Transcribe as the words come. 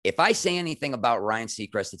If I say anything about Ryan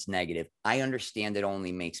Seacrest that's negative, I understand it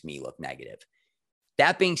only makes me look negative.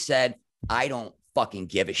 That being said, I don't fucking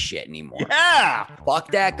give a shit anymore. Yeah. Fuck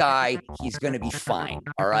that guy. He's going to be fine.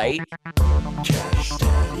 All right. Cash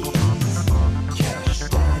Daddies. Cash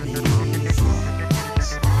Daddies. Cash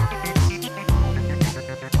Daddies.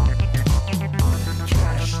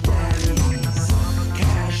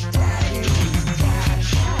 Cash Daddies.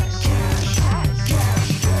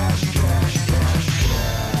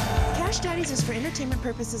 Cash Daddies is for entertainment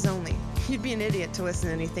purposes only. You'd be an idiot to listen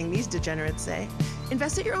to anything these degenerates say.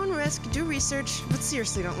 Invest at your own risk, do research, but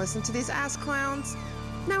seriously don't listen to these ass clowns.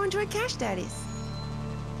 Now enjoy Cash Daddies.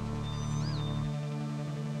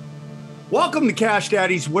 Welcome to Cash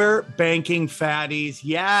Daddies. We're banking fatties.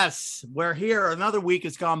 Yes, we're here. Another week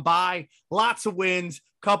has gone by. Lots of wins,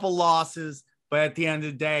 couple losses, but at the end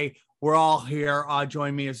of the day, we're all here.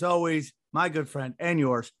 Join me as always, my good friend and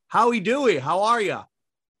yours, Howie Dewey. How are you?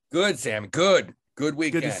 Good, Sam. Good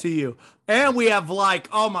weekend. Good to see you. And we have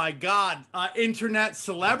oh my God, internet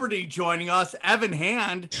celebrity joining us, Evan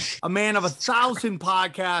Hand, a man of 1,000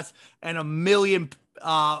 podcasts and a million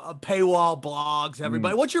paywall blogs.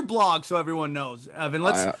 Everybody, what's your blog so everyone knows? Evan,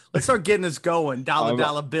 let's start getting this going.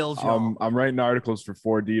 Dollar bills. I'm writing articles for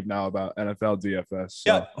 4Deep now about NFL DFS.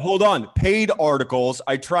 So. Yeah, hold on. Paid articles.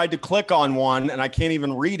 I tried to click on one and I can't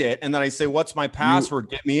even read it. And then I say, "What's my password?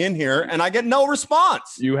 Get me in here," and I get no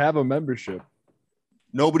response. You have a membership.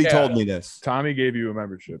 Nobody told me this. Tommy gave you a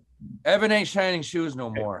membership. Evan ain't shining shoes no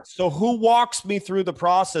more. So who walks me through the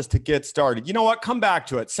process to get started? You know what? Come back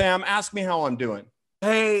to it. Sam, ask me how I'm doing.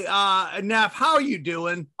 Hey, Neff, how are you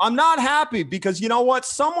doing? I'm not happy because you know what?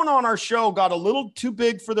 Someone on our show got a little too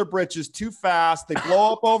big for their britches too fast. They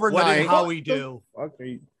blow up overnight. What did Howie do?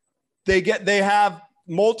 Okay. They have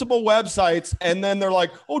multiple websites and then they're like,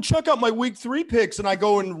 "Oh, check out my week 3 picks." And I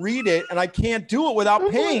go and read it and I can't do it without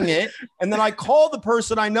paying it. And then I call the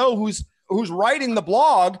person I know who's writing the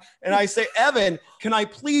blog and I say, "Evan, can I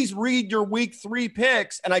please read your week 3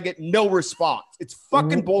 picks?" And I get no response. It's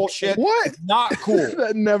fucking bullshit. What? It's not cool.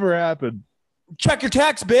 That never happened. Check your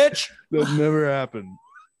text, bitch. That never happened.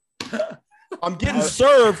 I'm getting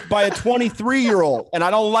served by a 23-year-old and I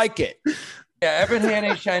don't like it. Yeah, Evan Hand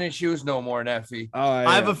ain't shining shoes no more, Neffy.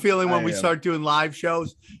 I have a feeling when we start doing live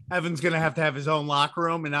shows, Evan's gonna have to have his own locker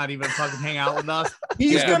room and not even fucking hang out with us.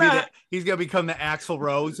 He's gonna become the Axl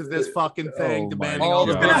Rose of this fucking thing, demanding all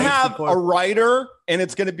the. He's gonna have a writer, and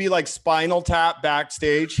it's gonna be like Spinal Tap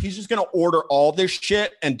backstage. He's just gonna order all this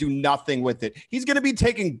shit and do nothing with it. He's gonna be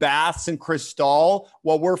taking baths in Cristal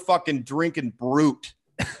while we're fucking drinking Brute.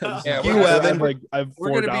 Yeah, Evan. We're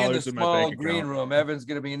going to be in the small green room. Evan's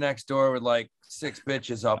going to be next door with like 6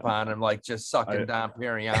 bitches up on him, like just sucking Dom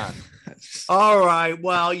Perignon. All right.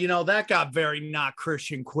 Well, that got very not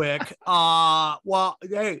Christian quick. Well,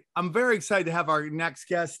 hey, I'm very excited to have our next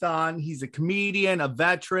guest on. He's a comedian, a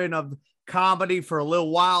veteran of comedy for a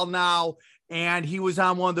little while now, and he was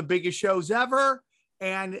on one of the biggest shows ever.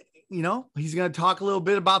 And he's going to talk a little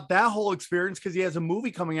bit about that whole experience because he has a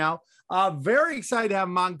movie coming out. Very excited to have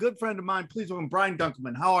him on. Good friend of mine. Please welcome Brian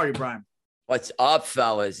Dunkelman. How are you, Brian? What's up,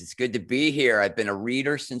 fellas? It's good to be here. I've been a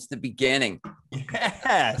reader since the beginning.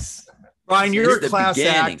 Yes. Brian, you're a class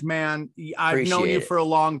act, man. I've known you Appreciate for a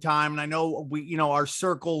long time, and I know our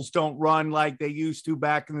circles don't run like they used to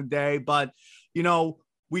back in the day, but,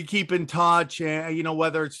 we keep in touch and,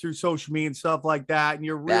 whether it's through social media and stuff like that, and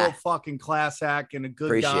you're a real fucking class act and a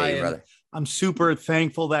good guy. Appreciate it, brother. I'm super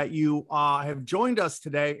thankful that you have joined us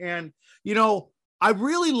today. And, I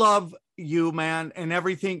really love you, man, and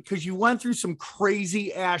everything, because you went through some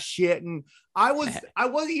crazy ass shit. And I was,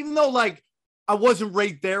 even though I wasn't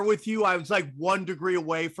right there with you, I was like 1 degree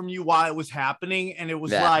away from you while it was happening. And it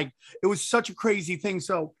was it was such a crazy thing.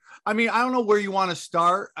 So, I mean, I don't know where you want to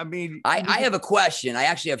start. I mean, I have a question. I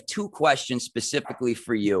actually have 2 questions specifically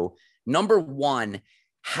for you. Number 1,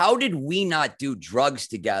 how did we not do drugs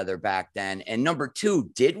together back then? And number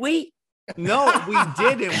 2, did we? No, we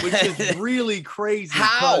didn't, which is really crazy.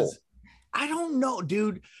 How? I don't know,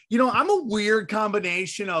 dude. I'm a weird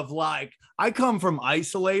combination of I come from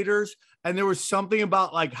isolators, and there was something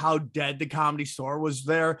about how dead the Comedy Store was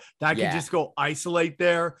there that I could just go isolate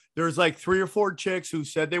there. There was 3 or 4 chicks who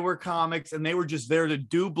said they were comics and they were just there to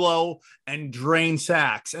do blow and drain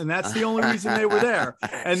sacks. And that's the only reason they were there.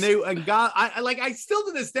 And I still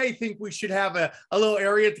to this day think we should have a little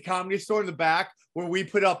area at the Comedy Store in the back where we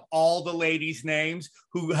put up all the ladies' names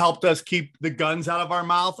who helped us keep the guns out of our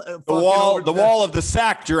mouth. The wall of the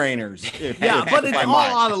sack drainers. Yeah, but it's all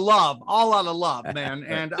out of love, man.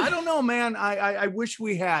 And I don't know, man. I wish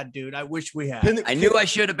we had, dude. I wish we had. I knew I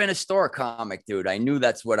should have been a store comic, dude. I knew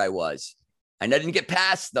that's what I was. I didn't get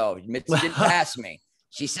past though. Mitzi didn't pass me.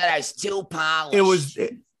 She said I was too polished. It was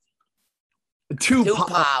too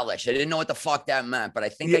polished. I didn't know what the fuck that meant, but I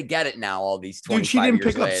think I get it now. All these 25 Dude, she didn't years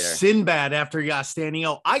pick up later. Sinbad after he got a standing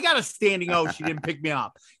O. I got a standing O. She didn't pick me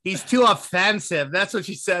up. He's too offensive. That's what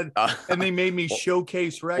she said. And they made me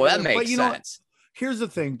showcase regular. Well, that makes sense. Here's the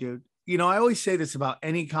thing, dude. You know, I always say this about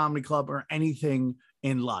any comedy club or anything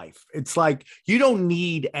in life. It's like you don't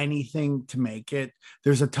need anything to make it.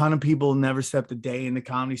 There's a ton of people who never stepped a day in the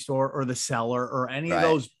Comedy Store or the Cellar or any of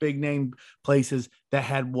those big name places that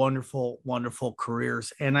had wonderful, wonderful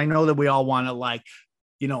careers. And I know that we all want to, like,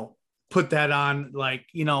 you know, put that on, like,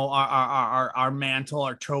 you know, our mantle,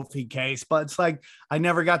 our trophy case. But it's like I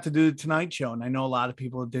never got to do the Tonight Show, and I know a lot of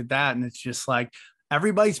people did that. And it's just like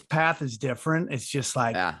everybody's path is different. It's just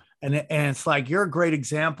like, and it's like you're a great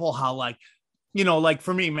example how, like, you know, like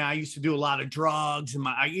for me, man, I used to do a lot of drugs and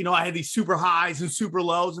I had these super highs and super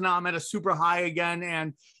lows, and now I'm at a super high again.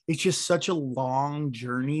 And it's just such a long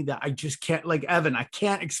journey that I just can't, like Evan, I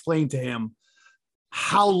can't explain to him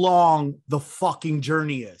how long the fucking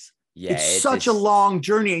journey is. Yeah, it's such a long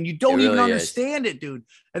journey, and you don't even understand it, dude.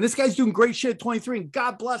 And this guy's doing great shit at 23, and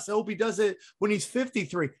God bless, I hope he does it when he's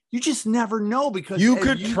 53. You just never know, because you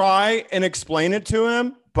could try and explain it to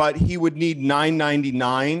him, but he would need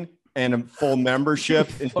 $9.99 and a full membership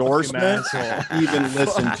endorsement to even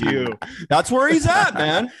listen to you. That's where he's at,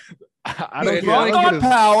 man. I don't get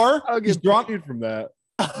power. I don't get paid from that.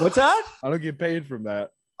 What's that? I don't get paid from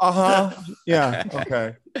that. Yeah.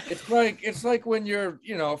 Okay. It's like when you're,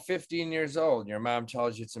 you know, 15 years old and your mom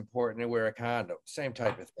tells you it's important to wear a condom. Same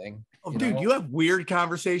type of thing. Oh, dude, you have weird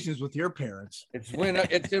conversations with your parents. It's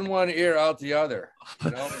in one ear, out the other. You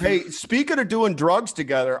know? Hey, speaking of doing drugs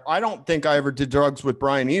together, I don't think I ever did drugs with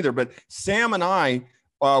Brian either, but Sam and I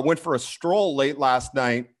went for a stroll late last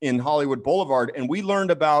night in Hollywood Boulevard, and we learned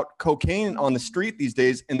about cocaine on the street these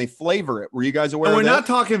days, and they flavor it. Were you guys aware of that? We're not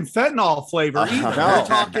talking fentanyl flavor either.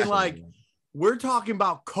 No. We're talking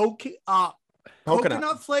about coconut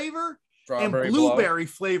flavor and blueberry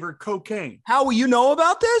flavored cocaine. How will you know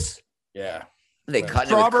about this? Yeah. They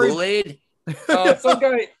cut it with Kool-Aid? Some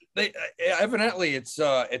guy, evidently it's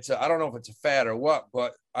I don't know if it's a fad or what,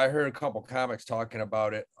 but I heard a couple comics talking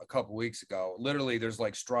about it a couple weeks ago. Literally, there's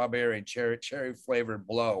like strawberry and cherry flavored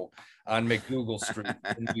blow on McDougal Street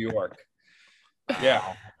in New York. Yeah.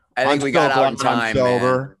 I think we got out in time.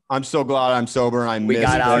 I'm so glad I'm sober, and we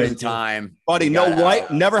got out in time, buddy.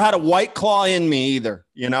 Never had a White Claw in me either.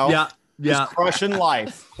 You know. Yeah. Just crushing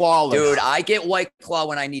life, flawless. Dude, I get White Claw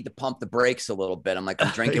when I need to pump the brakes a little bit. I'm like,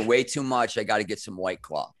 I'm drinking way too much. I got to get some White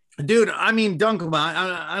Claw. Dude, I mean, Duncan,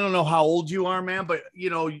 I don't know how old you are, man, but,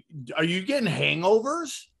 you know, are you getting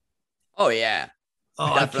hangovers? Oh, yeah.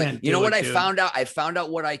 Oh, definitely. You know what I found out? I found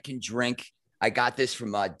out what I can drink. I got this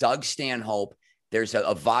from Doug Stanhope. There's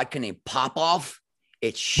a vodka named Pop-Off.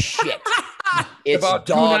 It's shit. It's about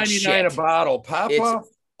 $2.99 a bottle. Pop-Off?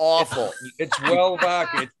 Awful. It's well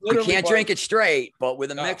vodka. You can't drink it straight, but with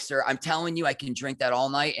a mixer, I'm telling you, I can drink that all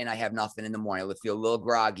night and I have nothing in the morning. I feel a little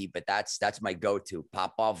groggy, but that's my go-to.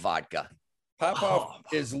 Pop-Off vodka. Pop-Off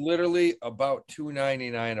is literally about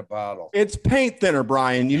 $2.99 a bottle. It's paint thinner,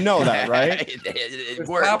 Brian. You know that, right? it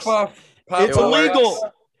works. Pop-Off. It's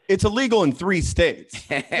illegal. It's illegal in 3 states.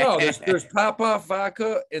 No, there's Pop-Off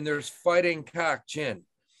vodka and there's Fighting Cock gin.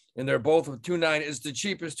 And they're both with $2.99. It's the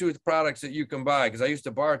cheapest 2 products that you can buy, because I used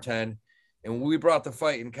to bartend, and when we brought the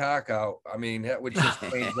Fighting Cock out, I mean, that would just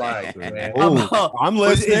change lives, man. I'm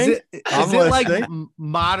listening. Is it like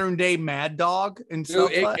modern day Mad Dog and stuff?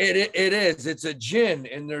 It is. It's a gin,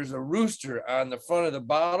 and there's a rooster on the front of the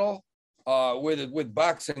bottle with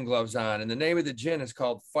boxing gloves on, and the name of the gin is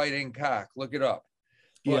called Fighting Cock. Look it up.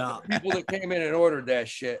 But the people that came in and ordered that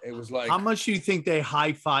shit, it was like, how much do you think they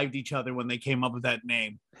high-fived each other when they came up with that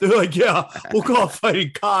name? They're like, yeah, we'll call it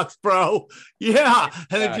Fighting Cocks, bro. Yeah.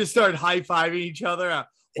 And they just started high-fiving each other at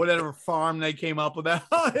whatever farm they came up with that.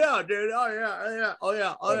 Oh, yeah, dude. Oh,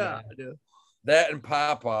 yeah, dude. That and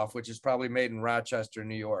Pop-Off, which is probably made in Rochester,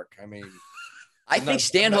 New York. I mean, I think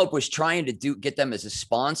Stanhope was trying to get them as a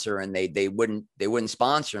sponsor, and they wouldn't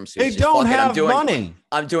sponsor him. So they don't have money.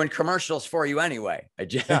 I'm doing commercials for you anyway. I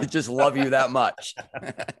just love you that much.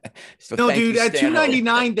 So no, dude, at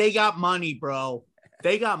 $2.99 they got money, bro.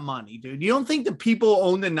 They got money, dude. You don't think the people who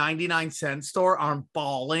own the 99-cent store aren't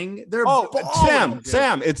balling? They're balling,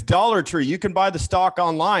 Sam, it's Dollar Tree. You can buy the stock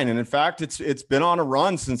online, and in fact, it's been on a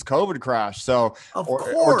run since COVID crashed. So,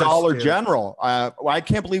 or Dollar General. I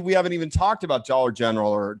can't believe we haven't even talked about Dollar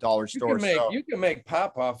General or Dollar Store. You can make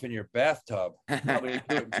Pop-Off in your bathtub. Probably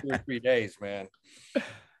do it in 2 or 3 days, man.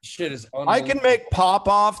 Shit is I can make pop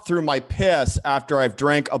off through my piss after I've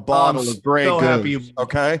drank a bottle of Grey so happy Goose. you-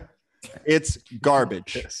 Okay, it's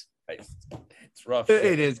garbage. It's rough.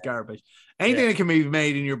 It is garbage. Anything that can be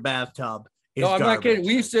made in your bathtub is No, I'm garbage. not kidding.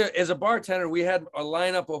 We used to, as a bartender, we had a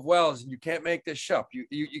lineup of wells, and you can't make this up.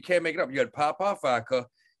 You can't make it up. You had Pop-Off vodka,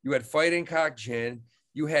 you had Fighting Cock gin,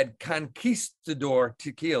 you had Conquistador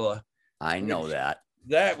tequila. I know that.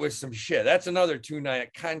 That was some shit. That's another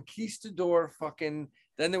 $2.99. Conquistador fucking.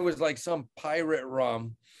 Then there was like some pirate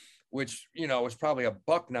rum, which was probably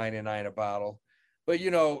 $1.99 a bottle. But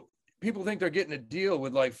people think they're getting a deal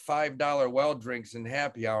with like $5 well drinks and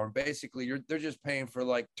happy hour. And basically, they're just paying for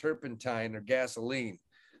like turpentine or gasoline.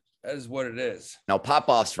 That is what it is. No,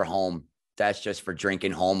 pop-offs for home. That's just for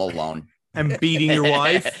drinking home alone. And beating your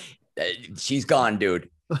wife. She's gone, dude.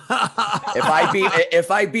 If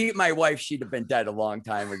I beat my wife, she'd have been dead a long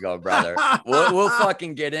time ago, brother. We'll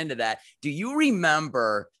fucking get into that. Do you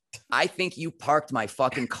remember? I think you parked my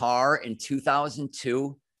fucking car in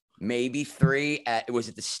 2002, maybe 3. Was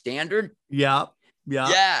it the Standard? Yeah.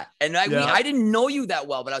 And I didn't know you that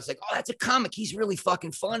well, but I was like, oh, that's a comic. He's really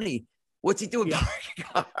fucking funny. What's he doing?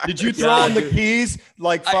 Did you throw in the keys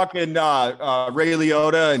like fucking Ray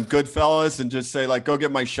Liotta and Goodfellas and just say like, go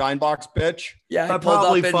get my shine box, bitch? Yeah, I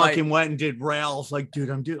probably fucking went and did rails. Like,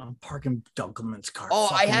 dude, I'm parking Dunkelman's car. Oh,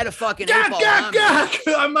 I had a fucking 8 ball.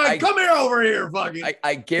 I'm like, come here over here, fucking.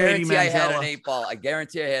 I guarantee I had an 8 ball. I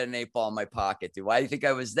guarantee I had an 8 ball in my pocket, dude. Why do you think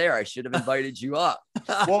I was there? I should have invited you up.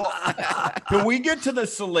 Well, can we get to the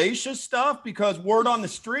salacious stuff? Because word on the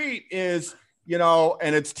street is,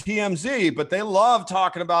 and it's TMZ, but they love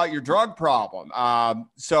talking about your drug problem.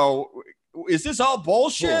 So is this all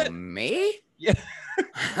bullshit? Who, me? Yeah.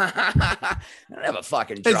 I don't have a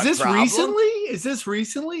fucking drug Is this problem. recently? Is this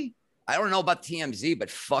recently? I don't know about TMZ, but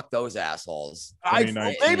fuck those assholes.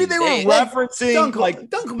 Maybe they were Hey, referencing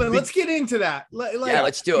Dunkelman, let's get into that. Yeah,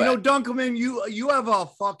 let's do it. Dunkelman, you have a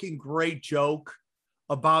fucking great joke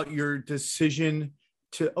about your decision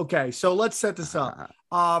to. Okay, so let's set this up.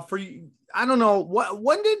 For you, I don't know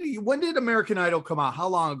when did American Idol come out? How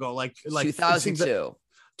long ago? Like 2002.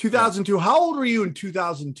 2002. How old were you in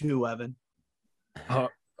 2002, Evan?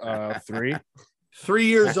 3. 3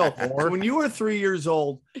 years old. When you were 3 years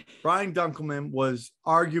old, Brian Dunkelman was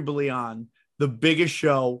arguably on the biggest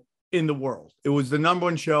show in the world. It was the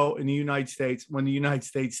 #1 show in the United States when the United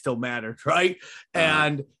States still mattered, right?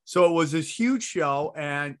 And so it was this huge show,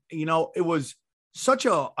 and it was such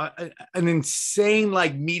an insane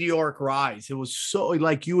like meteoric rise. It was so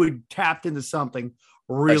like you had tapped into something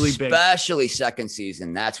really big, especially second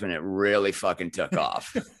season. That's when it really fucking took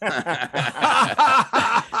off. dude,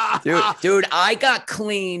 I got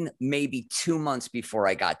clean maybe 2 months before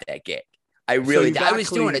I got that gig. I was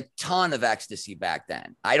doing a ton of ecstasy back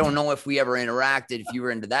then. I don't know if we ever interacted. If you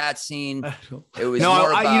were into that scene, it was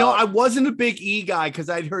more about, I wasn't a big E guy because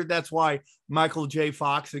I'd heard that's why Michael J.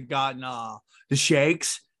 Fox had gotten the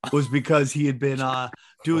shakes, was because he had been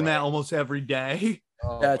doing that almost every day.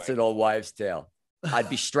 That's an old wives' tale. I'd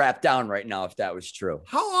be strapped down right now if that was true.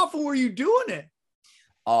 How often were you doing it?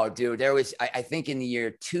 Oh, dude, there was, I think in the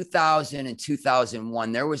year 2000 and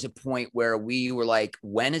 2001, there was a point where we were like,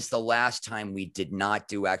 when is the last time we did not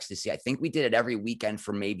do ecstasy? I think we did it every weekend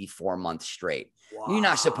for maybe 4 months straight. Wow. You're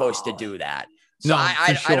not supposed to do that. So No,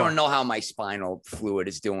 I for sure. don't know how my spinal fluid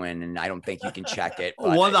is doing, and I don't think you can check it.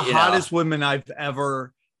 But, One of the hottest women I've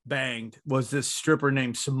ever banged was this stripper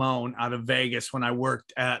named Simone out of Vegas when I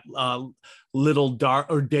worked at Little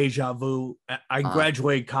Dark or Deja Vu. I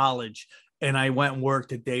graduated college and I went and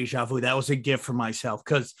worked at Deja Vu. That was a gift for myself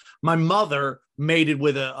because my mother mated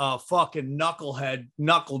with a fucking knucklehead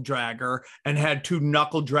knuckle dragger and had 2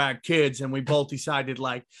 knuckle drag kids. And we both decided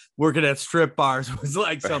like working at strip bars was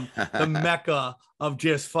like the mecca of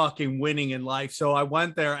just fucking winning in life. So I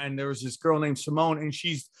went there and there was this girl named Simone, and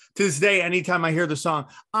she's to this day, anytime I hear the song,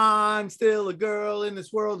 I'm still a girl in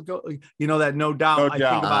this world, that No Doubt, I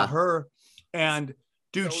think about her. And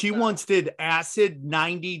dude, she once did acid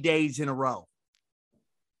 90 days in a row.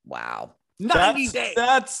 Wow. 90 days.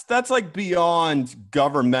 That's like beyond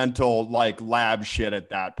governmental like lab shit at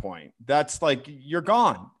that point. That's like you're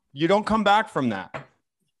gone. You don't come back from that.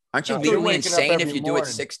 Aren't you You're legally waking up insane if every you do morning.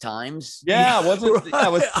 it 6 times? Yeah,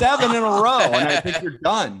 it was 7 in a row, and I think you're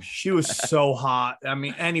done. She was so hot. I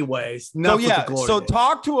mean, anyways, so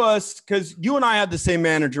talk to us because you and I had the same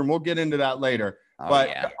manager, and we'll get into that later. Oh, But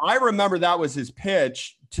yeah. I remember that was his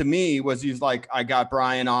pitch to me. He's like, I got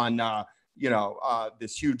Brian on,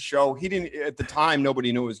 this huge show. He didn't at the time.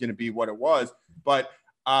 Nobody knew it was going to be what it was. But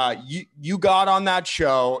you got on that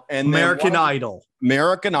show and American Idol.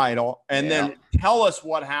 American Idol, and Yeah. then tell us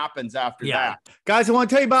what happens after that. Guys, I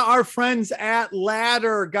want to tell you about our friends at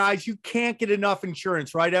Ladder. Guys, you can't get enough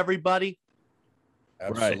insurance, right, everybody?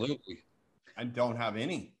 Absolutely. I don't have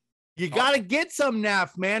any. You got to get some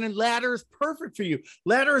NAF, man, and Ladder is perfect for you.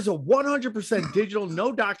 Ladder is a 100% digital,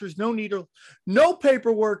 no doctors, no needle, no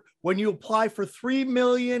paperwork. When you apply for $3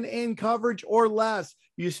 million in coverage or less,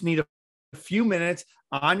 you just need a few minutes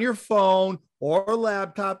on your phone or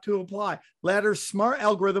laptop to apply. Ladder's smart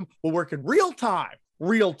algorithm will work in real time.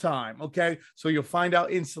 Okay. So you'll find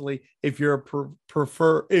out instantly if you're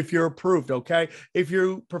if you're approved. Okay. If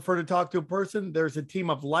you prefer to talk to a person, there's a team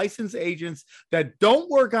of licensed agents that don't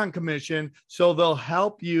work on commission. So they'll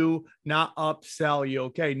help you, not upsell you.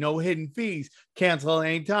 Okay. No hidden fees, cancel at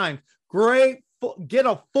any time. Great. Get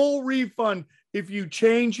a full refund if you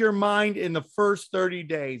change your mind in the first 30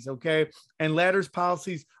 days. Okay. And Ladder's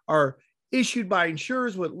policies are issued by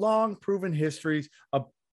insurers with long proven histories of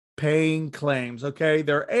paying claims. Okay.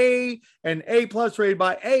 They're A and A+ rated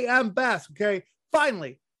by AM Best. Okay.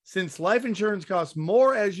 Finally, since life insurance costs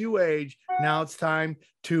more as you age, now it's time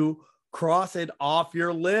to cross it off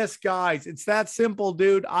your list, guys. It's that simple,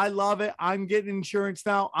 dude. I love it. I'm getting insurance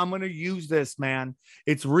now. I'm going to use this, man.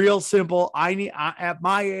 It's real simple. At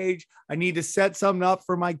my age, I need to set something up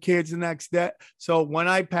for my kids the next day. So when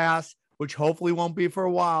I pass, which hopefully won't be for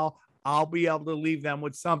a while, I'll be able to leave them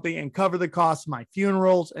with something and cover the cost of my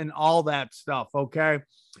funerals and all that stuff. Okay.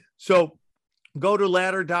 So go to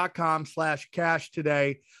ladder.com/cash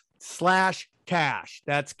today /cash.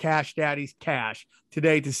 That's Cash Daddy's cash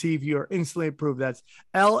today to see if you are instantly approved. That's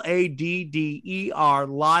LADDER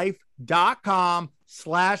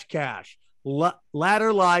life.com/cash.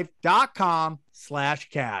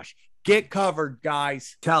 Ladderlife.com/cash. Get covered,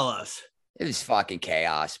 guys. Tell us. It was fucking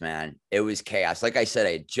chaos, man. It was chaos. Like I said,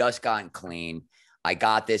 I had just gotten clean. I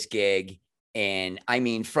got this gig. And I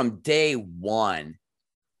mean, from day one,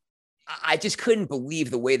 I just couldn't believe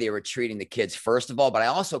the way they were treating the kids, first of all, but I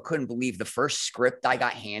also couldn't believe the first script I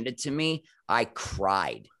got handed to me. I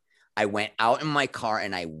cried. I went out in my car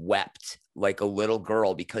and I wept like a little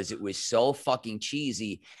girl because it was so fucking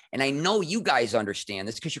cheesy. And I know you guys understand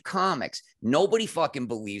this because you're comics. Nobody fucking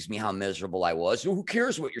believes me how miserable I was. Who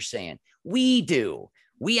cares what you're saying? We do.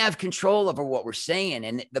 We have control over what we're saying.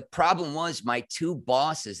 And the problem was my two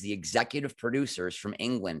bosses, the executive producers from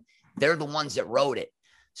England, they're the ones that wrote it.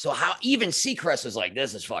 So how even Seacrest was like,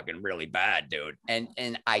 this is fucking really bad, dude. And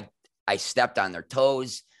I stepped on their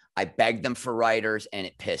toes. I begged them for writers and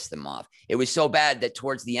it pissed them off. It was so bad that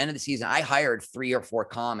towards the end of the season, I hired 3 or 4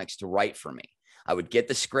 comics to write for me. I would get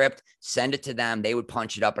the script, send it to them. They would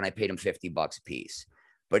punch it up and I paid them $50 a piece.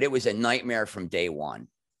 But it was a nightmare from day one.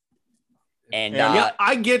 And yeah,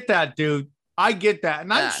 I get that, dude. I get that.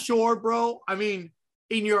 And I'm sure, bro, I mean,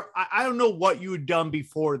 I don't know what you had done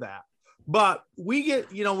before that, but we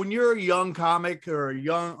get, when you're a young comic or a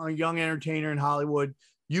young entertainer in Hollywood,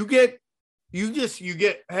 you get,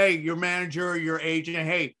 hey, your manager, your agent,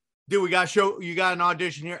 hey, dude, you got an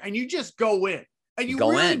audition here, and you just go in, and you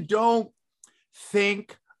really don't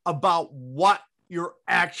think about what you're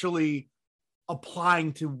actually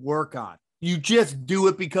applying to work on. You just do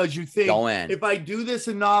it because you think, if I do this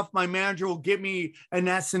enough, my manager will get me an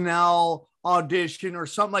SNL audition or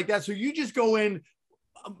something like that. So you just go in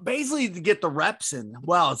basically to get the reps in.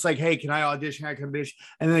 Well, it's like, hey, can I audition? I can audition.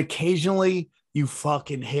 And then occasionally you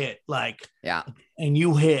fucking hit, and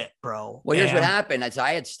you hit, bro. Well, here's what happened. As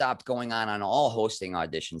I had stopped going on all hosting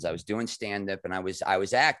auditions. I was doing stand-up and I was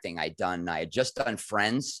acting. I had just done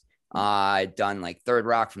Friends. I'd done like Third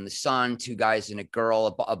Rock from the Sun, Two Guys and a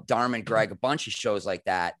Girl, a Dharma and Greg, a bunch of shows like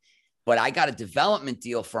that. But I got a development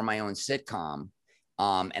deal for my own sitcom.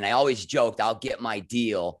 And I always joked, I'll get my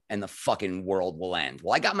deal and the fucking world will end.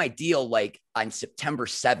 Well, I got my deal like on September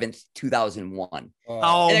 7th, 2001. And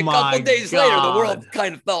a couple days later, the world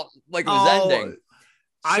kind of felt like it was ending.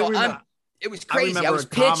 So it was crazy. I was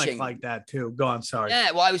pitching like that too. Go on, sorry.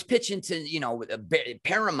 Yeah, well, I was pitching to,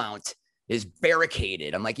 Paramount is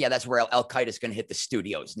barricaded. I'm like, yeah, that's where Al Qaeda is going to hit the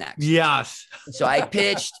studios next. Yes. So I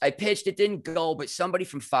pitched, it didn't go, but somebody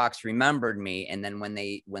from Fox remembered me. And then when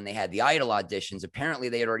they had the Idol auditions, apparently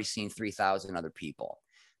they had already seen 3,000 other people.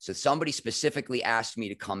 So somebody specifically asked me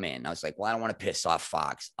to come in. I was like, well, I don't want to piss off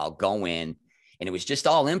Fox. I'll go in. And it was just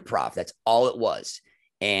all improv. That's all it was.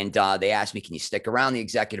 And they asked me, can you stick around? The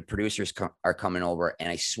executive producers are coming over. And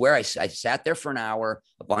I swear I sat there for an hour,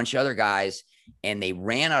 a bunch of other guys, and they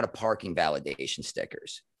ran out of parking validation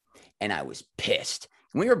stickers. And I was pissed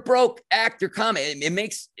When you're broke, act your comment. It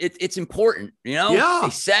makes it's important, you know? Yeah. They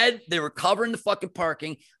said they were covering the fucking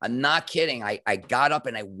parking. I'm not kidding. I got up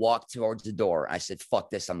and I walked towards the door. I said,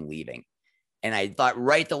 fuck this, I'm leaving. And I thought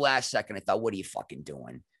right the last second, I thought, what are you fucking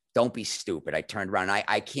doing? Don't be stupid. I turned around.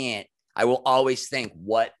 I can't, I will always think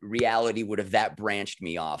what reality would have that branched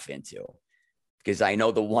me off into, because I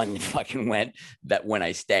know the one fucking went that when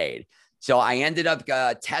I stayed. So I ended up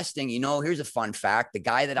testing, you know, here's a fun fact. The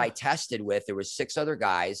guy that I tested with, there was 6 other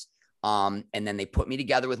guys. And then they put me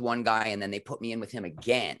together with one guy and then they put me in with him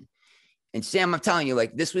again. And Sam, I'm telling you,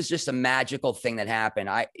 like, this was just a magical thing that happened.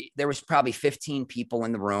 There was probably 15 people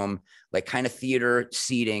in the room, like kind of theater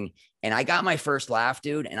seating. And I got my first laugh,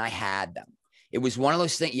 dude. And I had them. It was one of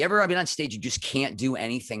those things. You ever been on stage? You just can't do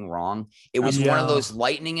anything wrong. It was one of those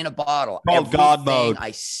lightning in a bottle. Called God mode.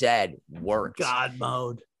 I said worked. God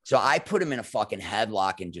mode. So I put him in a fucking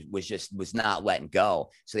headlock and was not letting go.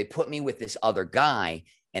 So they put me with this other guy,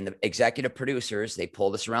 and the executive producers, they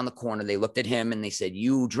pulled us around the corner. They looked at him and they said,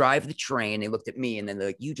 you drive the train. They looked at me and then they're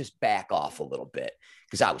like, you just back off a little bit,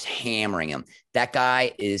 because I was hammering him. That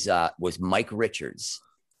guy was Mike Richards,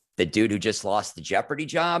 the dude who just lost the Jeopardy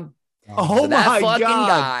job. Oh, So that my fucking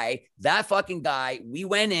God. that fucking guy, we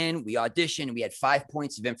went in, we auditioned, we had 5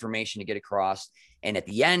 points of information to get across. And at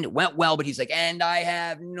the end, it went well, but he's like, and I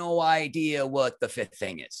have no idea what the 5th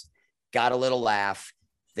thing is. Got a little laugh.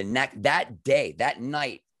 That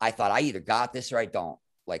night, I thought, I either got this or I don't.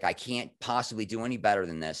 Like, I can't possibly do any better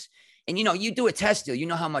than this. And, you know, you do a test deal, you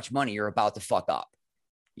know how much money you're about to fuck up.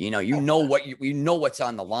 You know what you know what's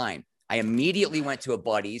on the line. I immediately went to a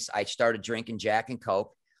buddy's. I started drinking Jack and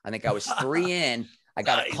Coke. I think I was 3 in. I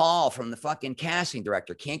got a call from the fucking casting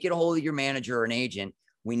director. Can't get a hold of your manager or an agent.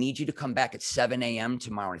 We need you to come back at 7 a.m.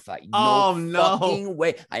 tomorrow. And I thought, no fucking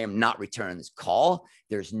way. I am not returning this call.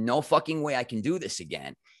 There's no fucking way I can do this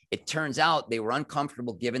again. It turns out they were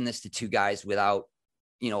uncomfortable giving this to 2 guys without,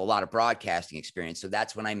 you know, a lot of broadcasting experience. So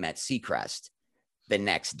that's when I met Seacrest the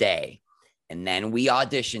next day. And then we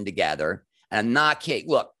auditioned together. And I'm not kidding.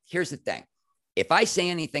 Look, here's the thing. If I say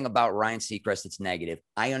anything about Ryan Seacrest that's negative,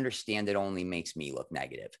 I understand it only makes me look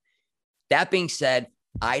negative. That being said,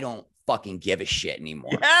 I don't fucking give a shit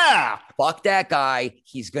anymore. Yeah. Fuck that guy.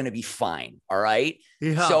 He's going to be fine. All right.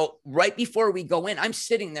 Yeah. So right before we go in, I'm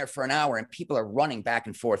sitting there for an hour and people are running back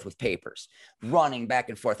and forth with papers, running back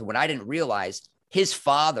and forth. And what I didn't realize, his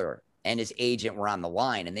father and his agent were on the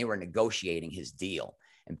line and they were negotiating his deal.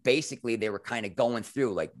 And basically they were kind of going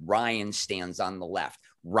through, like, Ryan stands on the left.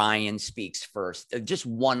 Ryan speaks first, just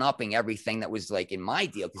one-upping everything that was like in my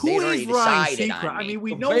deal, because they Who already is Ryan decided Seacrest? on me. I mean,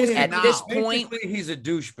 we So know him basically, at now. this point, Basically, he's a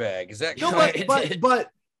douchebag. Is that No, correct? but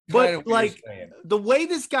Kinda what like you're saying. the way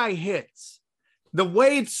this guy hits, the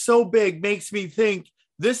way it's so big makes me think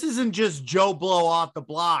this isn't just Joe Blow off the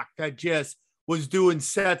block that just was doing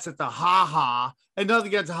sets at the Ha Ha. And nothing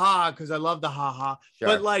against Ha Ha, because I love the Ha Ha. Sure.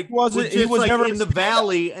 But like He wasn't- was he just was like never in the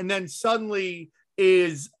valley, and then suddenly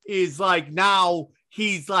is like now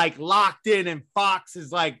he's like locked in, and Fox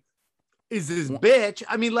is like is his bitch.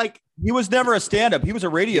 I mean, like, He was never a stand-up. He was a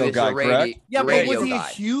radio guy, correct? yeah, but radio was he a guy.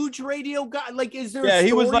 huge radio guy? Like, is there? Yeah, a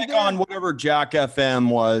he was story like there? on whatever Jack FM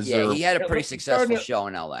was. Yeah, or- he had a pretty He's successful starting to- show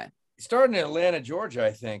in LA. He started in Atlanta, Georgia,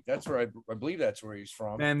 I think. That's where I believe that's where he's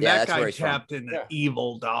from. Man, Yeah, that that's where guy he's from. tapped in the Yeah.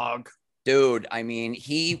 evil dog. Dude, I mean,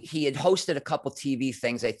 he had hosted a couple TV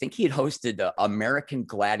things. I think he had hosted American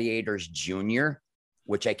Gladiators Junior,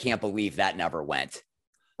 which I can't believe that never went.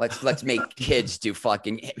 Let's make kids do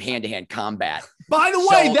fucking hand-to-hand combat. By the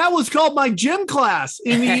way, So- that was called my gym class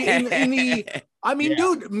in the in the. I mean, Yeah.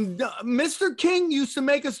 dude, Mr. King used to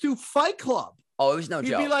make us do Fight Club. Oh, it was no He'd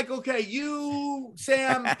joke. be like, "Okay, you,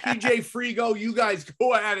 Sam, PJ, Frigo, you guys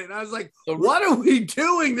go at it." And I was like, So- "What are we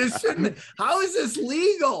doing? This shouldn't. How is this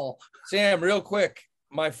legal?" Sam, real quick,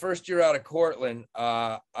 my first year out of Cortland,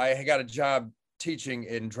 I got a job teaching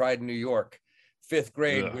in Dryden, New York, 5th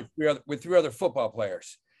grade Yeah. with three other football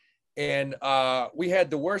players. And we had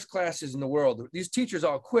the worst classes in the world. These teachers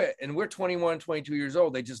all quit, and we're 21, 22 years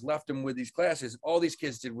old. They just left them with these classes. All these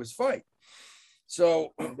kids did was fight.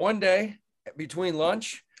 So one day between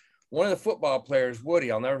lunch, one of the football players,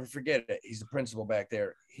 Woody, I'll never forget it. He's the principal back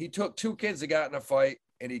there. He took 2 kids that got in a fight,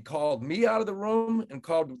 and he called me out of the room and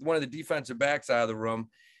called one of the defensive backs out of the room.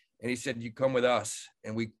 And he said, "You come with us."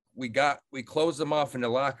 And we closed them off in the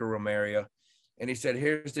locker room area. And he said,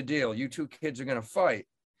 "Here's the deal. You 2 kids are going to fight,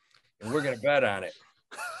 and we're going to bet on it."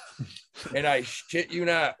 And I shit you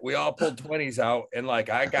not, we all pulled 20s out. And like,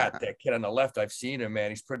 I got that kid on the left. I've seen him,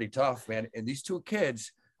 man. He's pretty tough, man. And these 2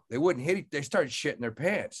 kids, they wouldn't hit. They started shitting their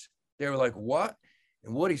pants. They were like, "What?"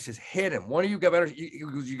 And Woody says, "Hit him. One of you got better.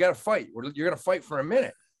 You got to fight. You're going to fight for a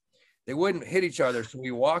minute." They wouldn't hit each other. So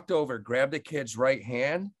we walked over, grabbed the kid's right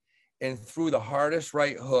hand, and threw the hardest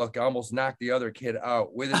right hook, almost knocked the other kid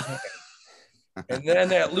out with his hand. And then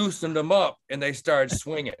that loosened them up and they started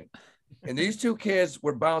swinging. And these two kids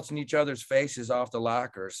were bouncing each other's faces off the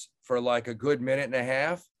lockers for like a good minute and a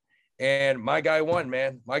half. And my guy won,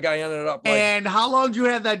 man. My guy ended up like, And how long did you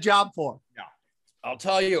have that job for? I'll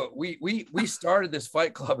tell you, we started this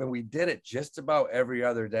fight club and we did it just about every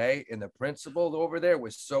other day. And the principal over there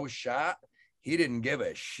was so shot, he didn't give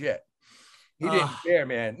a shit. He didn't care,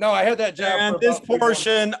 man. No, I had that job. And this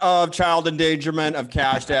portion of child endangerment of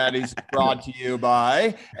Cash Daddies brought to you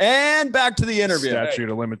by, and back to the interview.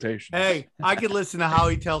 Statute of limitations. Hey, I could listen to how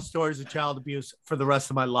he tells stories of child abuse for the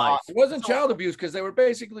rest of my life. It wasn't child abuse because they were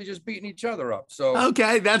basically just beating each other up. So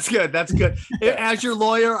Okay, that's good. That's good. As your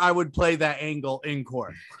lawyer, I would play that angle in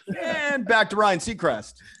court. And back to Ryan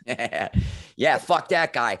Seacrest. Yeah, fuck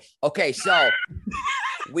that guy. Okay, so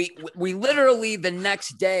we literally the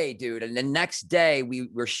next day, dude, and the next day we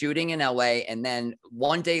were shooting in LA, and then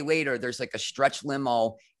one day later there's like a stretch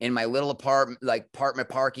limo in my little apartment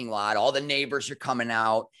parking lot. All the neighbors are coming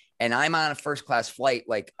out, and I'm on a first class flight.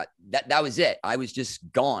 Like that was it. I was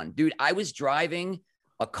just gone, dude. I was driving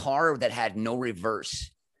a car that had no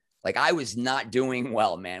reverse. Like I was not doing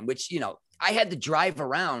well, man, which, you know, I had to drive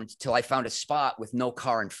around till I found a spot with no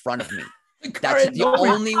car in front of me. That's the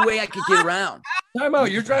only way I could get around. Time out.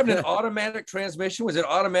 You're driving an automatic transmission. Was it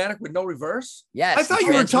automatic with no reverse? Yes. I thought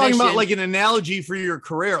you were talking about like an analogy for your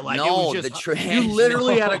career. Like No, it was just, the you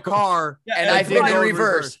literally had a car. and I've been in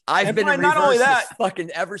reverse. I've And been in Brian, not only reverse that- fucking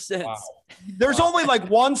ever since. Wow. There's only like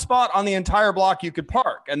one spot on the entire block you could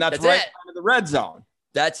park, and that's That's right it. in the red zone.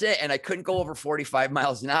 That's it. And I couldn't go over 45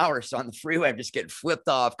 miles an hour. So on the freeway, I'm just getting flipped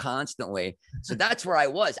off constantly. So that's where I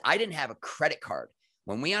was. I didn't have a credit card.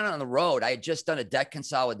 When we went on the road, I had just done a debt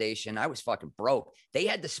consolidation. I was fucking broke. They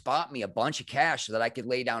had to spot me a bunch of cash so that I could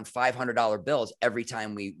lay down $500 bills every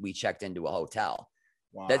time we checked into a hotel.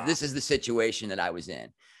 Wow. This is the situation that I was in.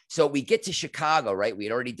 So we get to Chicago, right? We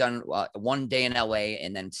had already done one day in LA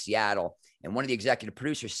and then Seattle. And one of the executive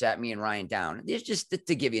producers sat me and Ryan down. It's just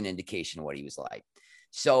to give you an indication of what he was like.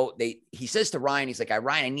 So he says to Ryan, he's like,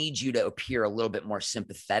 Ryan, I need you to appear a little bit more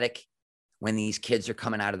sympathetic when these kids are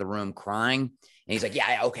coming out of the room crying. And he's like,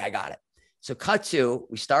 yeah, okay, I got it. So cut to,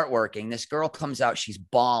 we start working. This girl comes out. She's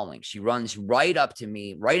bawling. She runs right up to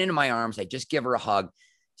me, right into my arms. I just give her a hug.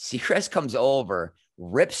 Seacrest comes over,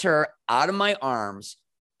 rips her out of my arms,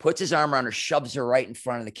 puts his arm around her, shoves her right in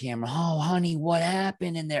front of the camera. Oh, honey, what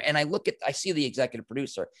happened in there? And I see the executive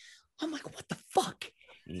producer. I'm like, what the fuck?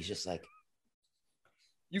 And he's just like,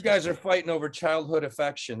 You guys are fighting over childhood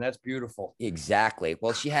affection. That's beautiful. exactly.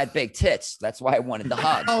 Well, she had big tits. That's why I wanted the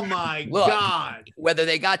hug. Oh my Look, God. Whether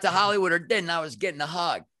they got to Hollywood or didn't, I was getting a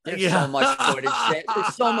hug. There's Yeah. so much footage.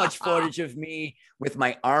 There's so much footage of me with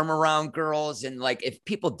my arm around girls. And like, if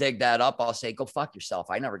people dig that up, I'll say, go fuck yourself.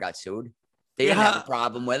 I never got sued. They didn't have Yeah. a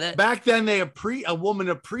problem with it. Back then, a woman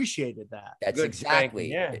appreciated that. That's Good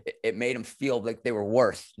exactly. spanking, yeah. It made them feel like they were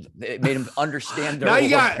worth. It made them understand their Now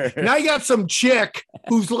you worth. got some chick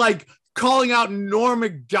who's like calling out Norm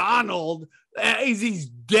Macdonald as he's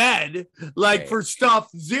dead, like Right. for stuff,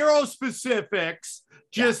 zero specifics.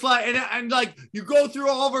 Just like and like you go through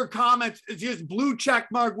all of her comments, it's just blue check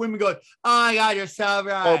mark women going, oh my God, you're so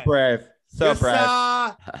right. So brave. So You're brave.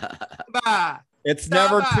 so bad. It's Stop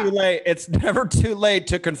never it. too late. It's never too late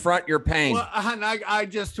to confront your pain. Well, and I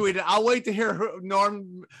just tweeted, I'll wait to hear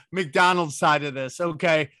Norm Macdonald's side of this,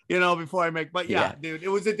 okay? You know, before I make, but yeah, dude, it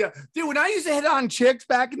was dude, when I used to hit on chicks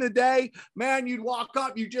back in the day, man, you'd walk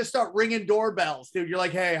up, you just start ringing doorbells, dude. You're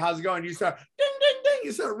like, hey, how's it going? You start ding, ding, ding,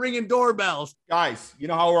 you start ringing doorbells. Guys, you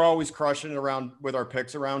know how we're always crushing it around with our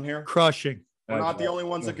picks around here? Crushing. We're not the only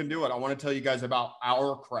ones that can do it. I want to tell you guys about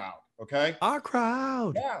our crowd. Okay. Our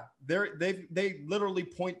crowd. Yeah, they literally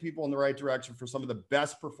point people in the right direction for some of the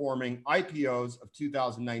best performing IPOs of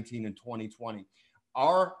 2019 and 2020.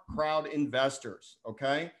 Our crowd investors.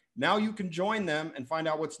 Okay. Now you can join them and find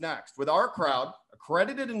out what's next. With our crowd,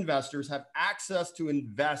 accredited investors have access to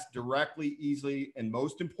invest directly, easily, and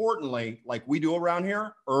most importantly, like we do around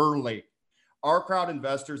here, early. Our crowd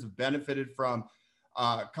investors have benefited from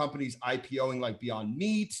companies IPOing like Beyond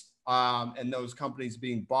Meat, and those companies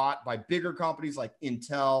being bought by bigger companies like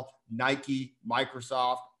Intel, Nike,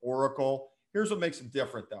 Microsoft, Oracle. Here's what makes it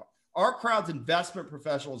different though. Our crowd's investment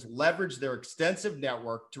professionals leverage their extensive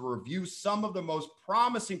network to review some of the most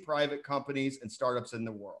promising private companies and startups in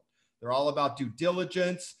the world. They're all about due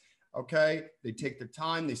diligence. Okay. They take their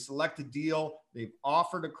time, they select a deal. They've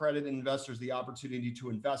offered accredited investors the opportunity to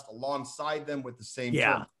invest alongside them with the same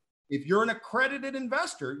Yeah. terms. If you're an accredited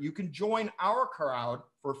investor, you can join our crowd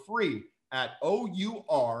for free at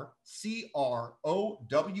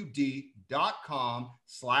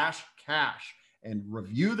OurCrowd.com/cash and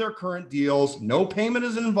review their current deals. No payment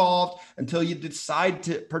is involved until you decide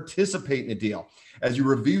to participate in a deal. As you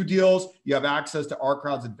review deals, you have access to Our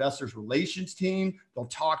Crowd's investors relations team. They'll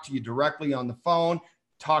talk to you directly on the phone,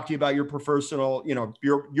 talk to you about your personal,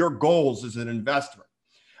 your goals as an investor.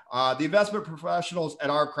 The investment professionals at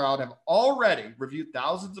Our Crowd have already reviewed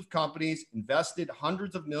thousands of companies, invested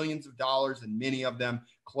hundreds of millions of dollars in many of them,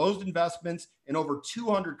 closed investments in over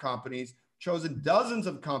 200 companies, chosen dozens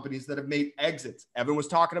of companies that have made exits. Evan was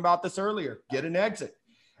talking about this earlier. Get an exit.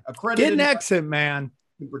 Get an exit, man.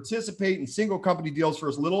 Can participate in single company deals for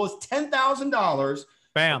as little as $10,000.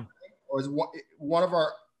 Bam. Or as one of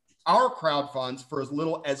our crowd funds for as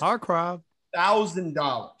little as Our Crowd.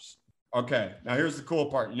 $1,000. Okay, now here's the cool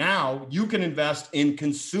part. Now you can invest in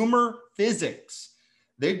consumer physics.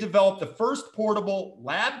 They've developed the first portable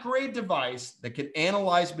lab-grade device that can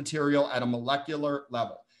analyze material at a molecular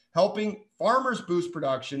level, helping farmers boost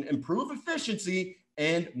production, improve efficiency,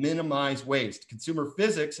 and minimize waste. Consumer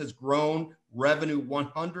physics has grown revenue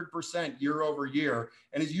 100% year over year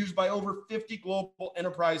and is used by over 50 global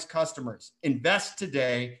enterprise customers. Invest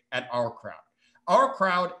today at Our Crowd. Our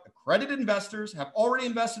Crowd accredited investors have already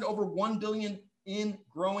invested over $1 billion in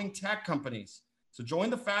growing tech companies. So join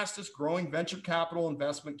the fastest growing venture capital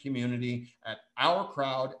investment community at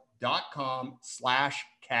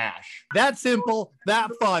OurCrowd.com/cash. That simple,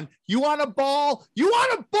 that fun. You want a ball? You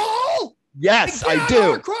want a ball? Yes, Get I on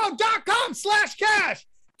do. OurCrowd.com/cash.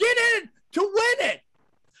 Get in to win it.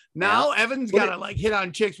 Now Evan's got to hit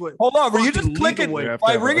on chicks with. Hold on, were you fucking just clicking legal weight.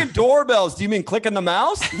 by ringing doorbells? Do you mean clicking the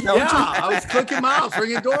mouse? No. Yeah, I was clicking mouse,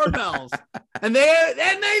 ringing doorbells, and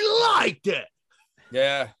they liked it,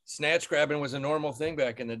 Yeah, snatch grabbing was a normal thing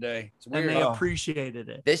back in the day. It's and weird. they appreciated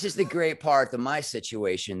it. This is the great part of my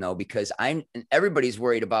situation, though, because everybody's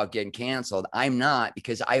worried about getting canceled. I'm not,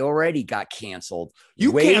 because I already got canceled.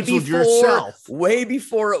 You canceled yourself way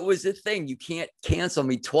before it was a thing. You can't cancel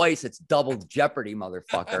me twice. It's double jeopardy,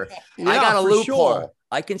 motherfucker. I Yeah, got a for loophole. sure.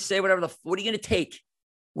 I can say whatever what are you going to take?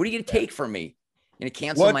 What are you going to take from me? You going to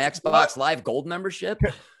cancel my Xbox Live Gold membership?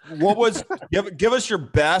 What was give us your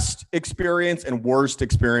best experience and worst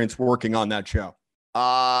experience working on that show?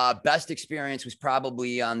 Best experience was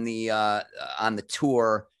probably on the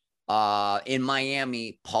tour in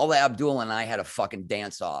Miami. Paula Abdul and I had a fucking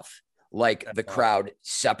dance off. Like the crowd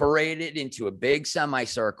separated into a big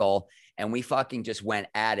semicircle and we fucking just went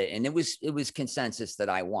at it. And it was consensus that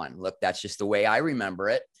I won. Look, that's just the way I remember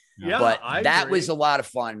it. Yeah, but I that agree. was a lot of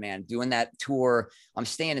fun, man. Doing that tour. I'm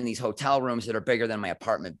staying in these hotel rooms that are bigger than my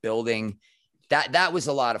apartment building. That was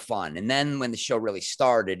a lot of fun. And then when the show really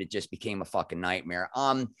started, it just became a fucking nightmare.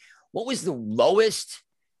 What was the lowest?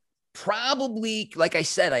 Probably, like I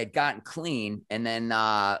said, I had gotten clean. And then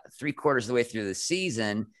 3/4 of the way through the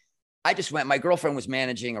season, I just went, my girlfriend was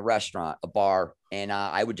managing a restaurant, a bar, and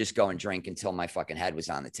I would just go and drink until my fucking head was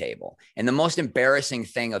on the table. And the most embarrassing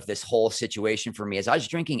thing of this whole situation for me is I was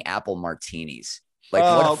drinking apple martinis. Like,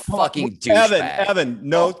 what a fucking douchebag. Evan,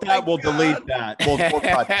 note that. We'll delete that. We'll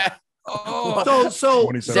cut that. Oh, So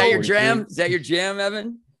Is that your jam? Is that your jam,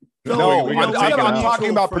 Evan? No, we I'm gotta take it out.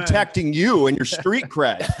 talking about Friend. protecting you and your street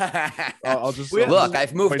cred. I'll just Look,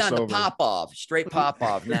 I've moved place on to over. Pop-Off, straight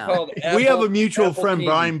Pop-Off now. called we have a Apple- mutual Apple friend, TV.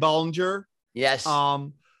 Brian Bollinger. Yes.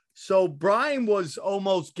 So Brian was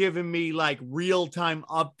almost giving me like real-time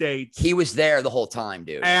updates. He was there the whole time,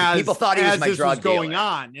 dude. as People thought he was as my this drug was going dealer.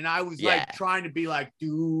 on, and I was Yeah. like trying to be like,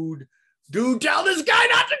 dude, tell this guy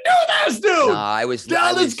not to do this, dude. No, I was.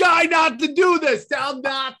 Tell this guy not to do this. Tell him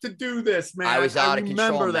not to do this, man. I was out of control,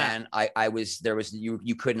 remember that. man. I was. There was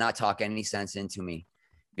you could not talk any sense into me.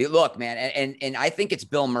 Look, man, and I think it's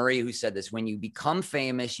Bill Murray who said this. When you become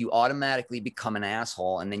famous, you automatically become an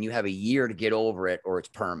asshole, and then you have a year to get over it, or it's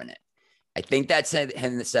permanent. I think that's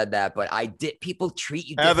him that said that, but I did. People treat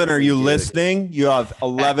you. Evan, are differently, you dude. listening? You have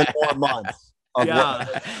 11 more months. Of Yeah.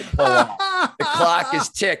 The clock is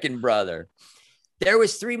ticking, brother. There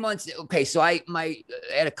was 3 months. Okay, so I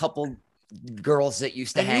had a couple girls that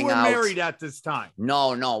used to And hang you were out. married at this time.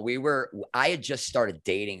 No, I had just started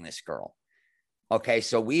dating this girl. Okay,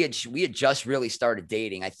 so we had just really started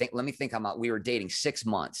dating. Let me think. We were dating 6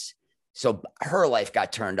 months. So her life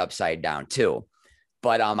got turned upside down too.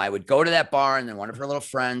 But I would go to that bar, and then one of her little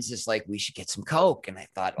friends is like, "We should get some Coke." And I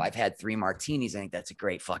thought, well, I've had 3 martinis. I think that's a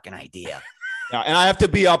great fucking idea. Yeah, and I have to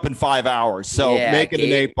be up in 5 hours, so Yeah, make it an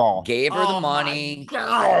 8-ball. Gave her Oh the my money.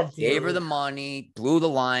 God, Gave her dude. the money. Blew the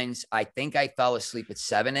lines. I think I fell asleep at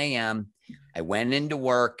 7 a.m. I went into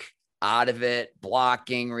work. out of it,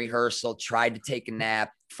 blocking, rehearsal, tried to take a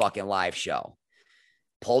nap, fucking live show.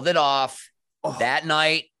 Pulled it off that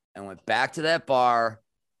night and went back to that bar.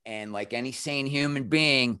 And like any sane human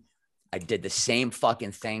being, I did the same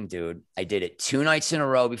fucking thing, dude. I did it 2 nights in a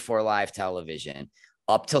row before live television,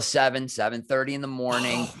 up till 7:30 in the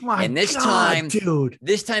morning. Oh my and this God, time, dude.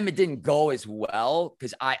 this time it didn't go as well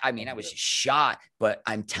because I mean, I was just shot. But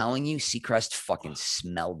I'm telling you, Seacrest fucking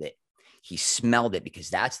smelled it. He smelled it because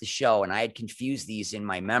that's the show. And I had confused these in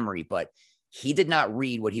my memory, but he did not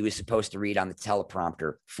read what he was supposed to read on the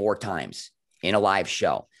teleprompter 4 times in a live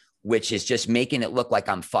show, which is just making it look like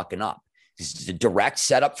I'm fucking up. This is a direct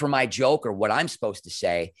setup for my joke or what I'm supposed to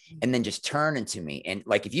say, and then just turning to me. And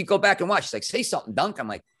like, if you go back and watch, it's like, say something, Dunk. I'm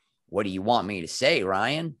like, what do you want me to say,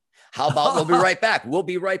 Ryan? How about we'll be right back? We'll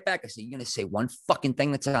be right back. I said, you're going to say one fucking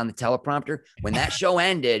thing that's on the teleprompter. When that show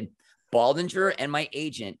ended, Baldinger and my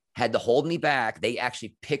agent had to hold me back. They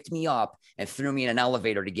actually picked me up and threw me in an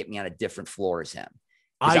elevator to get me on a different floor as him.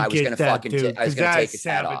 I was get gonna that, fucking dude. I was Because gonna take that's his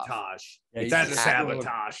head off. sabotage. Yeah, That's he's just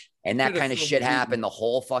sabotage. And that Could've kind of thrown shit the happened the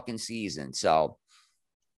whole fucking season. So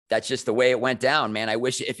that's just the way it went down, man. I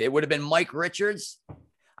wish if it would have been Mike Richards,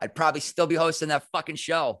 I'd probably still be hosting that fucking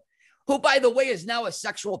show. Who, by the way, is now a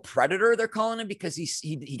sexual predator, they're calling him, because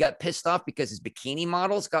he got pissed off because his bikini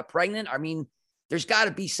models got pregnant. I mean, there's got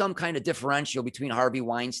to be some kind of differential between Harvey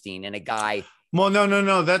Weinstein and a guy. Well,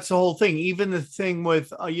 no. That's the whole thing. Even the thing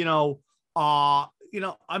with, I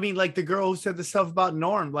mean, like the girl who said the stuff about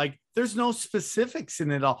Norm, like there's no specifics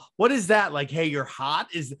in it all. What is that? Like, hey, you're hot.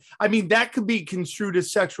 I mean, that could be construed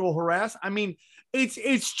as sexual harassment. I mean,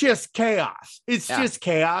 it's just chaos. It's just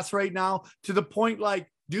chaos right now to the point, like,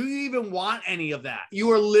 do you even want any of that?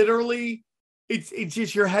 You are literally, it's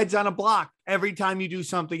just your head's on a block every time you do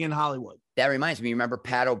something in Hollywood. That reminds me, you remember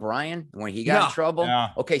Pat O'Brien when he got in trouble?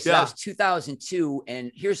 Yeah. Okay, so that was 2002. And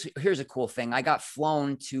here's a cool thing. I got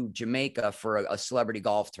flown to Jamaica for a celebrity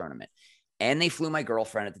golf tournament. And they flew my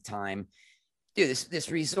girlfriend at the time. Dude, this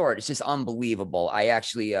resort is just unbelievable. I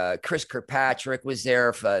actually, Chris Kirkpatrick was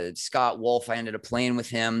there. Scott Wolf, I ended up playing with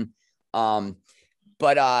him.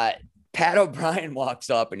 But Pat O'Brien walks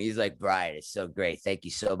up and he's like, Brian, it's so great. Thank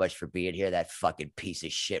you so much for being here. That fucking piece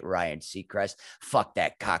of shit, Ryan Seacrest. Fuck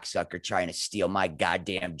that cocksucker trying to steal my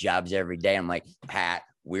goddamn jobs every day. I'm like, Pat,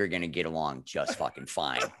 we're going to get along just fucking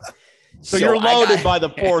fine. So you're loaded by the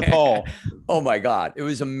 4th hole. Oh my God. It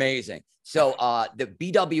was amazing. So the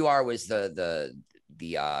BWR was the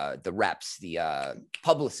reps, the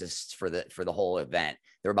publicists for the whole event.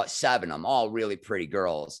 There were about 7 of them, all really pretty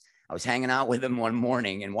girls. I was hanging out with them one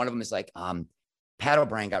morning, and one of them is like, Pat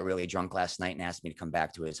O'Brien got really drunk last night and asked me to come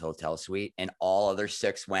back to his hotel suite. And all other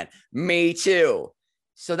 6 went, me too.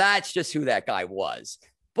 So that's just who that guy was.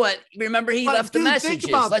 But remember, he left the messages.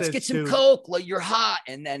 Let's get some Coke. Like, you're hot.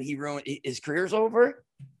 And then he ruined his career's over.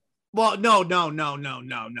 Well, no.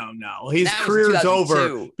 His career's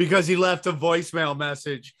over because he left a voicemail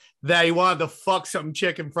message that he wanted to fuck some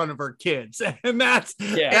chick in front of her kids. And that's,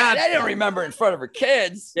 I didn't remember in front of her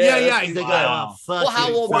kids. Yeah. He's like, oh, fuck. Well,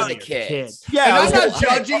 how old were the kids? Yeah. And I'm not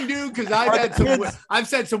judging, dude, because I've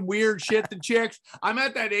said some weird shit to chicks. I'm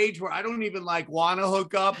at that age where I don't even like want to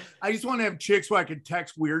hook up. I just want to have chicks where I can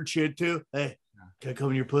text weird shit to. Hey, can I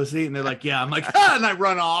come in your pussy? And they're like, yeah. I'm like, and I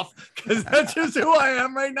run off because that's just who I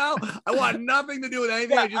am right now. I want nothing to do with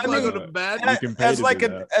anything. I just want to go to bed. As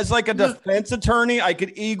like a defense attorney, I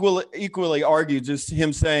could equally argue just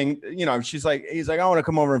him saying, he's like, I want to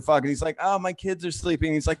come over and fuck. And he's like, oh, my kids are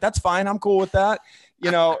sleeping. He's like, that's fine. I'm cool with that.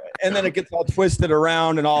 And then it gets all twisted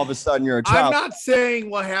around and all of a sudden you're a child. I'm not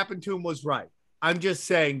saying what happened to him was right. I'm just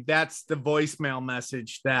saying that's the voicemail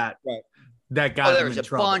message that got there him was in a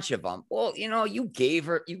trouble. bunch of them. Well, you gave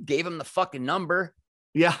him the fucking number.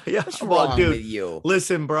 Yeah. What's Well, wrong dude, with you?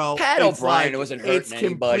 Listen, bro. Pat O'Brien wasn't hurting It's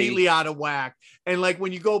anybody. completely out of whack. And like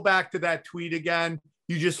when you go back to that tweet again,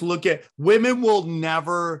 you just look at women will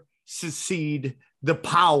never succeed the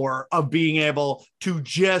power of being able to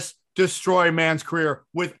just destroy a man's career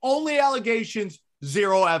with only allegations,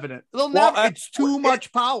 zero evidence. It's too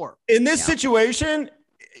much power. In this situation,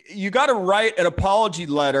 you got to write an apology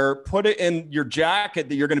letter, put it in your jacket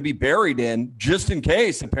that you're going to be buried in, just in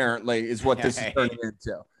case, apparently, is what this is turning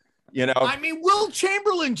into. I mean, Will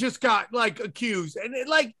Chamberlain just got like accused, and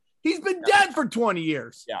he's been dead for 20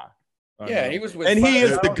 years. Yeah, he was with, and he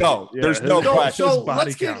is the GOAT. Yeah, There's no question. So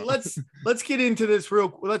let's get into this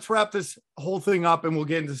let's wrap this whole thing up, and we'll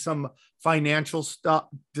get into some financial stuff.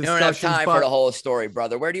 You don't have time for the whole story,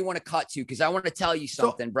 brother. Where do you want to cut to? Because I want to tell you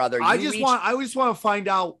something, brother. I just want to find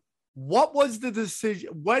out, what was the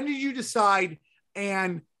decision? When did you decide?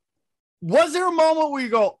 And Was there a moment where you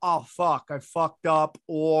go, oh, fuck, I fucked up?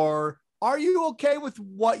 Or are you okay with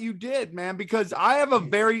what you did, man? Because I have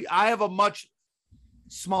a much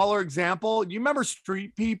smaller example. You remember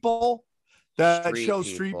Street People? That Street show,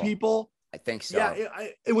 People. Street People? I think so. Yeah,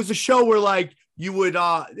 it was a show where like you would,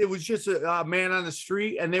 it was just a man on the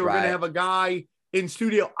street and they were going to Right. have a guy in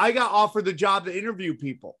studio. I got offered the job to interview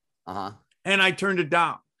people Uh-huh. and I turned it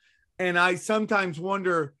down. And I sometimes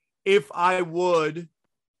wonder if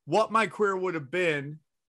what my career would have been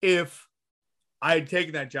if I had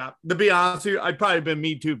taken that job. To be honest with you, I'd probably been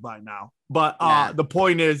Me Too by now. But Nah. the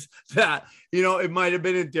point is that, it might have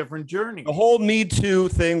been a different journey. The whole Me Too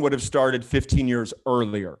thing would have started 15 years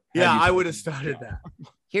earlier. Yeah, had you- I would have started that.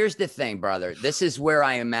 Here's the thing, brother. This is where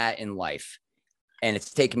I am at in life. And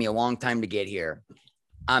it's taken me a long time to get here.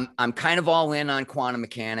 I'm kind of all in on quantum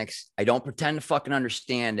mechanics. I don't pretend to fucking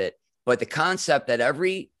understand it, but the concept that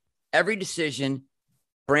every decision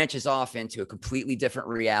branches off into a completely different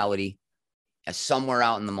reality as somewhere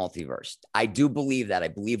out in the multiverse. I do believe that. I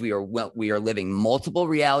believe we are living multiple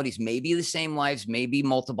realities, maybe the same lives, maybe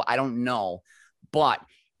multiple. I don't know. But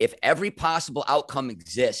if every possible outcome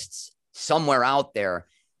exists somewhere out there,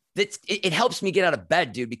 it helps me get out of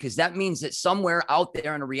bed, dude, because that means that somewhere out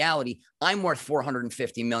there in a reality, I'm worth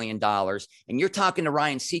 $450 million. And you're talking to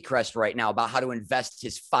Ryan Seacrest right now about how to invest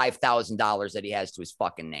his $5,000 that he has to his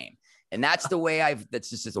fucking name. And that's the way that's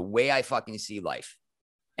just the way I fucking see life.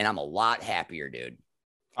 And I'm a lot happier, dude.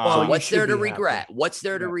 Well, So you what's there should to be happy. regret? What's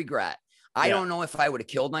there to regret? I Yeah. don't know if I would have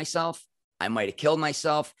killed myself. I might have killed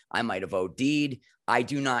myself. I might have OD'd. I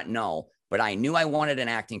do not know. But I knew I wanted an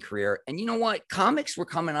acting career. And you know what? Comics were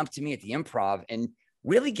coming up to me at the Improv and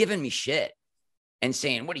really giving me shit and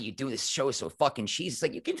saying, what are you doing? This show is so fucking cheesy. It's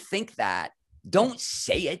like, you can think that. Don't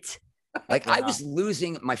say it. Like, I was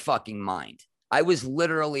losing my fucking mind. I was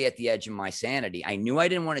literally at the edge of my sanity. I knew I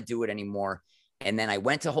didn't want to do it anymore. And then I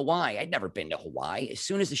went to Hawaii. I'd never been to Hawaii as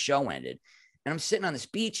soon as the show ended. And I'm sitting on this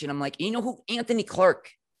beach and I'm like, you know who? Anthony Clark.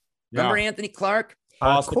 Remember Anthony Clark?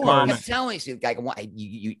 Boston course. I Comics. kept telling me, like,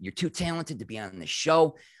 you're too talented to be on the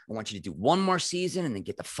show. I want you to do one more season and then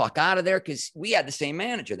get the fuck out of there. Because we had the same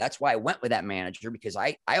manager. That's why I went with that manager, because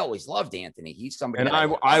I always loved Anthony. He's somebody. And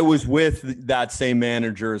that I was with that same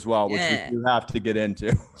manager as well, which Yeah. we do have to get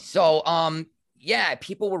into. So, yeah,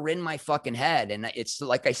 people were in my fucking head. And it's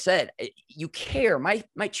like I said, you care. My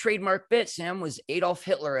trademark bit, Sam, was Adolf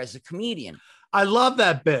Hitler as a comedian. I love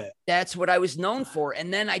that bit. That's what I was known for.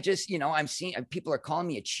 And then I just, I'm seeing people are calling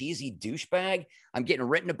me a cheesy douchebag. I'm getting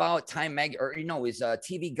written about Time Mag or, his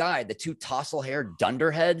TV guide, the two tousle haired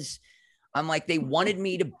dunderheads. I'm like, they wanted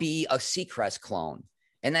me to be a Seacrest clone.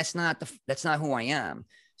 And that's not who I am.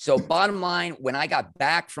 So bottom line, when I got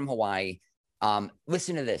back from Hawaii,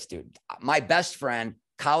 listen to this, dude. My best friend,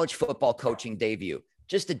 college football coaching debut,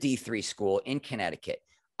 just a D3 school in Connecticut.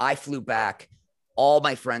 I flew back. All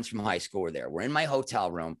my friends from high school were there. We're in my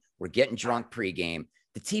hotel room. We're getting drunk pregame.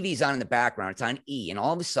 The TV's on in the background. It's on E. And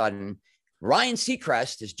all of a sudden, Ryan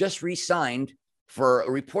Seacrest has just re-signed for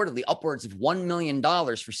reportedly upwards of $1 million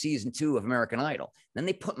for season 2 of American Idol. Then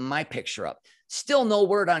they put my picture up. Still no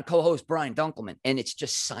word on co-host Brian Dunkelman. And it's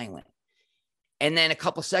just silent. And then a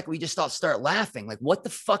couple seconds, we just start laughing. Like, what the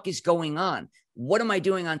fuck is going on? What am I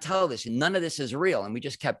doing on television? None of this is real. And we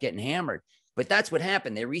just kept getting hammered. But that's what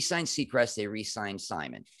happened. They re-signed Seacrest. They re-signed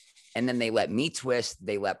Simon. And then they let me twist.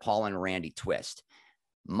 They let Paul and Randy twist.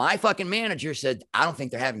 My fucking manager said, I don't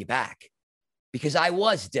think they're having you back, because I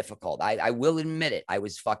was difficult. I will admit it. I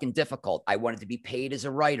was fucking difficult. I wanted to be paid as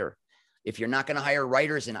a writer. If you're not going to hire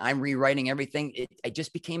writers and I'm rewriting everything, I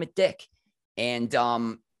just became a dick. And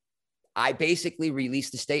I basically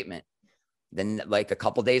released a statement. Then like a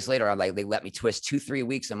couple days later, I'm like, they let me twist 2-3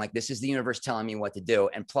 weeks. I'm like, this is the universe telling me what to do.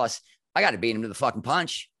 And plus, I got to beat him to the fucking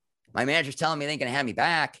punch. My manager's telling me they ain't going to have me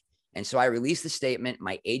back. And so I released the statement.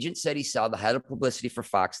 My agent said he saw the head of publicity for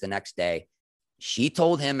Fox the next day. She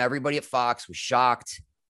told him everybody at Fox was shocked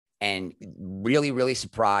and really, really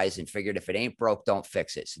surprised and figured if it ain't broke, don't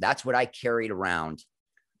fix it. So that's what I carried around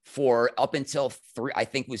for up until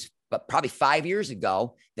probably 5 years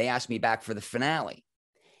ago. They asked me back for the finale.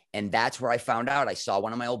 And that's where I found out. I saw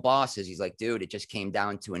one of my old bosses. He's like, dude, it just came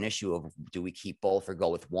down to an issue of, do we keep both or go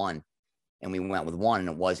with one? And we went with one, and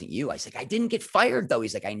it wasn't you. I was like, I didn't get fired, though.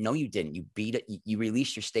 He's like, I know you didn't. You beat it. You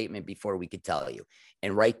released your statement before we could tell you.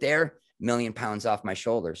 And right there, £1,000,000 off my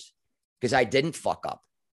shoulders, because I didn't fuck up.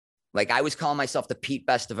 Like, I was calling myself the Pete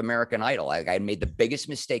Best of American Idol. Like, I made the biggest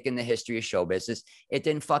mistake in the history of show business. It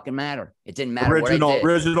didn't fucking matter. It didn't matter what I did.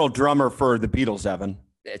 Original drummer for the Beatles, Evan.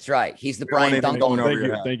 That's right. He's the We don't Brian even go over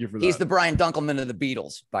your head. Thank you for that. He's the Brian Dunkelman of the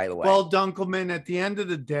Beatles, by the way. Well, Dunkelman, at the end of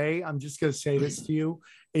the day, I'm just going to say this to you.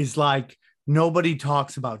 is like nobody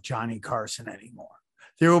talks about Johnny Carson anymore.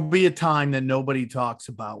 There will be a time that nobody talks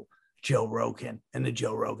about Joe Rogan and the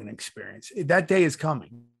Joe Rogan experience. That day is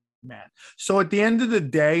coming, man. So at the end of the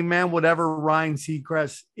day, man, whatever Ryan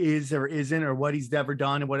Seacrest is or isn't, or what he's ever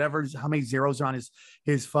done, and whatever, how many zeros are on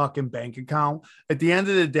his fucking bank account, at the end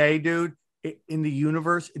of the day, dude, in the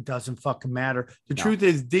universe, it doesn't fucking matter. The truth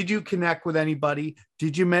is, did you connect with anybody?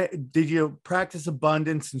 Did you practice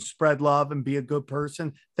abundance and spread love and be a good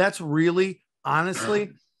person? That's really, honestly,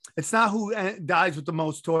 it's not who dies with the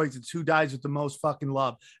most toys. It's who dies with the most fucking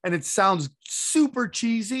love. And it sounds super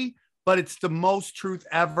cheesy, but it's the most truth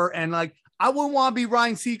ever. And like, I wouldn't want to be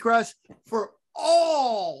Ryan Seacrest for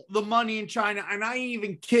all the money in China. And I ain't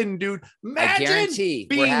even kidding, dude. Imagine I guarantee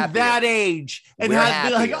being that age and have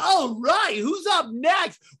be like, oh, right, who's up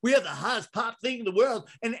next? We have the hottest pop thing in the world,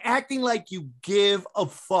 and acting like you give a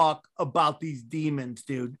fuck about these demons,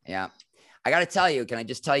 dude. Yeah. I got to tell you, can I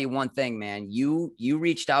just tell you one thing, man? You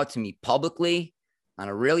reached out to me publicly on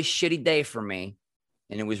a really shitty day for me.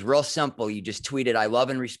 And it was real simple. You just tweeted, I love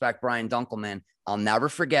and respect Brian Dunkelman. I'll never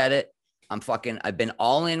forget it. I've been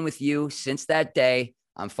all in with you since that day.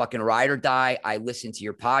 I'm fucking ride or die. I listen to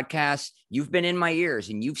your podcast. You've been in my ears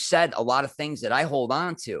and you've said a lot of things that I hold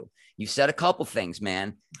on to. You said a couple things,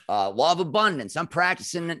 man. Law of abundance. I'm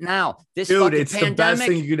practicing it now. This Dude, it's pandemic, the best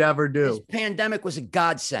thing you could ever do. This pandemic was a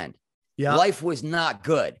godsend. Yeah. Life was not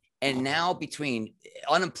good. And now between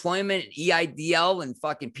unemployment, EIDL, and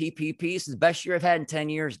fucking PPP, it's the best year I've had in 10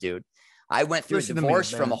 years, dude. I went through a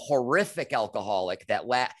divorce from a horrific alcoholic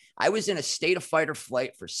I was in a state of fight or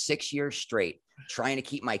flight for 6 years straight, trying to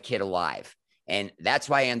keep my kid alive. And that's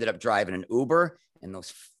why I ended up driving an Uber, and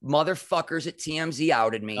those motherfuckers at TMZ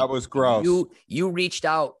outed me. That was gross. You reached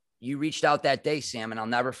out that day, Sam, and I'll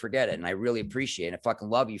never forget it. And I really appreciate it. I fucking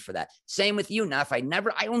love you for that. Same with you, Neff. I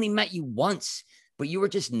only met you once, but you were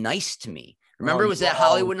just nice to me. Remember, it was that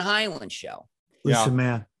Hollywood and Highland show. Listen,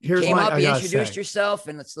 man. Here's Came up, you I introduced say. yourself,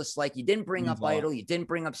 and it's just like you didn't bring up Idol, you didn't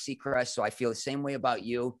bring up Seacrest, so I feel the same way about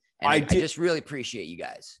you. And I just really appreciate you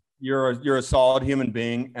guys. You're a solid human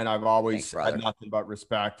being, and I've always Thanks, had nothing but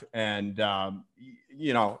respect. And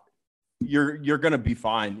you know, you're gonna be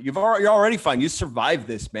fine. You're already fine. You survived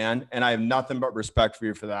this, man, and I have nothing but respect for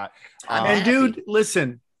you for that. And dude,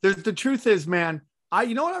 listen, the truth is, man,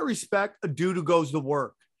 you know what I respect? A dude who goes to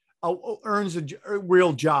work, earns a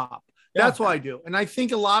real job. That's what I do. And I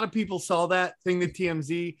think a lot of people saw that thing, the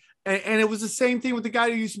TMZ, and it was the same thing with the guy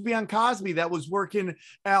who used to be on Cosby that was working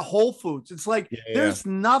at Whole Foods. It's like, there's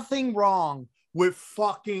nothing wrong with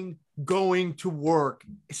fucking going to work,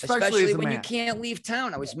 especially when you can't leave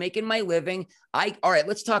town. I was making my living. All right,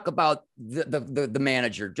 let's talk about the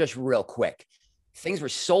manager just real quick. Things were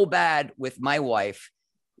so bad with my wife.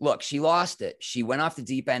 Look, she lost it. She went off the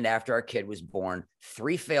deep end after our kid was born,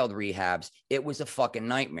 3 failed rehabs. It was a fucking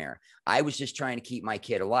nightmare. I was just trying to keep my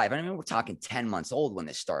kid alive. I mean, we're talking 10 months old when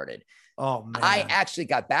this started. Oh, man. I actually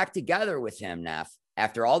got back together with him, Neff,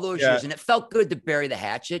 after all those years, and it felt good to bury the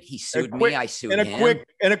hatchet. He sued me. I sued him.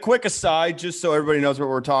 And a quick aside, just so everybody knows what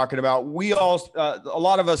we're talking about. We all, a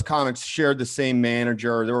lot of us comics shared the same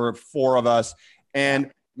manager. There were 4 of us, and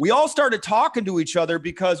we all started talking to each other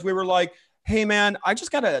because we were like, hey man, I just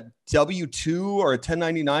got a W-2 or a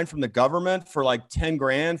 1099 from the government for like 10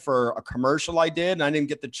 grand for a commercial I did, and I didn't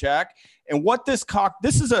get the check. And what this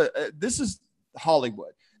is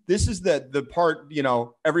Hollywood. This is the part, you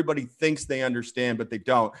know, everybody thinks they understand, but they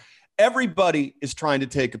don't. Everybody is trying to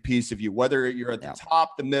take a piece of you, whether you're at the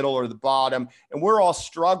top, the middle, or the bottom. And we're all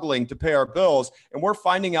struggling to pay our bills. And we're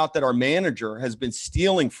finding out that our manager has been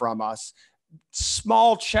stealing from us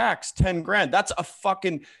small checks, 10 grand. That's a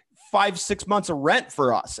fucking 5-6 months of rent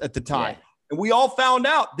for us at the time. And we all found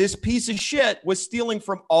out this piece of shit was stealing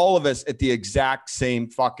from all of us at the exact same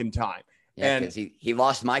fucking time. Yeah, because he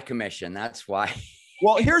lost my commission. That's why.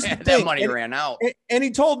 Well, here's the thing. That money ran out. And he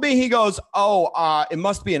told me, he goes, it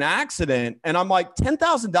must be an accident. And I'm like,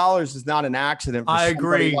 $10,000 is not an accident. For I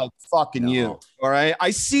agree. Like fucking you. All right. I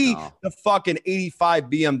see the fucking 85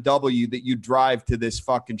 BMW that you drive to this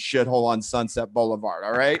fucking shithole on Sunset Boulevard.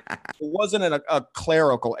 All right. It wasn't a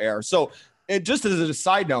clerical error. So just as a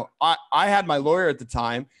side note, I had my lawyer at the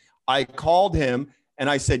time. I called him and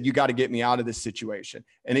I said, you got to get me out of this situation.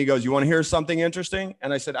 And he goes, you want to hear something interesting?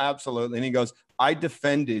 And I said, absolutely. And he goes, I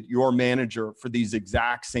defended your manager for these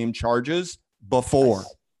exact same charges before.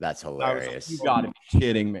 That's hilarious. Like, you got to be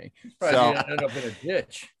kidding me. So ended up in a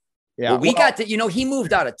ditch. Yeah. Well, we got to, he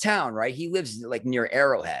moved out of town, right? He lives like near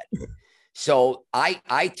Arrowhead. So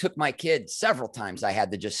I took my kid several times. I had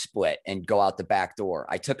to just split and go out the back door.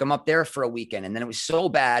 I took him up there for a weekend, and then it was so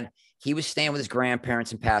bad. He was staying with his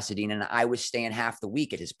grandparents in Pasadena, and I was staying half the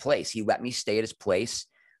week at his place. He let me stay at his place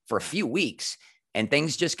for a few weeks, and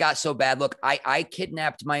things just got so bad. Look, I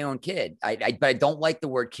kidnapped my own kid. But I don't like the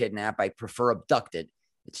word kidnap. I prefer abducted.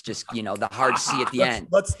 It's just, the hard C at the end.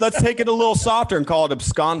 Let's take it a little softer and call it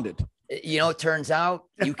absconded. It turns out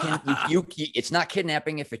it's not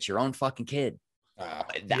kidnapping if it's your own fucking kid. I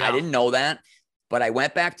didn't know that, but I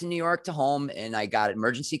went back to New York to home, and I got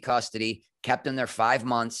emergency custody, kept him there 5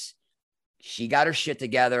 months. She got her shit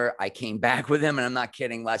together. I came back with him, and I'm not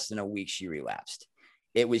kidding, less than a week, she relapsed.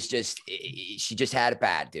 It was she just had it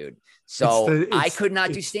bad, dude. So I could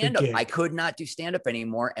not do stand-up. I could not do stand-up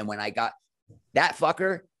anymore. And when I got that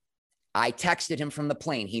fucker, I texted him from the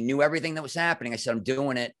plane. He knew everything that was happening. I said, I'm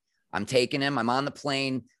doing it. I'm taking him. I'm on the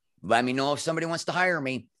plane. Let me know if somebody wants to hire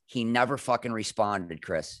me. He never fucking responded,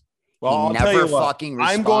 Chris. Well, I'll never tell you what, fucking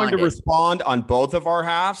responded. I'm going to respond on both of our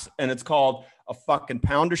halves, and it's called a fucking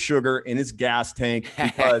pound of sugar in his gas tank,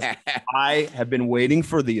 because I have been waiting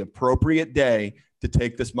for the appropriate day to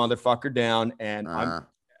take this motherfucker down, and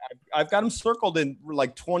I've got him circled in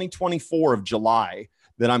like 2024 of July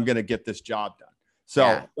that I'm going to get this job done.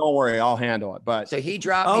 So don't worry, I'll handle it. But so he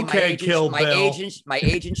dropped me. My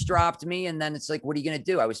agents dropped me, and then it's like, what are you going to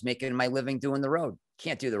do? I was making my living doing the road.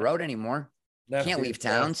 Can't do the road anymore. Can't leave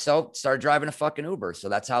town. So started driving a fucking Uber. So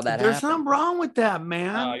that's how that happened. There's nothing wrong with that,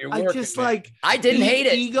 man. I didn't hate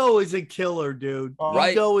it. Ego is a killer, dude.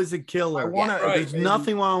 Right. Ego is a killer. There's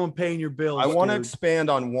nothing wrong with paying your bills. I want to expand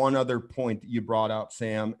on one other point that you brought up,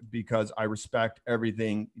 Sam, because I respect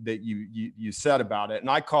everything that you said about it. And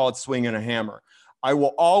I call it swinging a hammer. I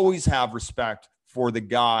will always have respect for the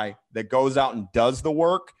guy that goes out and does the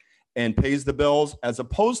work and pays the bills, as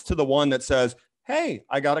opposed to the one that says, hey,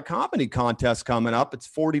 I got a comedy contest coming up. It's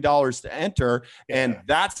 $40 to enter. And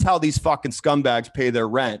that's how these fucking scumbags pay their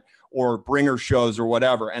rent or bringer shows or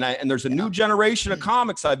whatever. And there's a new generation of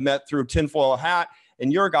comics I've met through Tinfoil Hat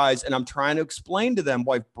and your guys, and I'm trying to explain to them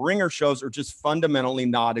why bringer shows are just fundamentally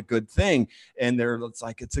not a good thing. And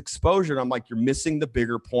it's exposure. And I'm like, you're missing the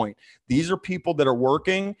bigger point. These are people that are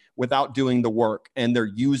working without doing the work, and they're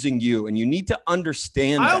using you, and you need to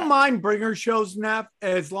understand I don't mind bringer shows, Neff,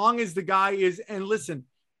 as long as the guy is, and listen,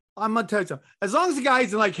 I'm gonna tell you something. As long as the guy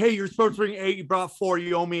isn't like, hey, you're supposed to bring 8, you brought 4,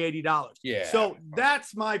 you owe me $80. Yeah. So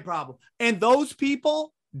that's my problem. And those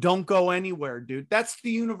people don't go anywhere, dude. That's the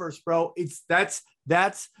universe, bro. That's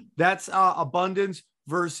abundance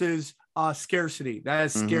versus scarcity. That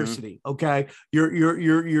is scarcity. Okay.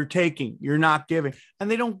 You're taking, you're not giving, and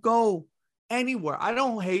they don't go anywhere. I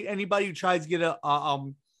don't hate anybody who tries to get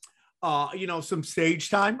some stage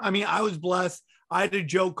time. I mean, I was blessed. I had a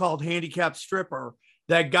joke called Handicap Stripper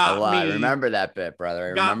that got me. I remember that bit,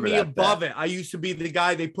 brother. Got me above it. I used to be the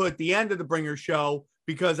guy they put at the end of the bringer show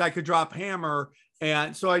because I could drop hammer.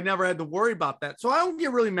 And so I never had to worry about that. So I don't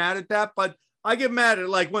get really mad at that, but I get mad at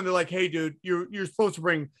like when they're like, hey, dude, you're supposed to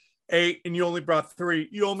bring 8 and you only brought 3.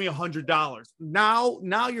 You owe me $100.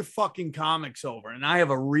 Now your fucking comic's over. And I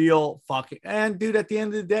have a real fucking, and dude, at the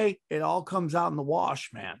end of the day, it all comes out in the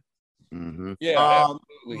wash, man. Mm-hmm. Yeah.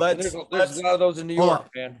 There's a lot of those in New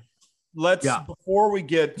York, man. Before we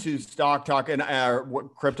get to stock talk and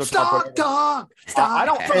what crypto talk, I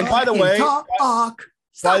don't. And by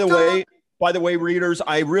the way, readers,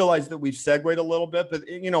 I realize that we've segued a little bit, but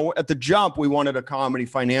at the jump, we wanted a comedy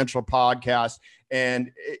financial podcast,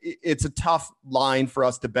 and it's a tough line for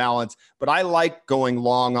us to balance. But I like going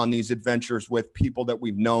long on these adventures with people that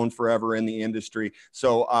we've known forever in the industry.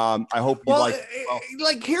 So I hope you like.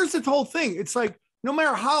 Here's the whole thing. It's like, no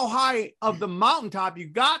matter how high of the mountaintop you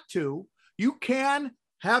got to, you can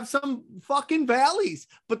have some fucking valleys.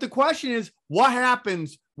 But the question is, what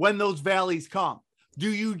happens when those valleys come?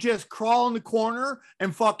 Do you just crawl in the corner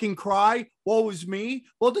and fucking cry, woe is me?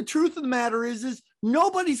 Well, the truth of the matter is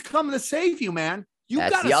nobody's coming to save you, man. You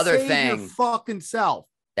got to save your fucking self.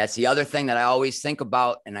 That's the other thing that I always think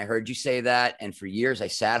about. And I heard you say that. And for years, I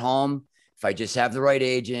sat home. If I just have the right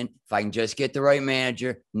agent, if I can just get the right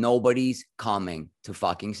manager, nobody's coming to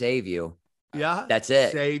fucking save you. Yeah. That's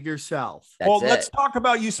it. Save yourself. Let's talk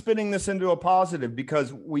about you spinning this into a positive,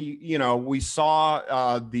 because we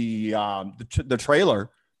saw the trailer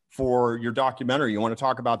for your documentary. You want to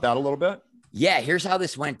talk about that a little bit? Yeah, here's how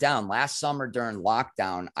this went down. Last summer during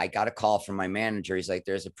lockdown, I got a call from my manager. He's like,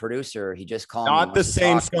 there's a producer. He just called me. Not the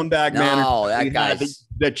same scumbag manager. No, that guy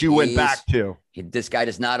that you went back to. This guy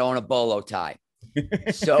does not own a bolo tie.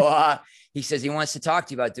 So he says he wants to talk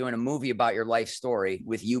to you about doing a movie about your life story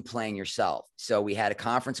with you playing yourself. So we had a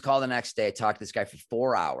conference call the next day. I talked to this guy for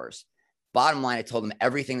 4 hours. Bottom line, I told him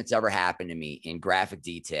everything that's ever happened to me in graphic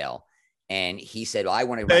detail. And he said, well, I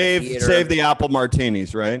want to save the apple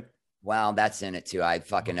martinis, right? Well, that's in it too. I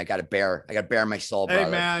gotta bare my soul, Hey,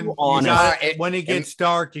 brother. man, you honest. gotta- when it gets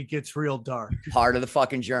dark, it gets real dark. Part of the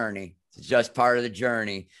fucking journey. It's just part of the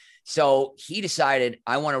journey. So he decided,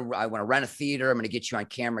 I want to rent a theater. I'm going to get you on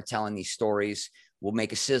camera telling these stories. We'll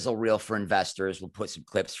make a sizzle reel for investors. We'll put some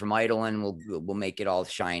clips from Idolin. We'll make it all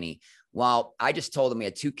shiny. Well, I just told him we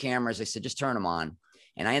had 2 cameras. I said, just turn them on.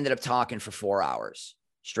 And I ended up talking for 4 hours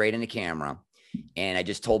straight into camera. And I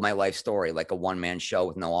just told my life story like a one-man show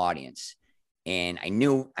with no audience. And I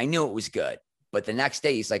knew it was good. But the next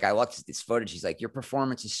day, he's like, I looked at this footage. He's like, your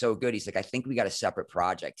performance is so good. He's like, I think we got a separate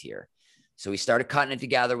project here. So we started cutting it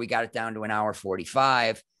together. We got it down to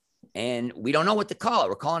 1:45, and we don't know what to call it.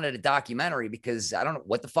 We're calling it a documentary because I don't know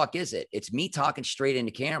what the fuck is it. It's me talking straight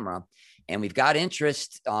into camera, and we've got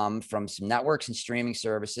interest from some networks and streaming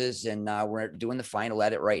services, and we're doing the final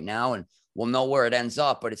edit right now, and we'll know where it ends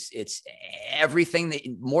up. But it's everything that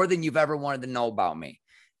more than you've ever wanted to know about me.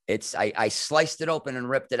 I sliced it open and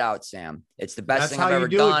ripped it out, Sam. It's the best thing I've ever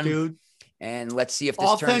done, dude. And let's see if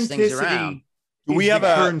this turns things around. Do we have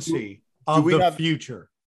a currency of the future?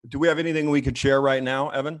 Do we have anything we could share right now,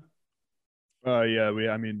 Evan? Yeah,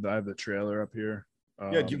 I have the trailer up here.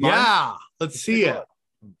 Yeah, do you mind? Yeah, let's see it.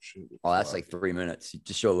 Oh, shoot. Oh, that's like 3 minutes.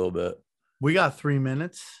 Just show a little bit. We got 3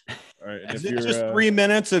 minutes. All right. and Is if it you're, just 3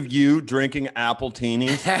 minutes of you drinking apple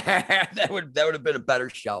teenies? that would have been a better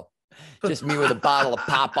show. Just me with a bottle of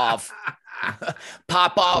pop off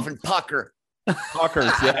and pucker. Puckers,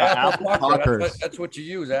 yeah, apple Pucker, puckers. that's what you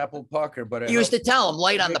use, apple pucker. But it You used helps- to tell him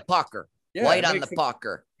light on the pucker, yeah, light it on the makes the-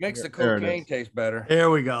 pucker. makes the There it cocaine is. taste better. Here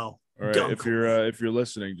we go. all right, Dunk. if you're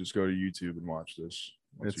listening, just go to YouTube and watch this.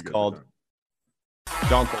 once It's you guys are called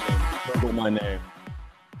done. Dunkelman. Google my name.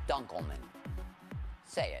 Dunkelman.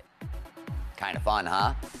 Say it. Kind of fun,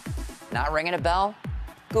 huh? Not ringing a bell?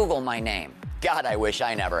 Google my name. God, I wish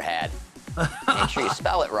I never had. Make sure you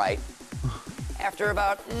spell it right. After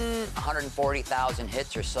about 140,000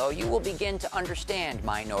 hits or so, you will begin to understand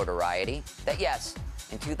my notoriety. That yes,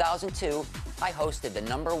 in 2002, I hosted the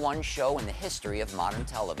 #1 show in the history of modern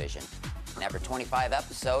television. And after 25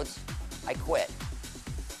 episodes, I quit.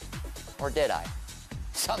 Or did I?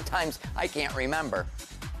 Sometimes I can't remember.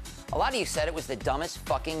 A lot of you said it was the dumbest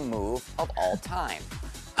fucking move of all time.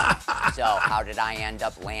 So how did I end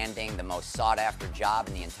up landing the most sought after job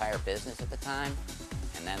in the entire business at the time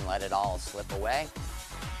and then let it all slip away?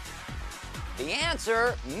 The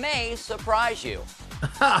answer may surprise you.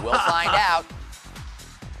 We'll find out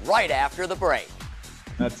right after the break.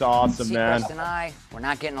 That's awesome, man. Seacrest and I, we're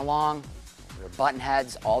not getting along. We were button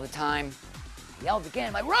heads all the time. I yelled again,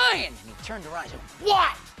 I'm like, Ryan! And he turned around and said,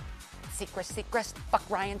 what? Seacrest, fuck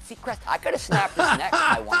Ryan Seacrest. I could have snapped his neck if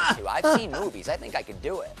I wanted to. I've seen movies. I think I could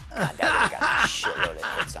do it. God, that would've got a shitload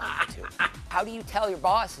of hits on YouTube. How do you tell your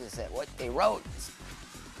bosses that what they wrote is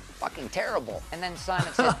fucking terrible? And then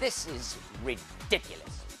Simon said, this is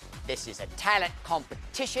ridiculous. This is a talent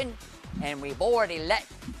competition, and we've already let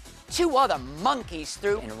 2 other monkeys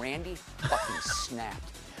through. And Randy fucking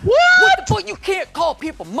snapped. What the fuck? You can't call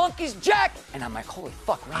people monkeys, Jack! And I'm like, holy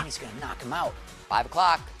fuck, Randy's gonna knock him out. 5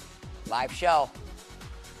 o'clock, live show.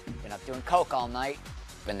 Been up doing coke all night.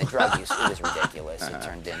 And the drug use, it was ridiculous. It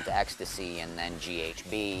turned into ecstasy, and then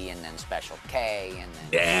GHB, and then Special K, and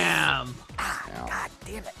then... Damn. God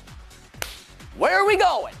damn it. Where are we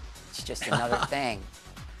going? It's just another thing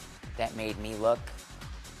that made me look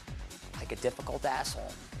like a difficult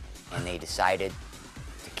asshole. And they decided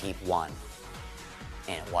to keep one.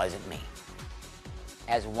 And it wasn't me.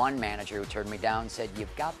 As one manager who turned me down said,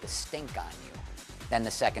 you've got the stink on you. Then the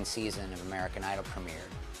 2nd season of American Idol premiered.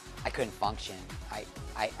 I couldn't function.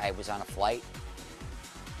 I was on a flight,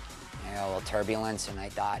 and a little turbulence, and I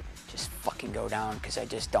thought, just fucking go down, because I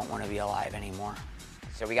just don't want to be alive anymore.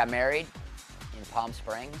 So we got married in Palm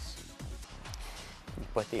Springs. We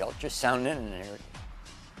put the ultrasound in, and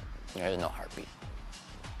there's no heartbeat.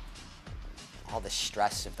 All the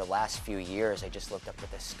stress of the last few years, I just looked up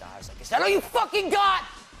at the sky. I was like, is that all you fucking got?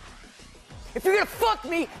 If you're gonna fuck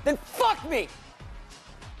me, then fuck me!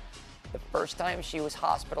 The first time she was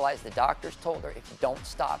hospitalized, the doctors told her, if you don't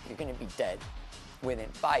stop, you're gonna be dead within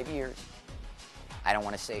 5 years. I don't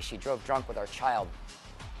wanna say she drove drunk with our child.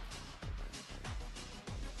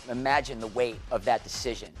 Imagine the weight of that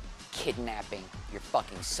decision, kidnapping your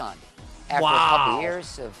fucking son. After a couple Wow.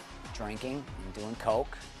 years of drinking and doing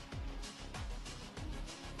coke,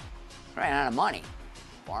 ran out of money.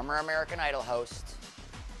 Former American Idol host,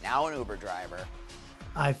 now an Uber driver.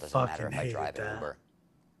 I Doesn't matter fucking if I hated drive an that. Uber.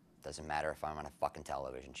 Doesn't matter if I'm on a fucking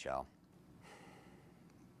television show.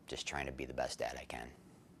 Just trying to be the best dad I can.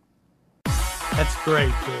 That's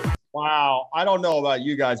great, dude. Wow. I don't know about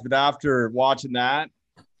you guys, but after watching that,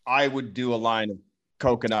 I would do a line of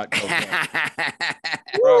coconut. cocaine.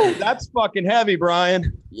 Bro, That's fucking heavy,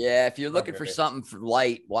 Brian. Yeah, if you're looking for Okay. something for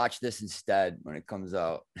light, watch this instead when it comes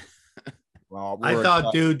out. Well, I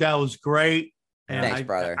thought, dude, that was great. And Thanks,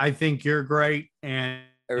 brother. I think you're great. And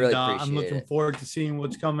I really I'm appreciate looking it. forward to seeing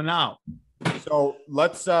what's coming out. so.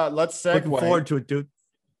 Let's Looking segue. forward to it, dude.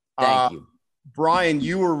 Thank you. Brian,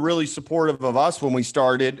 you were really supportive of us when we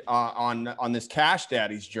started on this Cash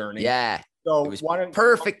Daddies journey. Yeah, So it was why don't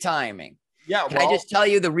perfect timing. Yeah. Can I just tell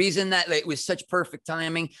you the reason that it was such perfect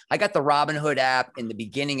timing? I got the Robinhood app in the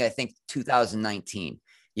beginning, I think 2019.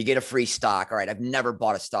 You get a free stock. All right. I've never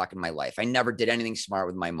bought a stock in my life. I never did anything smart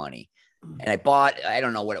with my money. And I bought, I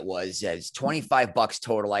don't know what it was. It was $25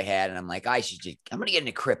 total I had. And I'm like, I'm going to get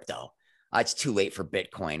into crypto. It's too late for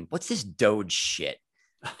Bitcoin. What's this Doge shit?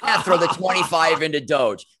 Throw the 25 into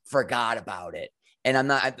Doge. Forgot about it. And I'm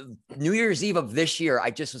not, New Year's Eve of this year,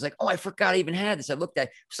 I just was like, oh, I forgot I even had this. I looked at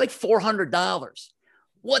it. It's like $400.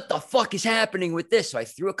 What the fuck is happening with this? So I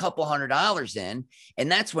threw a couple $100 in,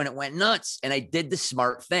 and that's when it went nuts. And I did the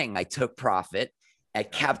smart thing. I took profit. I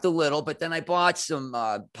kept a little, but then I bought some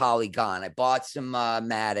Polygon. I bought some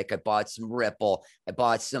Matic. I bought some Ripple. I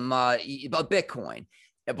bought some Bitcoin.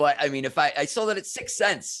 But I mean, if I sold it at 6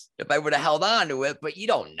 cents, if I would have held on to it, but you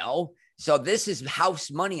don't know. So this is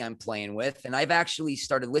house money I'm playing with. And I've actually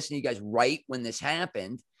started listening to you guys right when this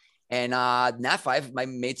happened. And NAF, I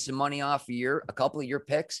made some money off a couple of your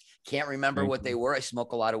picks. Can't remember what they were. I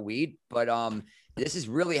smoke a lot of weed, but this has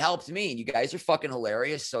really helped me. And you guys are fucking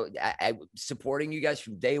hilarious. So I supporting you guys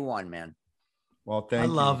from day one, man. Well, thank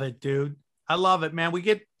you. I love it, dude. I love it, man. We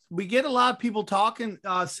get a lot of people talking,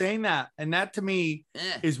 saying that. And that to me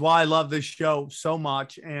is why I love this show so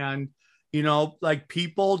much. And, you know, like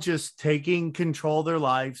people just taking control of their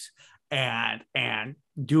lives and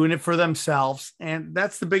doing it for themselves. And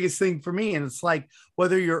that's the biggest thing for me. And it's like,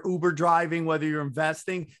 whether you're Uber driving, whether you're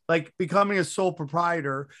investing, like becoming a sole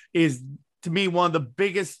proprietor is to me one of the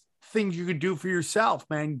biggest things you could do for yourself,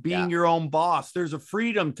 man. Being your own boss, there's a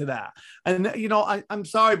freedom to that. And you know, I'm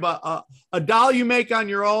sorry, but a dollar you make on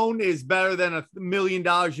your own is better than $1 million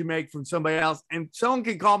you make from somebody else. And someone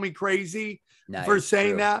can call me crazy for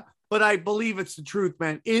saying that, but I believe it's the truth,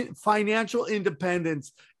 man. Financial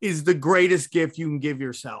independence is the greatest gift you can give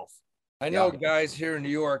yourself. I know guys here in New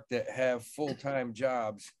York that have full-time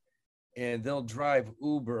jobs, and they'll drive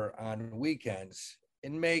Uber on weekends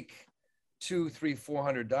and make $200,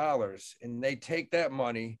 $300, $400, and they take that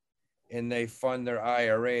money and they fund their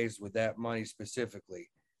IRAs with that money specifically.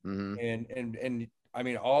 And I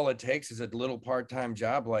mean, all it takes is a little part-time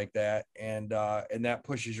job like that, and that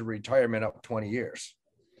pushes your retirement up 20 years.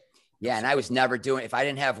 Yeah, and I was never doing, if I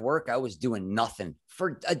didn't have work, I was doing nothing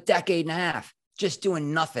for a decade and a half, just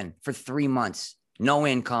doing nothing for 3 months, no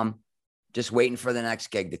income, just waiting for the next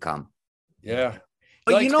gig to come. Yeah.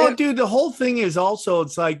 But Like, you know what, dude, the whole thing is also,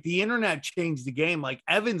 it's like the internet changed the game. Like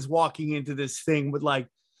Evan's walking into this thing with like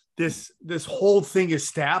this whole thing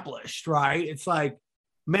established, right? It's like,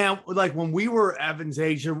 man, like when we were Evan's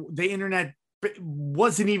age, the internet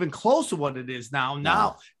wasn't even close to what it is now.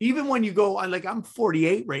 Now, even when you go, like I'm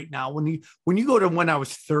 48 right now. When you go to when I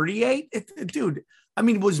was 38, dude, I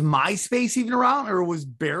mean, was MySpace even around, or it was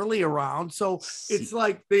barely around? So it's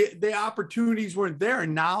like the opportunities weren't there,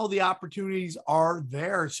 and now the opportunities are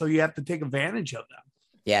there. So you have to take advantage of them.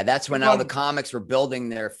 Yeah, that's when all the comics were building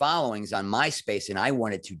their followings on MySpace, and I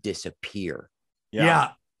wanted to disappear.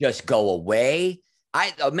 Yeah. Just go away.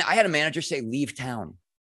 I had a manager say, leave town.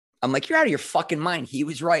 I'm like, you're out of your fucking mind. He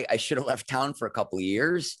was right. I should have left town for a couple of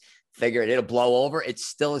years. Figured it'll blow over. It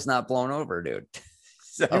still is not blown over, dude.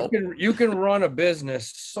 So you can run a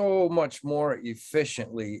business so much more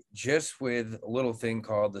efficiently just with a little thing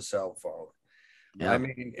called the cell phone. Yeah. I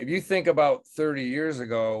mean, if you think about 30 years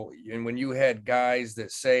ago, and when you had guys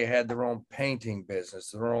that say had their own painting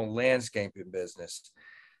business, their own landscaping business,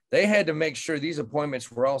 they had to make sure these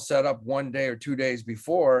appointments were all set up 1 day or 2 days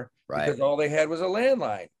before, because all they had was a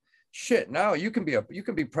landline. Shit, now you can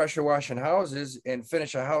be pressure washing houses and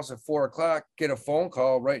finish a house at 4 o'clock, get a phone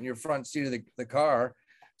call right in your front seat of the car.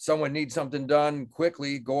 Someone needs something done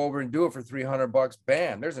quickly, go over and do it for $300.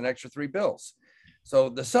 Bam, there's an extra 3 bills. So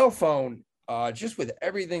the cell phone, just with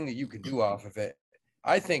everything that you can do off of it,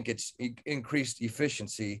 I think it's increased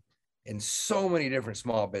efficiency in so many different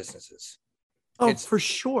small businesses. Oh, It's for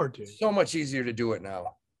sure, dude. so much easier to do it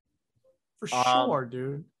now. For sure,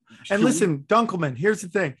 dude. And listen, Dunkelman, here's the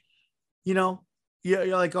thing. You know,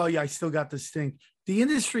 you're like, oh yeah, I still got this thing. The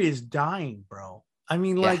industry is dying, bro. I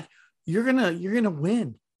mean, like you're gonna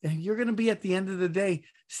win. and you're going to be at the end of the day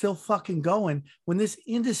still fucking going when this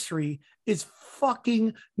industry is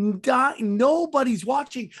fucking dying. Nobody's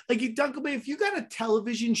watching. Like, Duncan, if you got a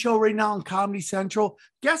television show right now on Comedy Central,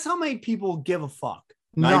 guess how many people give a fuck?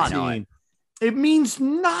 19. It means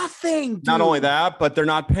nothing. Dude. Not only that, but they're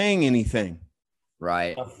not paying anything.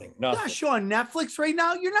 Right. Nothing. You got a show on Netflix right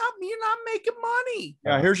now. You're not making money.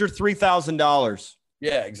 Yeah, here's your $3,000.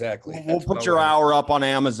 Yeah, exactly. We'll That's put no your way. hour up on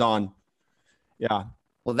Amazon. Yeah.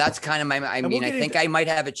 Well, that's kind of my. I we'll mean, get I think into- I might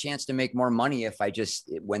have a chance to make more money if I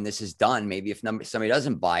just, when this is done, maybe if somebody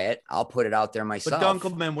doesn't buy it, I'll put it out there But myself.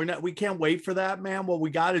 Duncan, man, we can't wait for that, man. What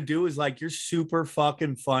we got to do is, like, you're super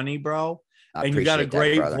fucking funny, bro. I And you got a appreciate that,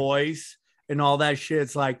 great brother. voice and all that shit.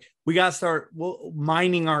 It's like we got to start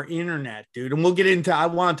mining our internet, dude. And we'll get into, I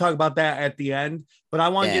want to talk about that at the end, but I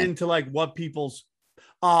want to get Yeah. into like what people's,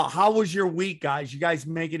 how was your week, guys? You guys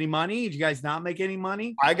make any money? Did you guys not make any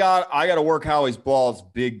money? I got to work Howie's balls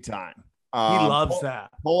big time. He loves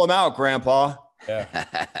that. Pull him out, Grandpa.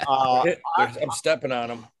 Yeah. I'm stepping on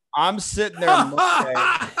them. I'm sitting there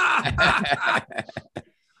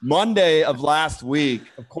Monday of last week.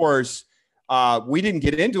 Of course, we didn't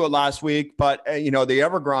get into it last week, but the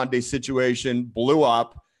Evergrande situation blew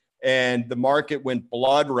up and the market went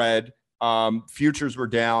blood red. Futures were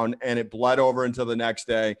down and it bled over until the next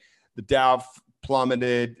day. The Dow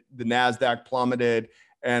plummeted, the NASDAQ plummeted.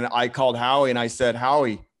 And I called Howie and I said,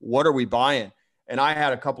 Howie, what are we buying? And I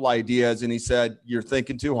had a couple ideas and he said, you're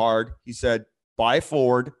thinking too hard. He said, buy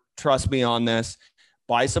forward. Trust me on this.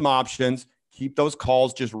 Buy some options. Keep those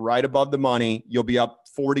calls just right above the money. You'll be up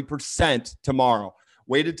 40% tomorrow.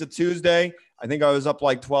 Waited to Tuesday. I think I was up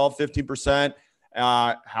like 12, 15%.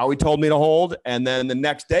 Howie told me to hold. And then the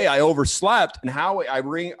next day I overslept and Howie, I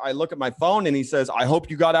look at my phone and he says, I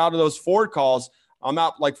hope you got out of those forward calls. I'm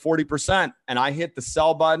out like 40% and I hit the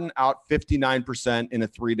sell button out 59% in a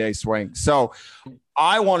 3-day swing. So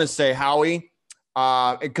I want to say, Howie,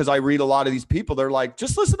 because I read a lot of these people, they're like,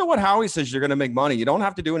 just listen to what Howie says. You're going to make money. You don't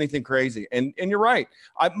have to do anything crazy. And you're right.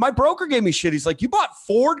 My broker gave me shit. He's like, you bought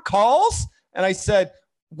forward calls? And I said,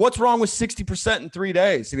 what's wrong with 60% in 3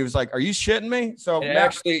 days? And he was like, are you shitting me? So And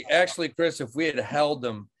actually, Chris, if we had held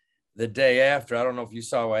them the day after, I don't know if you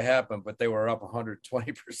saw what happened, but they were up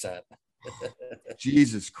 120%.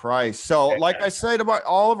 Jesus Christ. So like I said about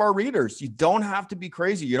all of our readers, you don't have to be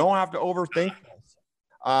crazy. You don't have to overthink this.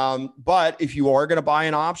 But if you are going to buy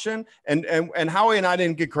an option and Howie and I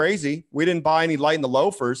didn't get crazy, we didn't buy any light in the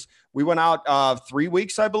loafers. We went out 3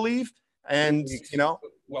 weeks, I believe. And,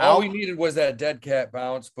 Well, all we needed was that dead cat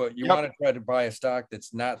bounce, but you Yep. want to try to buy a stock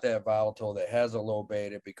that's not that volatile, that has a low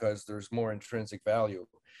beta because there's more intrinsic value.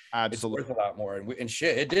 absolutely. It's worth a lot more. And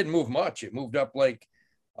shit, it didn't move much. It moved up like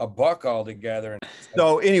a buck altogether.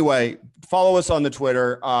 So anyway, follow us on the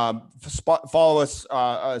Twitter. Follow us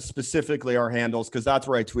specifically our handles because that's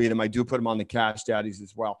where I tweet them. I do put them on the Cash Daddies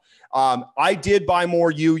as well. I did buy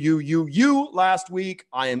more U last week.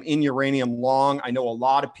 I am in uranium long. I know a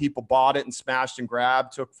lot of people bought it and smashed and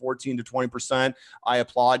grabbed, took 14 to 20%. I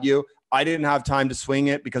applaud you. I didn't have time to swing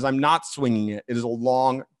it because I'm not swinging it. It is a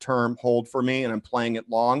long-term hold for me and I'm playing it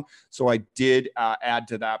long. So I did add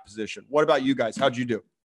to that position. What about you guys? How'd you do?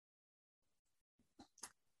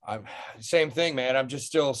 I'm same thing, man. I'm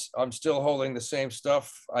still holding the same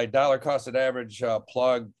stuff. I dollar costed average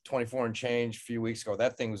plug 24 and change a few weeks ago.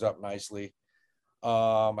 That thing was up nicely.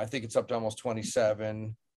 I think it's up to almost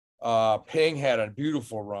 27. Ping had a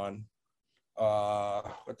beautiful run.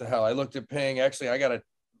 What the hell? I looked at Ping. Actually, I got a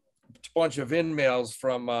bunch of in-mails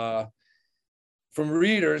from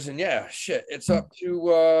readers, and yeah, shit, it's up to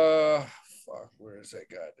where is that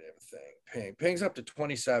goddamn thing? Ping's up to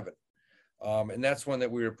 27. And that's one that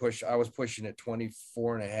I was pushing at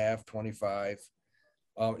 24 and a half, 25.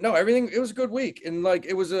 No, everything, it was a good week. And like,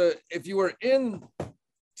 if you were in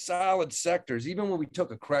solid sectors, even when we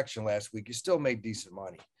took a correction last week, you still made decent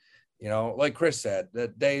money. Like Chris said,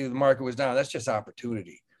 that day the market was down, that's just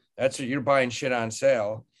opportunity. That's what you're buying shit on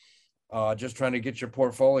sale. Just trying to get your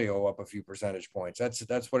portfolio up a few percentage points.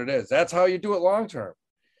 That's what it is. That's how you do it long-term.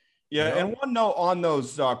 Yeah, and one note on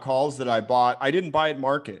those calls that I bought, I didn't buy at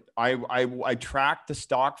market. I tracked the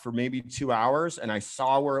stock for maybe 2 hours, and I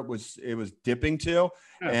saw where it was dipping to,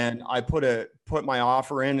 and I put my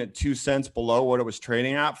offer in at 2 cents below what it was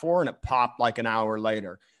trading at for, and it popped like an hour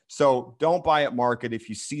later. So don't buy at market if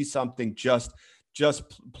you see something just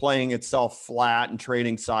playing itself flat and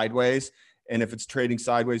trading sideways. And if it's trading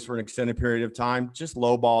sideways for an extended period of time, just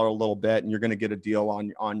lowball it a little bit, and you're going to get a deal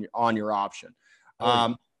on your option.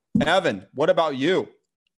 Evan, what about you?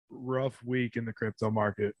 Rough week in the crypto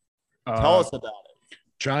market. Tell us about it.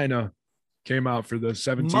 China. came out for the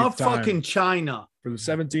 17th time. Motherfucking China. For the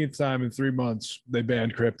 17th time in 3 months, they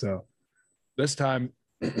banned crypto. This time,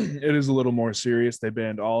 it is a little more serious. They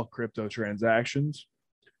banned all crypto transactions.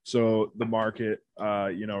 So the market,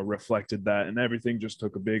 reflected that, and everything just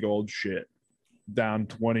took a big old shit, down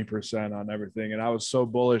 20% on everything. And I was so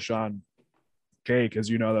bullish on K because,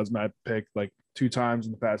 that was my pick like 2 times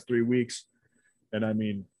in the past 3 weeks. And I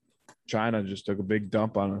mean, China just took a big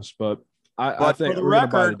dump on us. But I think we're going to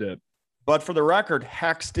buy the dip. But for the record,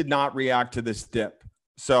 Hex did not react to this dip.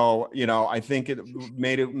 So, I think it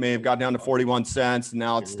may have got down to 41 cents. And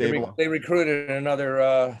now it's stable. They recruited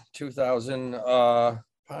another 2,000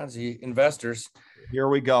 Ponzi investors. Here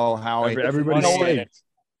we go, Howie. Everybody's staked.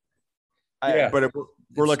 But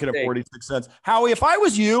we're looking at 46 cents. Howie, if I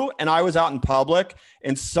was you and I was out in public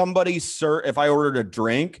and somebody, if I ordered a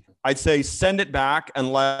drink, I'd say send it back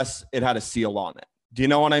unless it had a seal on it. Do you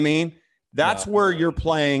know what I mean? That's where you're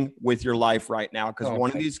playing with your life right now. Because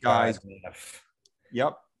one of these guys,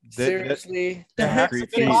 seriously, the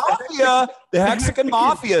Hexagon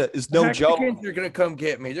Mafia is no joke. They're gonna come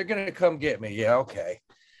get me. They're gonna come get me. Yeah, okay.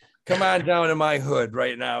 Come on down to my hood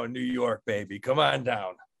right now in New York, baby. Come on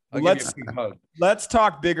down. Let's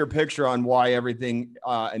talk bigger picture on why everything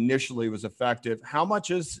initially was effective. How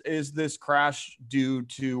much is this crash due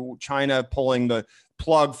to China pulling the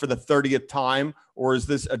plug for the 30th time, or is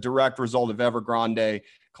this a direct result of Evergrande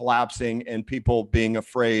collapsing and people being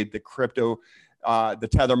afraid the crypto, the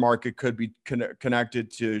tether market could be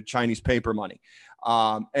connected to Chinese paper money?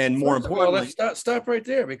 And more importantly, let's stop right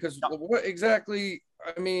there, because what exactly?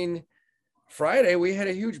 I mean, Friday we had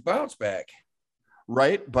a huge bounce back.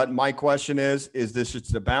 Right. But my question is this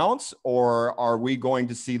just a bounce, or are we going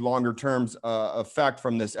to see longer terms effect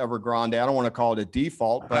from this Evergrande? I don't want to call it a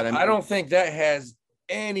default, but I don't think that has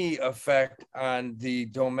any effect on the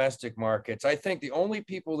domestic markets. I think the only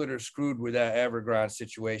people that are screwed with that Evergrande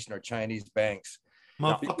situation are Chinese banks.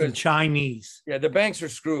 Motherfucking Chinese. Yeah, the banks are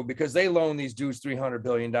screwed because they loan these dudes $300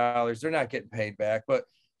 billion. They're not getting paid back. But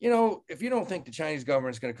if you don't think the Chinese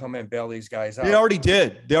government is going to come in and bail these guys out. They already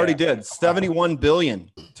did. They already did. 71 billion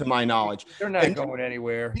to my knowledge. They're not going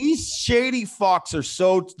anywhere. These shady fucks are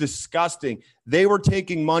so disgusting. They were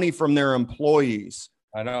taking money from their employees.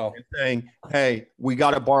 I know. And saying, hey, we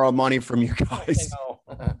got to borrow money from you guys.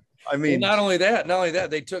 I mean, not only that,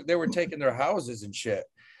 they were taking their houses and shit.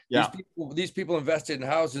 Yeah. These people invested in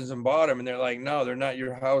houses and bought them, and they're like, no, they're not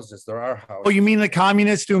your houses. They're our houses. Oh, you mean the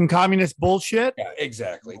communists doing communist bullshit? Yeah,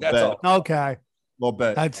 exactly. That's all. Okay. A little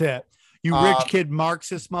bit. That's it. You rich kid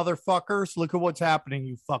Marxist motherfuckers. Look at what's happening,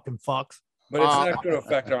 you fucking fucks. But it's not going to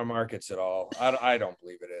affect our markets at all. I don't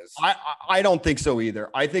believe it is. I don't think so either.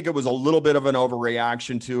 I think it was a little bit of an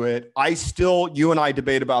overreaction to it. You and I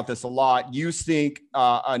debate about this a lot. You think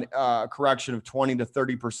a correction of 20 to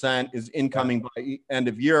 30% is incoming by end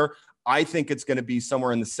of year. I think it's going to be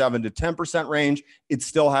somewhere in the 7 to 10% range. It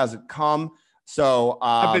still hasn't come. So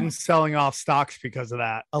I've been selling off stocks because of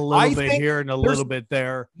that. A little bit here and a little bit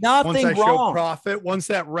there. Nothing once I wrong. show profit, once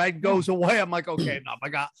that red goes away, I'm like, okay, enough.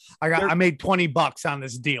 I made $20 on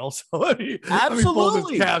this deal. So let me pull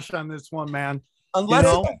this cash on this one, man. Unless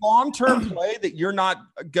it's a long-term play that you're not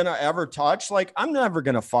gonna ever touch. Like, I'm never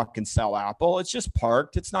gonna fucking sell Apple. It's just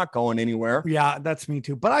parked. It's not going anywhere. Yeah, that's me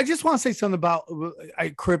too. But I just want to say something about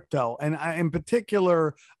crypto, and in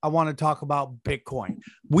particular, I want to talk about Bitcoin.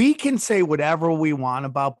 We can say whatever we want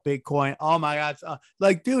about Bitcoin. Oh my God,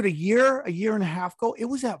 dude, a year and a half ago, it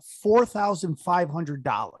was at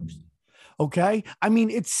 $4,500. Okay. I mean,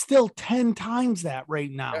 it's still 10 times that right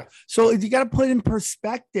now. Yeah. So you got to put it in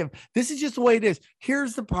perspective. This is just the way it is.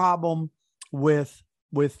 Here's the problem with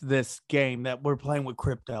this game that we're playing with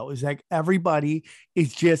crypto is like everybody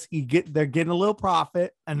is just, they're getting a little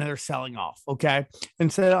profit and then they're selling off. Okay.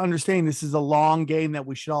 Instead of understanding this is a long game that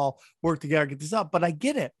we should all work together, get this up, but I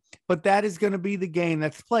get it. But that is going to be the game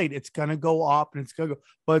that's played. It's going to go up and it's going to go,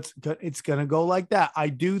 but it's going to go like that. I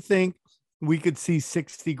do think we could see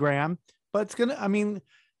 60 grand. But it's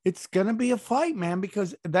going to be a fight, man,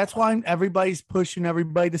 because that's why everybody's pushing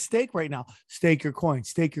everybody to stake right now. Stake your coin,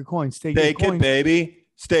 stake your coin, stake your coin. It, baby.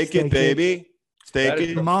 Stake it, baby. Stake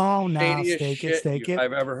it. Come on now, stake it.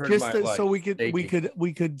 I've ever heard of my life. So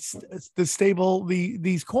we could stable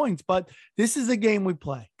these coins. But this is a game we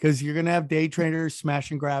play because you're going to have day traders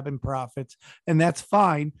smash and grabbing profits, and that's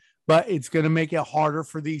fine. But it's going to make it harder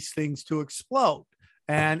for these things to explode,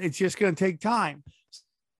 and it's just going to take time.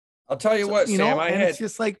 I'll tell you what, Sam, it's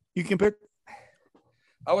just like you can pick.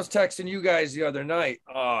 I was texting you guys the other night,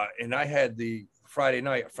 and I had the Friday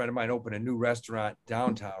night, a friend of mine opened a new restaurant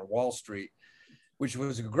downtown Wall Street, which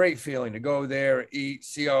was a great feeling to go there, eat,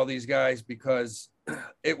 see all these guys, because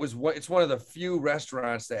it's one of the few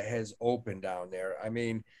restaurants that has opened down there. I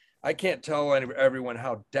mean, I can't tell everyone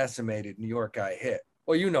how decimated New York got hit.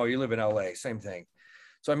 Well, you live in LA, same thing.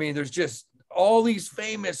 So, I mean, there's just all these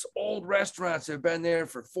famous old restaurants that have been there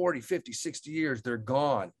for 40, 50, 60 years. They're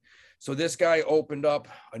gone. So this guy opened up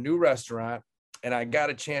a new restaurant, and I got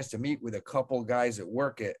a chance to meet with a couple guys that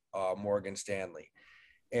work at Morgan Stanley.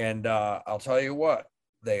 And I'll tell you what,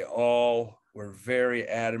 they all were very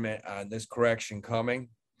adamant on this correction coming.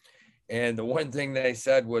 And the one thing they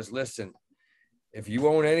said was, listen, if you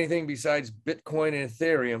own anything besides Bitcoin and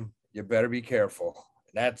Ethereum, you better be careful.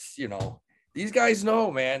 That's, these guys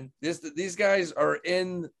know, man. These guys they're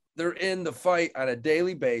in the fight on a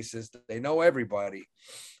daily basis. They know everybody.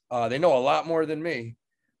 They know a lot more than me.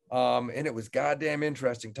 And it was goddamn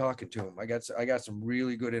interesting talking to them. I got some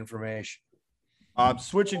really good information.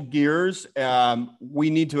 Switching gears, we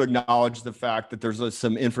need to acknowledge the fact that there's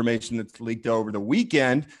some information that's leaked over the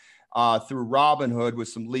weekend through Robinhood with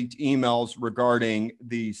some leaked emails regarding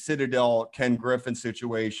the Citadel Ken Griffin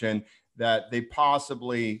situation, that they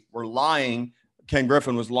possibly were lying. Ken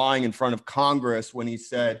Griffin was lying in front of Congress when he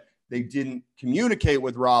said they didn't communicate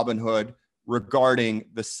with Robinhood regarding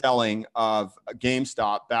the selling of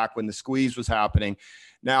GameStop back when the squeeze was happening.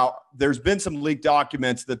 Now, there's been some leaked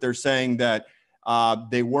documents that they're saying that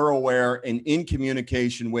they were aware and in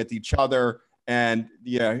communication with each other. And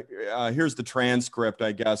here's the transcript,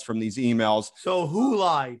 I guess, from these emails. So who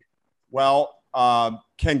lied? Well,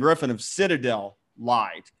 Ken Griffin of Citadel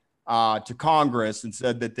lied to Congress and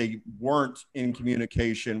said that they weren't in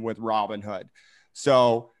communication with Robinhood.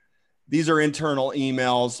 So these are internal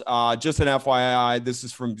emails. Just an FYI, this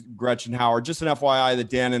is from Gretchen Howard. Just an FYI that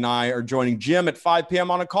Dan and I are joining Jim at 5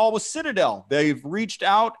 p.m. on a call with Citadel. They've reached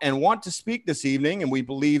out and want to speak this evening, and we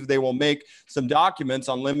believe they will make some documents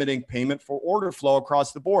on limiting payment for order flow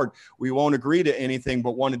across the board. We won't agree to anything,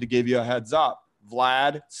 but wanted to give you a heads up.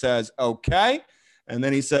 Vlad says, okay. And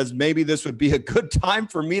then he says, maybe this would be a good time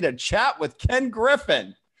for me to chat with Ken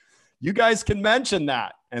Griffin. You guys can mention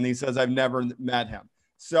that. And he says, I've never met him.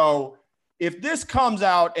 So if this comes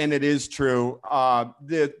out and it is true,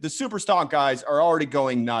 the super stock guys are already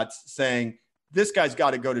going nuts saying this guy's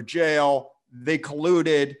got to go to jail. They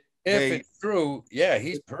colluded. If it's true, yeah,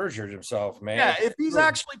 he's perjured himself, man. Yeah, if he's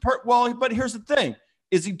actually but here's the thing.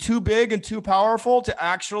 Is he too big and too powerful to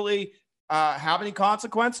actually have any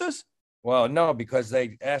consequences? Well, no, because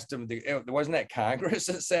they asked him. Wasn't that Congress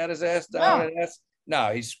that sat his ass down and asked?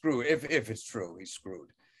 No, he's screwed. If it's true, he's screwed.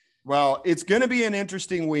 Well, it's going to be an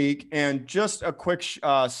interesting week. And just a quick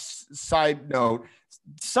side note,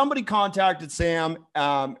 somebody contacted Sam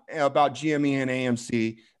about GME and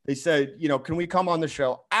AMC. They said, can we come on the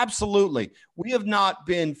show? Absolutely. We have not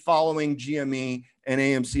been following GME and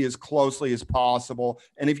AMC as closely as possible.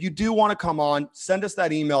 And if you do want to come on, send us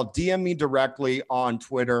that email, DM me directly on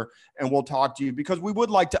Twitter, and we'll talk to you, because we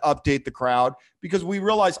would like to update the crowd, because we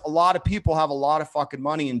realize a lot of people have a lot of fucking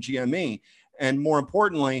money in GME. And more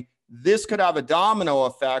importantly, this could have a domino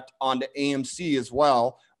effect onto AMC as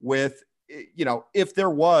well, with, if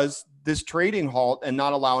there was this trading halt and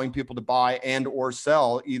not allowing people to buy and or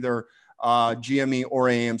sell either GME or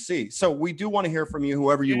AMC. So we do want to hear from you,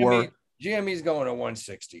 whoever you were. GME's going to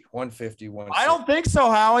 160, 150, 160. I don't think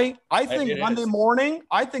so, Howie. I think Monday morning,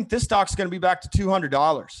 I think this stock's going to be back to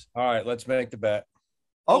 $200. All right, let's make the bet.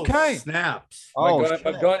 Okay. Snaps.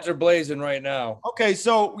 My guns are blazing right now. Okay,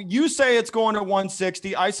 so you say it's going to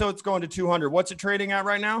 160. I say it's going to 200. What's it trading at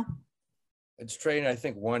right now? It's trading, I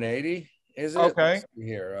think, 180. Is it? Okay. Let's see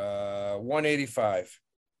here, 185.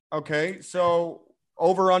 Okay, so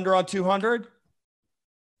over under on 200.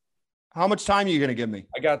 How much time are you going to give me?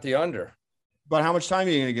 I got the under. But how much time are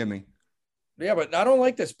you going to give me? Yeah, but I don't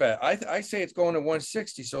like this bet. I say it's going to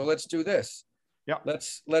 160. So let's do this. Yeah.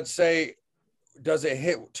 Let's say, does it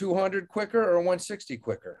hit 200 quicker or 160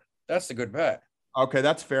 quicker? That's the good bet. Okay,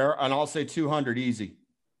 that's fair. And I'll say 200 easy.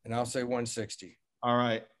 And I'll say 160. All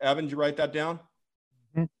right. Evan, did you write that down?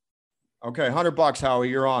 Mm-hmm. Okay, $100, Howie,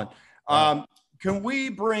 you're on. Can we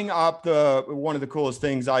bring up one of the coolest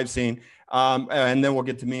things I've seen? And then we'll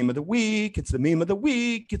get to meme of the week. It's the meme of the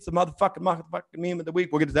week. It's the motherfucking meme of the week.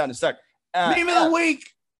 We'll get to that in a sec. Meme of the week.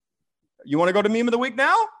 You want to go to meme of the week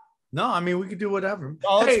now? No, I mean, we could do whatever.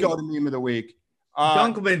 Oh, let's go to meme of the week.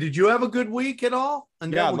 Dunkelman, did you have a good week at all?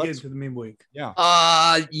 And then we'll get to the meme week. Yeah.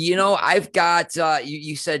 I've got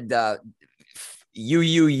you said I've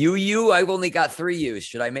only got 3 U's.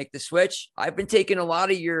 Should I make the switch? I've been taking a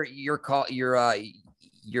lot of your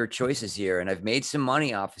choices here, and I've made some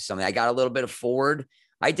money off of something. I got a little bit of forward.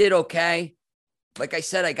 I did okay. Like I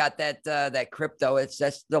said, I got that crypto.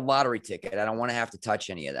 That's the lottery ticket. I don't want to have to touch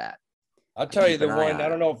any of that. I'll tell you Keep the an eye one. on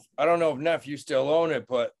I don't know if Neff you still own it,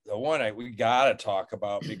 but the one we gotta talk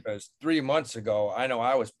about because 3 months ago I know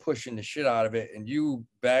I was pushing the shit out of it, and you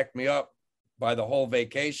backed me up by the whole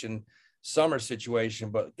vacation summer situation.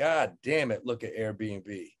 But god damn it, look at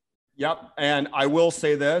Airbnb. Yep. And I will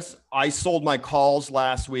say this. I sold my calls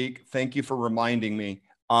last week. Thank you for reminding me.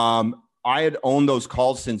 I had owned those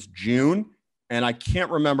calls since June, and I can't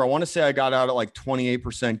remember. I want to say I got out at like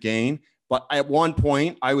 28% gain, but at one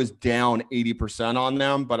point I was down 80% on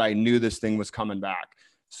them, but I knew this thing was coming back.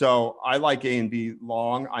 So I like A and B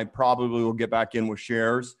long. I probably will get back in with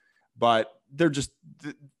shares, but they're just,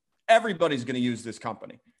 everybody's going to use this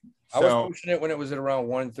company. I was pushing it when it was at around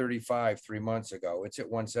 135 3 months ago. It's at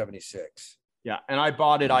 176. Yeah, and I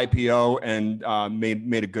bought it IPO and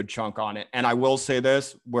made a good chunk on it. And I will say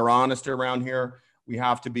this: we're honest around here. We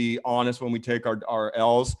have to be honest when we take our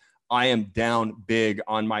L's. I am down big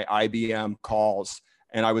on my IBM calls,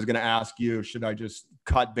 and I was going to ask you, should I just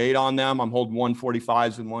cut bait on them? I'm holding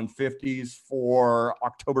 145s and 150s for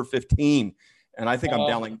October 15, and I think I'm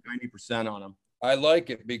down like 90% on them. I like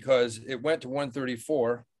it because it went to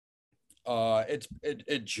 134.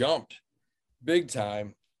 It jumped big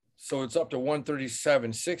time. So it's up to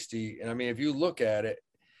 137.60. And I mean, if you look at it,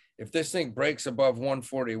 if this thing breaks above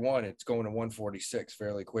 141, it's going to 146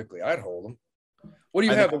 fairly quickly. I'd hold them. What do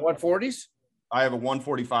you have, the 140s? I have a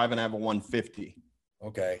 145 and I have a 150.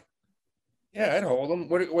 Okay. Yeah, I'd hold them.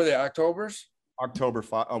 What were they, Octobers? October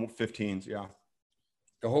 15s, yeah.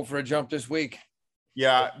 Go hope for a jump this week.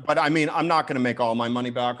 Yeah, but I mean, I'm not going to make all my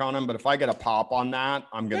money back on them, but if I get a pop on that,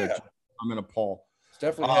 I'm going to pull. It's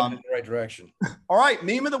definitely heading in the right direction. All right,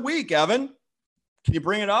 meme of the week, Evan. Can you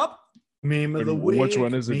bring it up? Meme of the week. Which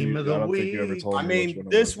one is it? Meme of the I don't think week. you ever told I me mean, which one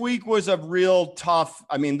it this was. week was a real tough.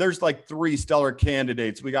 I mean, there's like 3 stellar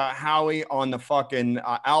candidates. We got Howie on the fucking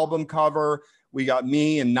album cover. We got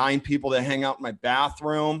me and 9 people that hang out in my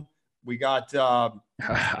bathroom. We got.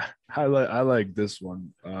 I like this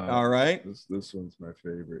one. All right. This one's my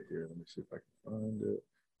favorite here. Let me see if I can find it.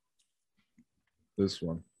 This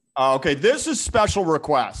one. Okay, this is special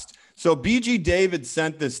request. So BG David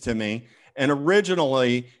sent this to me, and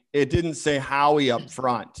originally it didn't say Howie up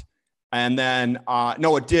front, and then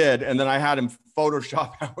no, it did, and then I had him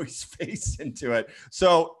Photoshop Howie's face into it.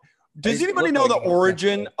 So, does anybody know the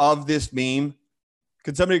origin of this meme?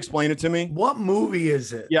 Could somebody explain it to me? What movie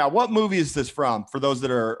is it? Yeah, what movie is this from? For those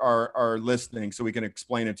that are listening, so we can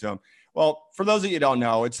explain it to them. Well, for those of you who don't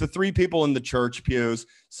know, it's the 3 people in the church pews.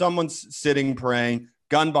 Someone's sitting praying,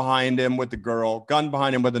 gun behind him with the girl, gun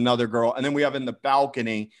behind him with another girl, and then we have in the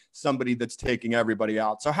balcony somebody that's taking everybody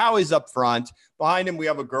out. So Howie's up front. Behind him, we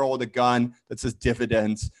have a girl with a gun that says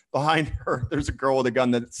dividends. Behind her, there's a girl with a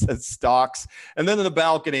gun that says stocks. And then in the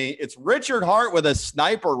balcony, it's Richard Hart with a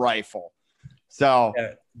sniper rifle. So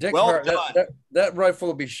Yeah, Dick well Hart, done. that rifle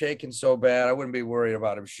would be shaking so bad, I wouldn't be worried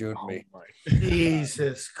about him shooting me.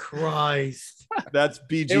 Jesus Christ. That's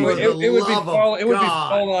BG. It would, For the it would be love of falling. It would be God.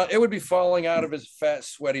 falling out. It would be falling out of his fat,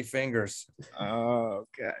 sweaty fingers.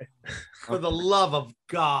 Okay. For the love of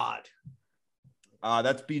God.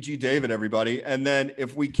 That's BG David, everybody. And then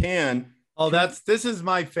if we can, Oh, this is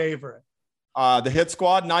my favorite. the Hit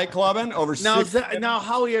Squad nightclubbing over Now,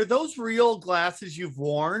 Howie, are those real glasses you've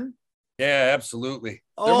worn? Yeah, absolutely.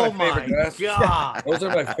 They're Oh my my favorite glasses. God. Those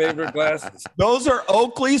are my favorite glasses. Those are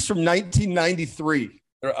Oakley's from 1993.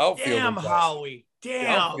 They're outfielder Damn, glasses. Howie. They're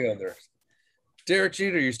Damn. outfielders. Derek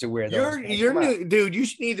Jeter used to wear those. You're Come on. new, dude. You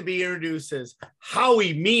should need to be introduced as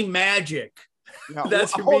Howie Meme Magic. Now, That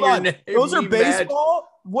should hold be your on. name. Those are Meme Magic. baseball.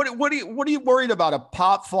 What are you worried about? A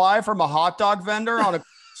pop fly from a hot dog vendor on a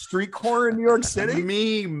street corner in New York City?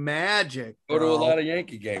 Meme Magic. Go to a bro. lot of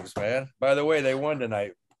Yankee games, man. By the way, they won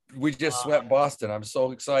tonight. We just swept Boston. I'm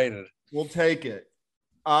so excited. We'll take it.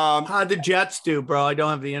 How'd the Jets do, bro? I don't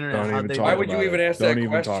have the internet. Don't How'd even they talk Why do? would you about even it. ask Don't that even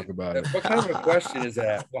question? talk about it. What kind of a question is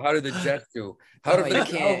that? Well, how did the Jets do? How Oh, did you how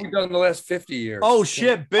can't. have we done in the last 50 years? Oh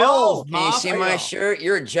shit, Bills. Can you see my Mafia. shirt?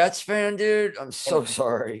 You're a Jets fan, dude? I'm so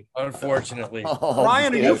sorry. Unfortunately. Oh,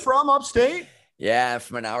 Ryan, are you dude. from upstate? Yeah,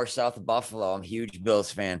 from an hour south of Buffalo. I'm a huge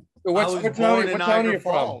Bills fan. I was What born town in are Niagara you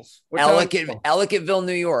from? Falls. What town are you from? Ellicottville,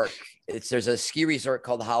 New York. There's a ski resort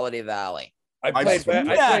called Holiday Valley. I I've played, seen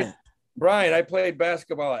I that. played Brian, I played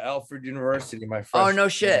basketball at Alfred University my Oh, freshman no year.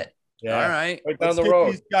 shit. Yeah. All right. Right down Let's the get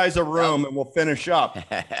road. these guys a room and we'll finish up.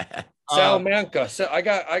 Salamanca. So I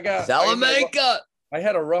got Salamanca. I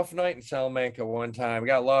had a rough night in Salamanca one time.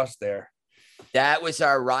 Got lost there. That was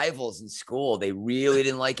our rivals in school. They really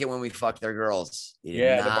didn't like it when we fucked their girls. They did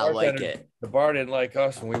Yeah, not like it. The bar didn't like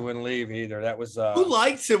us, and we wouldn't leave either. That was Who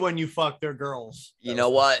likes it when you fuck their girls? You know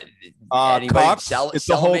what? Cox, it's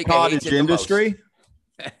the whole Salamanca hates cottage it the most. industry.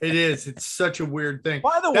 It is. It's such a weird thing.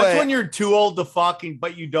 By the That's way, when you're too old to fucking,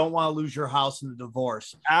 but you don't want to lose your house in the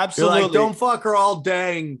divorce. absolutely, You're like, don't fuck her all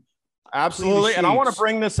day. absolutely. And I want to sheets.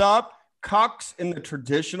 bring this up. Cucks in the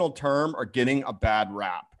traditional term are getting a bad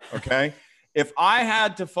rap. Okay. If I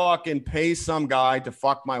had to fucking pay some guy to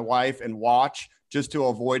fuck my wife and watch just to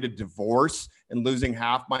avoid a divorce and losing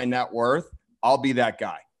half my net worth, I'll be that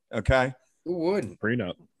guy. Okay. Who wouldn't?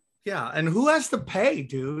 Prenup. Yeah. And who has to pay,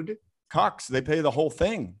 dude? Cucks, they pay the whole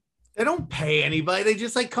thing. They don't pay anybody. They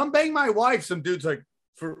just like, come bang my wife. Some dude's like,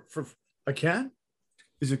 for I can?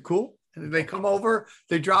 Is it cool? And they come over,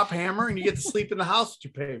 they drop hammer, and you get to sleep in the house that you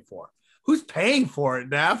paid for. Who's paying for it,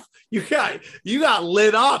 Neff? You got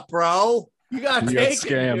lit up, bro. You got You got taken,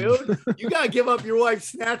 scammed. dude. You got to give up your wife's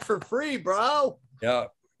snatch for free, bro. Yeah,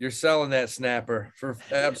 you're selling that snapper for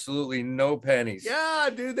absolutely no pennies. Yeah,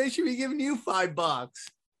 dude. They should be giving you $5.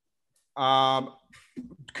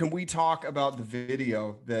 Can we talk about the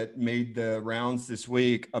video that made the rounds this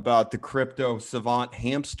week about the crypto savant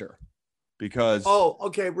hamster? Because Oh,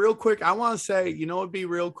 okay. Real quick, I want to say, it'd be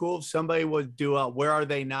real cool if somebody would do a "Where Are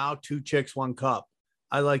They Now?" 2 chicks, 1 cup.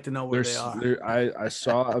 I'd like to know where they are. I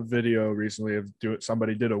saw a video recently of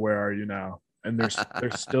somebody did a "Where Are You Now?" and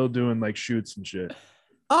they're still doing like shoots and shit.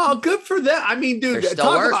 Oh, good for them. I mean, dude, They're still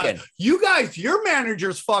talk about working. it. You guys, your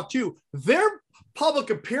managers fucked you. Their public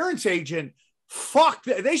appearance agent, fuck.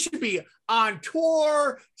 They should be on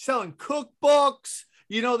tour selling cookbooks.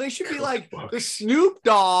 They should be like the Snoop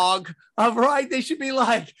Dogg of right. They should be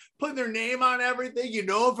like putting their name on everything. You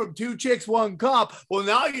know them from 2 chicks, 1 cup. Well,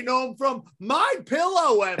 now you know them from My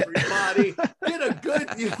Pillow. Everybody get a good.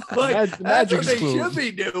 That's Magic what they Spoon. should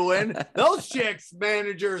be doing. Those chicks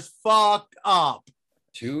managers fucked up.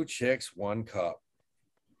 2 chicks, 1 cup.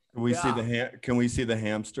 can we see Yeah. can we see the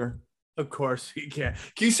hamster? Of course you can.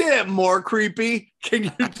 Can you say that more creepy? Can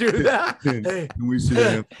you do that? Hey, Can we see the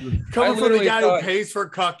hamster? coming I from the literally guy thought- who pays for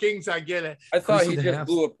cuckings, I get it. I thought see he the just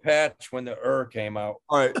hamster? blew a patch when the came out.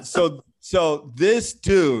 All right, so this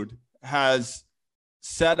dude has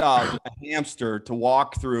set up a hamster to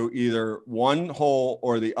walk through either one hole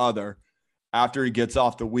or the other after he gets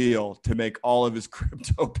off the wheel to make all of his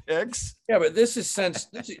crypto picks. Yeah, but this is since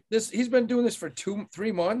this he's been doing this for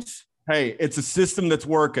 3 months. Hey, it's a system that's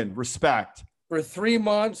working. Respect. For 3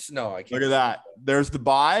 months? No, I can't. Look at that. There's the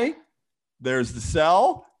buy, there's the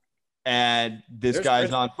sell, and this There's guy's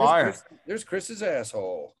Chris- on fire. There's Chris's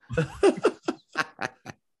asshole.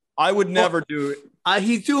 I would never do it.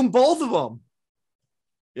 He's doing both of them.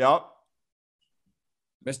 Yep.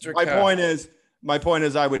 Mr. My Cow. point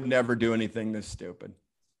is I would never do anything this stupid.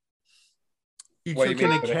 You What, you took in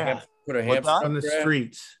mean a put a ham- cat Put a What's hamster that? on the grab?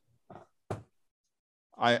 streets.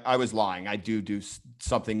 I was lying. I do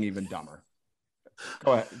something even dumber.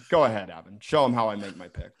 Go ahead, Evan. Show him how I make my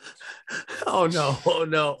pick. Oh no! Oh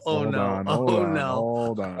no! Oh Hold no! on, Oh hold on, no!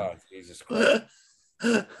 hold on. Oh, Jesus Christ.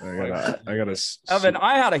 I gotta. Evan,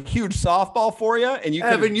 I had a huge softball for you, and you.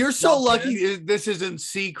 Evan, could've you're so jumped in. lucky this isn't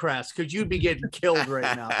Seacrest because you'd be getting killed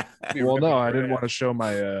right now. Well, no, I didn't want to show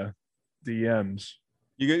my DMs.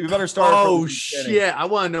 You better start. Oh from the beginning. shit! I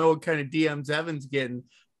want to know what kind of DMs Evan's getting.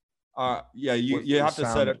 Yeah, you have to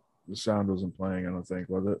set it. The sound wasn't playing. I don't think,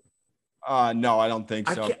 was it? No, I don't think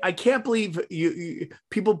so. I can't believe you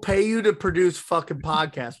people pay you to produce fucking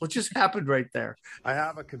podcasts. What just happened right there? I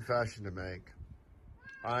have a confession to make.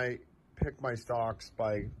 I pick my stocks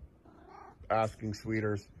by asking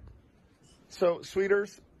Sweeters. So,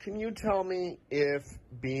 Sweeters, can you tell me if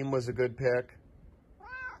Beam was a good pick?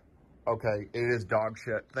 Okay, it is dog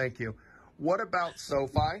shit. Thank you. What about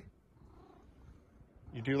SoFi?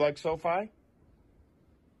 You do like SoFi?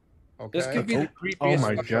 Okay. This could be the creepiest Oh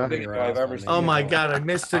my fucking God. video I've ever seen. Oh my god! I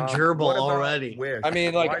missed a gerbil What about already. Wish? I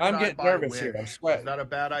mean, like, Why did I'm I getting buy nervous Wish? here. I'm Is sweating. that a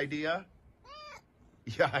bad idea?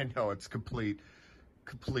 Yeah, I know it's complete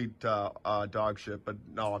dog shit. But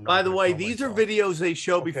no, I'm not. By the gonna way, tell these are myself. videos they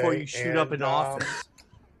show before Okay, you shoot up and, an office.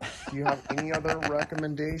 Do you have any other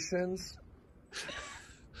recommendations?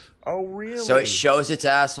 Oh, really? So it shows its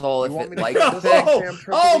asshole if You want it me to likes click the this? thing. Oh, Sam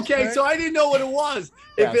Tripoli's okay. pick? So I didn't know what it was.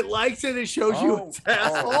 If Yeah. it likes it, it shows you its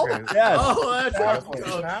asshole. okay. Yes. Oh, that's That's how what it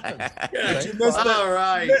just goes. happened. Yeah. You missed it. All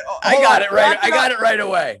right. I Hold got on, it right. back I it got up. it right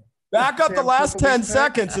away. Back up the Sam last Tripoli's 10 pick?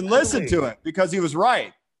 seconds and listen to Really? it because he was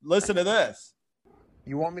right. Listen to this.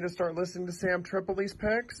 You want me to start listening to Sam Tripoli's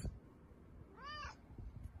picks?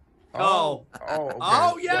 Oh. Okay.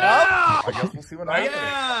 Oh yeah. I guess we'll see what happens.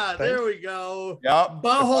 Yeah. There we go. Yep.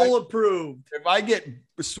 Butthole approved. If I get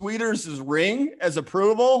Sweeters' ring as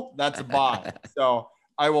approval, that's a buy. So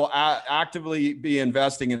I will actively be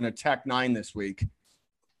investing in a Tech 9 this week.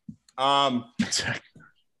 Guys,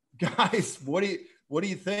 what do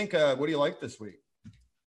you think? What do you like this week?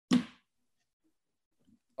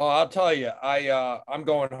 Oh, I'll tell you, I'm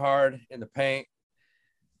going hard in the paint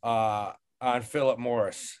on Philip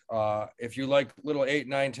Morris. If you like little 8,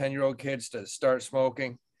 9, 10-year-old kids to start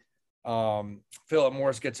smoking, Philip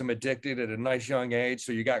Morris gets them addicted at a nice young age.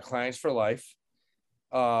 So you got clients for life.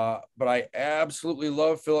 But I absolutely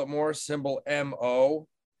love Philip Morris, symbol MO.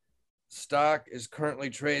 Stock is currently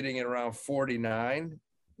trading at around 49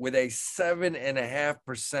 with a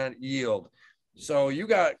 7.5% yield. So you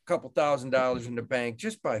got a couple $1,000s in the bank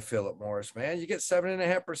just by Philip Morris, man. You get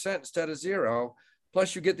 7.5% instead of 0.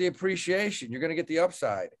 Plus you get the appreciation. You're going to get the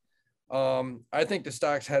upside. I think the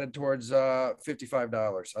stock's headed towards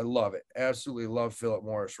 $55. I love it. Absolutely love Philip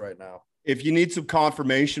Morris right now. If you need some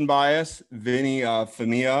confirmation bias, Vinny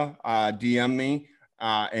Famia DM me,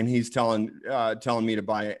 and he's telling me to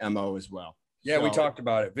buy MO as well. Yeah, we So- talked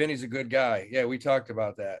about it. Vinny's a good guy. Yeah, we talked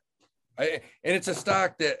about that. And it's a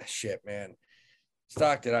stock that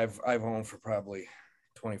stock that I've owned for probably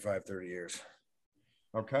 25, 30 years.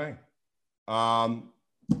 Okay.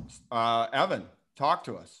 Evan, talk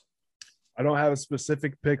to us. I don't have a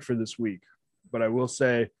specific pick for this week, but I will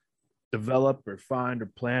say develop or find or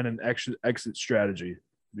plan an exit strategy,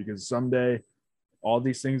 because someday all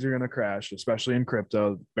these things are going to crash, especially in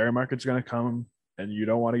crypto. Bear market's going to come and you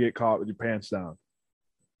don't want to get caught with your pants down.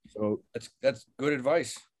 So That's good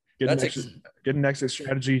advice. get That's an exit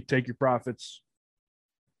strategy, take your profits.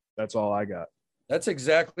 That's all I got. That's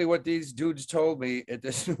exactly what these dudes told me at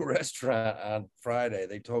this new restaurant on Friday.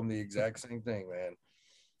 They told me the exact same thing, man.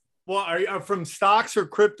 Well, are you from stocks or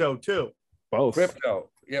crypto too? Both.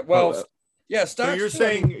 Crypto. Yeah. Well, Oh, yeah. So Stocks.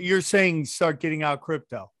 you're saying start getting out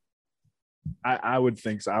crypto. I would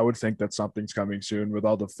think so. I would think that something's coming soon with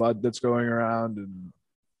all the FUD that's going around,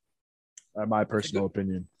 and my personal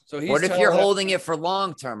opinion. So he's What if telling you're us- holding it for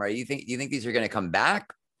long term? You think these are going to come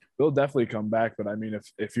back? They'll definitely come back, but I mean,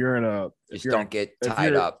 if you're in a Just don't get if tied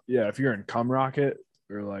you're- up. Yeah, if you're in Cum Rocket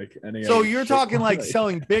or like any. So other you're shit talking like coin,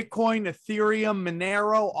 selling Bitcoin, Ethereum,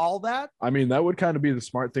 Monero, all that? I mean, that would kind of be the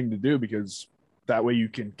smart thing to do, because that way you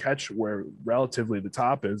can catch where relatively the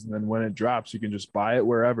top is, and then when it drops, you can just buy it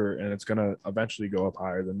wherever, and it's gonna eventually go up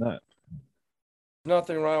higher than that.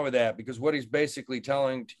 Nothing wrong with that, because what he's basically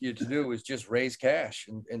telling you to do is just raise cash,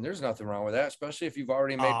 and there's nothing wrong with that, especially if you've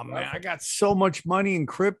already made. Oh man, I profit. got so much money in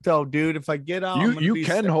crypto, dude. If I get out, I'm gonna You be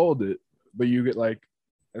can sick. hold it, but you get like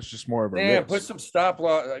it's just more of a Man, risk. put some stop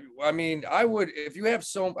loss. I mean, I would, if you have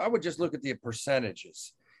I would just look at the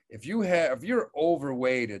percentages. If you're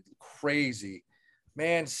overweighted, crazy,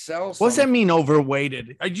 man, sell. What's that some. mean,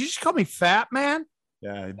 overweighted? Did you just call me fat, man?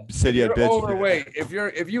 Yeah, said you You're had bitch. overweight. If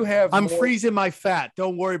you have, I'm more- freezing my fat.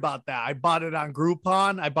 Don't worry about that. I bought it on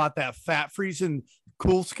Groupon. I bought that fat freezing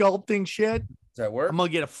cool sculpting shit. Does that work?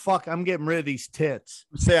 I'm getting rid of these tits.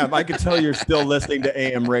 Sam, I can tell you're still listening to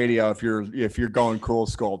AM radio if you're going cool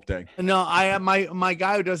sculpting. No, I have my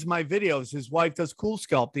guy who does my videos. His wife does cool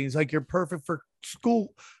sculpting. He's like, you're perfect for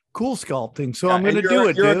cool sculpting. So I'm And gonna do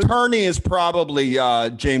it, Your dude. attorney is probably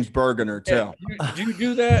James Bergener too. Yeah, do you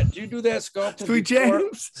do that? Do you do that sculpting? Sweet before-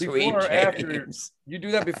 James. Sweet Before or after? James. You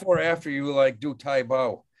do that before or after you like do Tai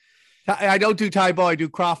Bo, I don't do Tai Bo. I do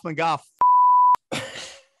Krav Maga.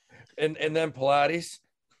 and then Pilates.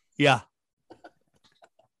 Yeah.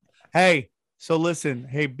 Hey, so listen.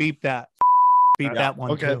 Hey, beep that. Beep that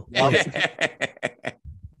one Okay. too.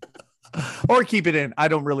 Or keep it in. I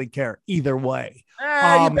don't really care. Either way.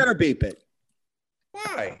 You better beep it.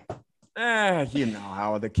 Why? You know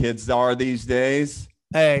how the kids are these days.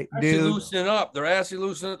 Hey, Actually dude. loosening up. They're actually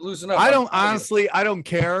loosen up. I don't I'm telling you. honestly, I don't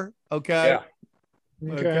care. Okay.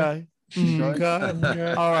 Yeah. Okay.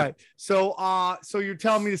 Okay. All right. So you're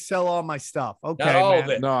telling me to sell all my stuff. Okay. Not all man. of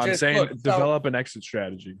it. No, I'm Just saying look, sell- develop an exit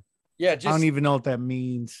strategy. Yeah, I just don't even know what that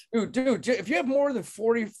means. dude. If you have more than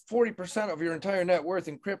 40% of your entire net worth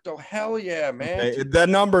in crypto, hell yeah, man. The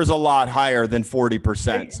number's a lot higher than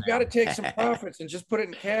 40%. You got to take some profits and just put it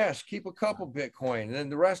in cash. Keep a couple Bitcoin, and then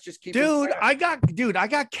the rest just keep. in Dude, cash. I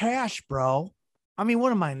got cash, bro. I mean,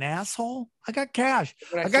 what am I, an asshole? I got cash.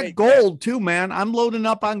 When I say got gold too, man. I'm loading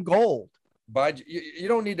up on gold. Buy. You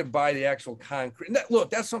don't need to buy the actual concrete. Look,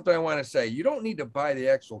 that's something I want to say. You don't need to buy the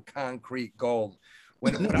actual concrete gold.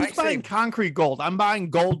 When I Who's say, buying concrete gold? I'm buying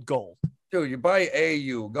gold. dude, you buy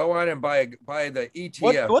AU. Go on and buy the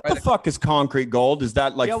ETF. What buy the fuck is concrete gold? Is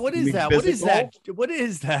that like yeah, what you is mean that? What is physical? that? What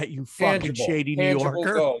is that? You fucking tangible, shady New tangible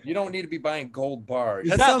Yorker. gold. You don't need to be buying gold bars.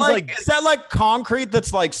 That Is that sounds like, like- is that like concrete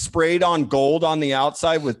that's like sprayed on gold on the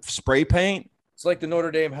outside with spray paint? It's like the Notre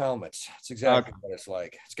Dame helmets. It's exactly what it's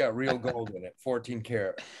like. It's got real gold in it, 14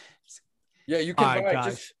 karat. Yeah, you can All right, buy. guys.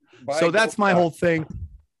 Just buy So that's gold my bars. whole thing.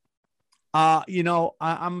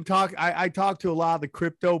 I talk to a lot of the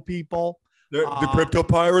crypto people. The crypto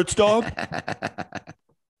pirates, dog.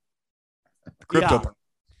 Crypto.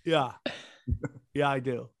 Yeah. Yeah, I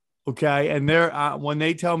do. Okay. And they're when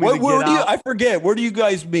they tell me Where do you? I forget. Where do you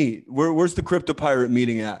guys meet? Where's the crypto pirate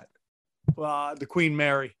meeting at? the Queen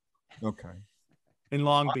Mary Okay. in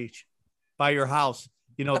Long Beach by your house.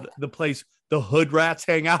 You know, the place the hood rats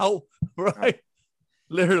hang out, right?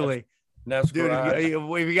 Literally. Neff's Dude, garage.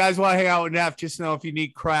 if you guys want to hang out with Neff, just know if you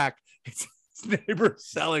need crack, it's his neighbor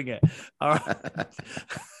selling it. All right.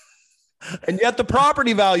 And yet the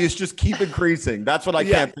property values just keep increasing. That's what I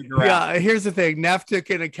can't figure out. Yeah, here's the thing. Neff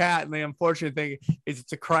took in a cat, and the unfortunate thing is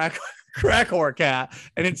it's a crack whore cat,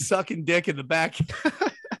 and it's sucking dick in the back.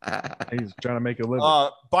 He's trying to make a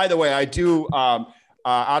living. By the way, I do,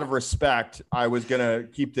 out of respect, I was going to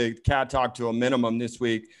keep the cat talk to a minimum this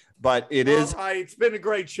week, but it is. All right, it's been a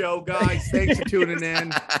great show, guys. Thanks for tuning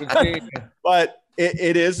in. But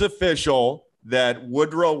it is official that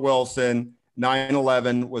Woodrow Wilson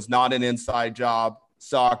 9/11 was not an inside job.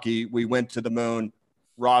 Saki, we went to the moon.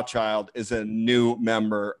 Rothschild is a new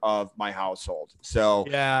member of my household. So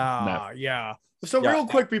yeah. So Yeah. real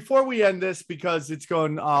quick before we end this, because it's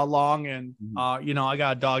going long, and you know, I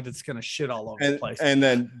got a dog that's gonna shit all over the place. And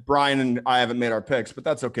then Brian and I haven't made our picks, but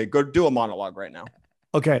that's okay. Go do a monologue right now.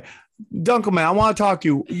 Okay, Dunkelman, I want to talk to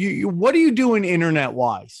you. You what are you doing internet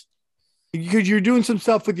wise? Because you're doing some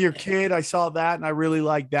stuff with your kid. I saw that, and I really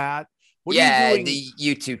like that. What are you doing? The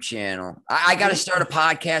YouTube channel. I got to start a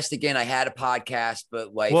podcast again. I had a podcast,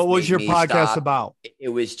 but like, What was your podcast about? It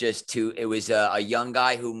was just it was a young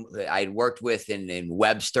guy who I had worked with in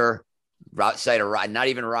Webster, outside of not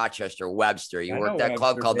even Rochester, Webster. He worked at a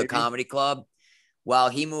club called the Comedy Club. Well,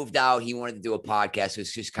 he moved out. He wanted to do a podcast. It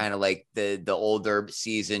was just kind of like the older,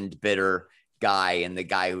 seasoned, bitter guy and the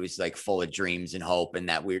guy who was like full of dreams and hope, and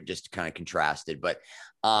that we were just kind of contrasted. But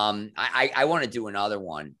I want to do another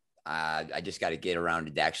one. I just got to get around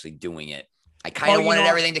to actually doing it. I kind of wanted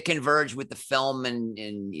everything to converge with the film and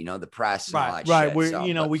you know, the press. And all that shit.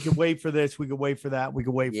 We're we could wait for this. We could wait for that. We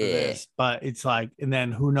could wait for this. But it's like, and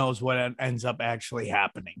then who knows what ends up actually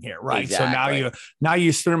happening here, right? Exactly. So now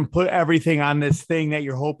you sort of put everything on this thing that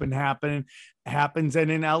you're hoping happens.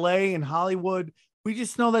 And in LA and Hollywood, we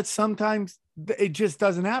just know that sometimes it just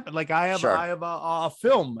doesn't happen. Like I have a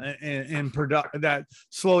film in production that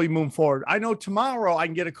slowly move forward. I know tomorrow I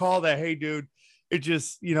can get a call that, hey dude, it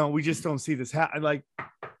just, you know, we just don't see this happen. Like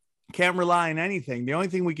can't rely on anything. The only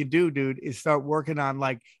thing we can do, dude, is start working on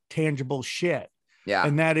like tangible shit. Yeah.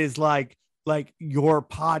 And that is like your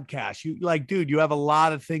podcast. You like, dude, you have a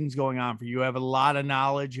lot of things going on for you. You have a lot of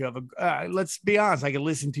knowledge. You have let's be honest. I can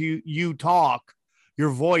listen to you talk. Your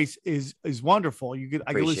voice is wonderful.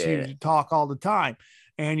 I can listen to you talk all the time,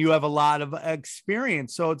 and you have a lot of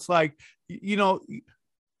experience. So it's like, you know,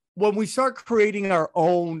 when we start creating our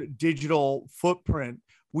own digital footprint,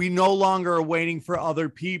 we no longer are waiting for other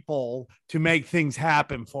people to make things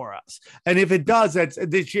happen for us. And if it does,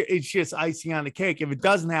 it's just icing on the cake. If it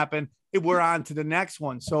doesn't happen, we're on to the next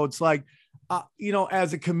one. So it's like, you know,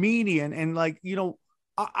 as a comedian and like, you know,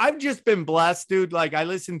 I've just been blessed, dude. Like I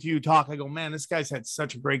listen to you talk, I go, man, this guy's had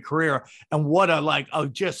such a great career, and what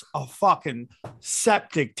just a fucking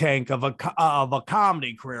septic tank of a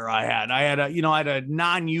comedy career I had. I had a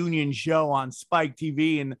non-union show on Spike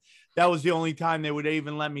TV, and that was the only time they would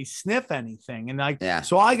even let me sniff anything. And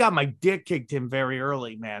so I got my dick kicked in very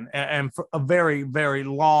early, man, and for a very, very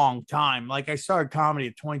long time. Like I started comedy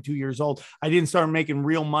at 22 years old. I didn't start making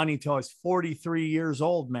real money till I was 43 years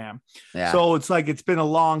old, man. Yeah. So it's like, it's been a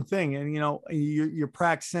long thing. And, you know, you're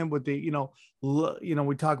practicing with the, you know,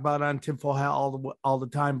 we talk about on tinfoil hat all the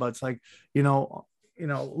time, but it's like, you know,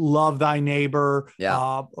 love thy neighbor,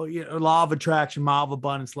 law of attraction, law of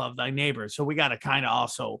abundance, love thy neighbor. So we got to kind of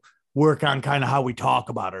also work on kind of how we talk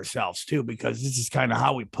about ourselves too, because this is kind of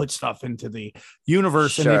how we put stuff into the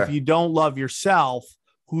universe. Sure. And if you don't love yourself,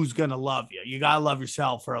 who's going to love you? You got to love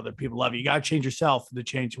yourself for other people to love you. You got to change yourself to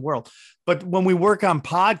change the world. But when we work on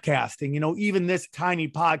podcasting, you know, even this tiny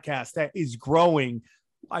podcast that is growing,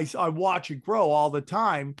 I watch it grow all the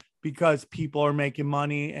time because people are making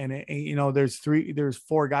money. And you know, there's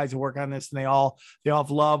 4 guys who work on this, and they all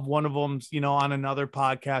have love. One of them's, you know, on another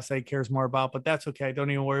podcast that he cares more about, but that's okay.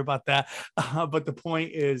 Don't even worry about that. But the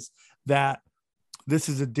point is that this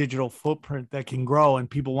is a digital footprint that can grow, and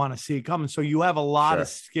people want to see it coming. So you have a lot of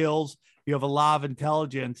skills. You have a lot of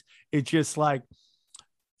intelligence. It's just like,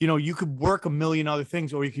 you know, you could work a million other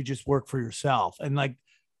things, or you could just work for yourself. And like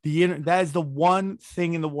that is the one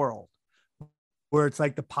thing in the world where it's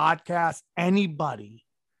like the podcast, anybody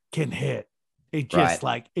can hit. It just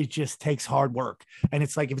Right. it just takes hard work. And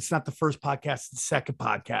it's like, if it's not the first podcast, it's the second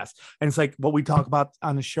podcast. And it's like what we talk about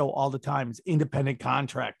on the show all the time is independent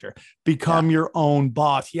contractor, become your own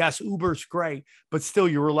boss. Yes, Uber's great, but still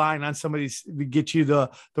you're relying on somebody to get you the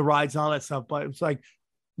rides and all that stuff. But it's like,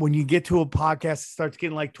 when you get to a podcast that starts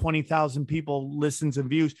getting like 20,000 people listens and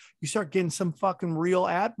views, you start getting some fucking real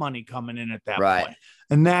ad money coming in at that point.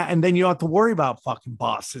 And then you don't have to worry about fucking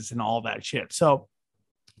bosses and all that shit. So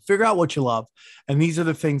figure out what you love. And these are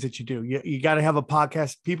the things that you do. You got to have a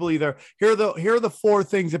podcast. People either here are the 4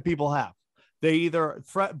 things that people have. They either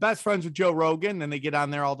best friends with Joe Rogan and they get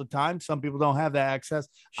on there all the time. Some people don't have that access.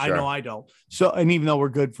 I know I don't. So, and even though we're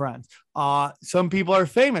good friends, some people are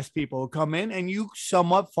famous people who come in and you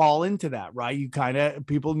somewhat fall into that, right? You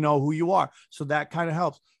people know who you are. So that kind of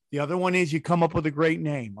helps. The other one is you come up with a great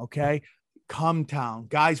name. Okay. Come Town,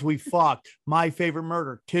 Guys We Fucked, My Favorite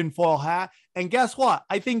Murder, Tinfoil Hat. And guess what?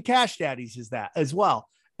 I think Cash Daddies is that as well.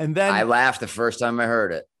 And then I laughed the first time I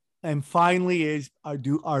heard it. And finally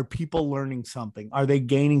are people learning something? Are they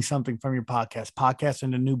gaining something from your podcast? Podcasts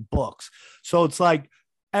into new books. So it's like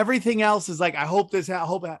everything else is like, I hope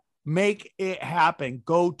that make it happen.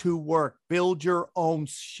 Go to work, build your own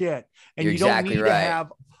shit. And You're you don't exactly need right. to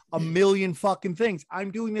have a million fucking things.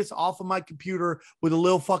 I'm doing this off of my computer with a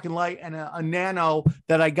little fucking light and a nano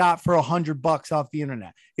that I got for $100 off the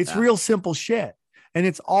internet. It's real simple shit. And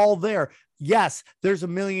it's all there. Yes, there's a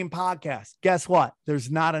million podcasts. Guess what? There's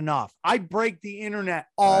not enough. I break the internet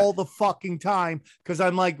all the fucking time because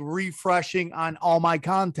I'm like refreshing on all my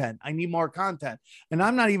content. I need more content. And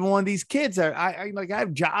I'm not even one of these kids that I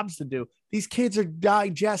have jobs to do. These kids are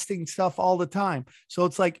digesting stuff all the time. So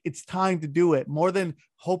it's like, it's time to do it more than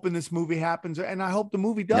hoping this movie happens. And I hope the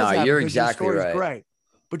movie does. No, you're because your exactly story's right. great.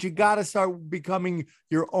 But you got to start becoming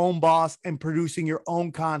your own boss and producing your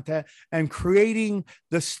own content and creating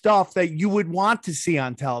the stuff that you would want to see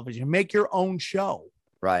on television. Make your own show.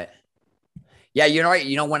 Right. Yeah, you're right.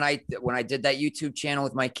 You know, when I did that YouTube channel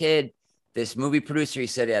with my kid, this movie producer, he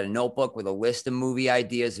said he had a notebook with a list of movie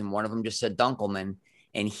ideas, and one of them just said Dunkelman.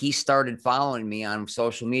 And he started following me on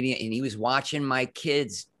social media, and he was watching my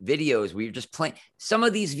kids' videos. We were just playing. Some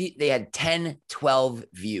of these, they had 10, 12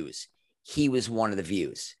 views. He was one of the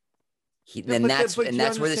views. That's where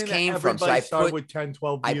this came from. So I put with 10,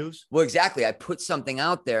 12 views. Well, exactly. I put something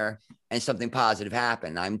out there and something positive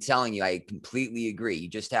happened. I'm telling you, I completely agree. You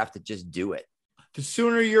just have to just do it. The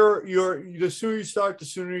sooner the sooner you start, the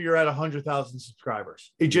sooner you're at 100,000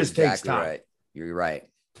 subscribers. It just takes time. Right. You're right.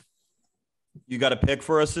 You got a pick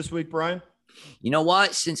for us this week, Brian? You know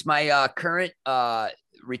what? Since my current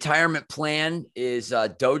retirement plan is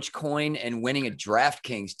Dogecoin and winning a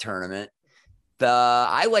DraftKings tournament,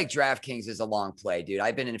 I like DraftKings as a long play, dude.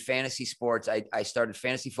 I've been in fantasy sports. I started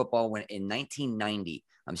fantasy football in 1990.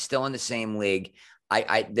 I'm still in the same league.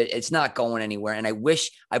 It's not going anywhere. And I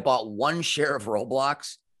wish I bought one share of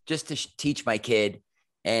Roblox just to teach my kid.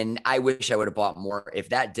 And I wish I would have bought more. If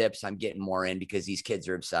that dips, I'm getting more in because these kids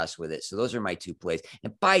are obsessed with it. So those are my 2 plays.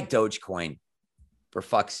 And buy Dogecoin, for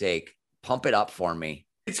fuck's sake. Pump it up for me.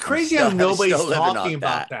 It's crazy how nobody's talking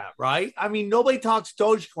about that, right? I mean, nobody talks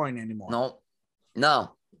Dogecoin anymore.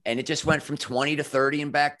 No. And it just went from 20 to 30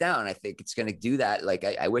 and back down. I think it's going to do that. Like,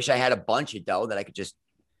 I wish I had a bunch of dough that I could just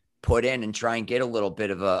put in and try and get a little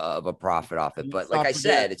bit of a profit off it. But like I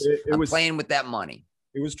said, I'm playing with that money.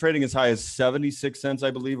 It was trading as high as 76 cents,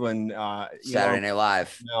 I believe, when Saturday Night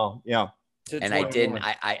Live. No, yeah. And I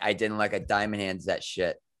didn't like a diamond hands that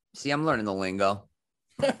shit. See, I'm learning the lingo.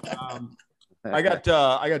 I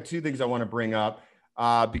got 2 things I want to bring up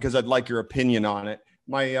because I'd like your opinion on it.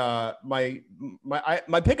 My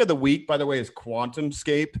pick of the week, by the way, is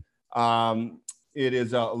QuantumScape. It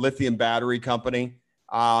is a lithium battery company.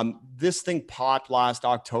 This thing popped last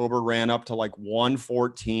October, ran up to like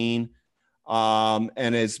 114.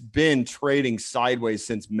 And has been trading sideways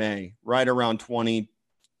since May, right around $22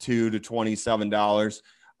 to $27.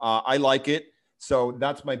 I like it. So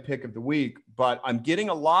that's my pick of the week. But I'm getting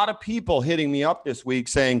a lot of people hitting me up this week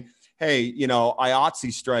saying, hey,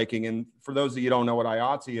 IATSE striking. And for those of you who don't know what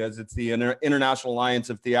IATSE is, it's the International Alliance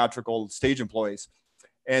of Theatrical Stage Employees.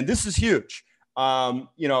 And this is huge.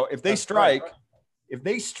 If they strike,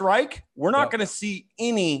 we're not going to see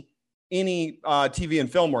any TV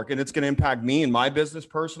and film work, and it's going to impact me and my business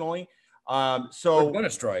personally. So they're going to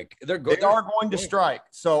strike. They are going to strike.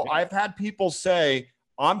 So I've had people say,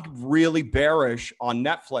 I'm really bearish on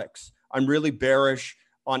Netflix. I'm really bearish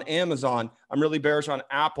on Amazon. I'm really bearish on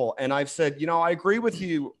Apple. And I've said, I agree with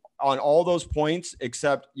you on all those points,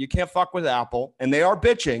 except you can't fuck with Apple. And they are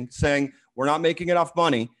bitching, saying we're not making enough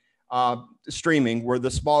money streaming. We're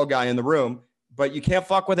the small guy in the room. but you can't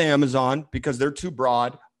fuck with Amazon because they're too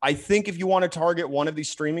broad. I think if you want to target one of these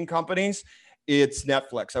streaming companies, it's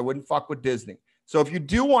Netflix. I wouldn't fuck with Disney. So if you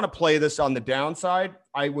do want to play this on the downside,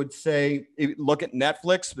 I would say look at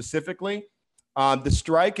Netflix specifically. The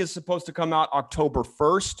strike is supposed to come out October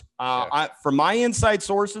 1st. From my inside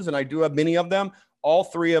sources, and I do have many of them, all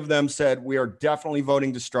three of them said we are definitely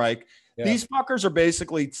voting to strike. Yeah. These fuckers are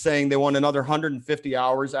basically saying they want another 150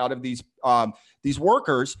 hours out of these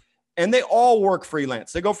workers, and they all work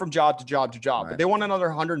freelance. They go from job to job to job, but they want another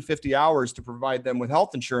 150 hours to provide them with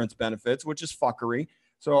health insurance benefits, which is fuckery.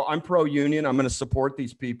 So I'm pro-union. I'm going to support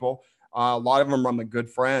these people. A lot of them are my good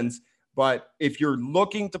friends. But if you're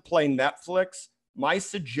looking to play Netflix, my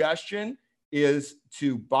suggestion is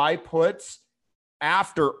to buy puts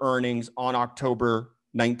after earnings on October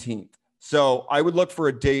 19th. So I would look for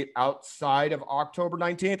a date outside of October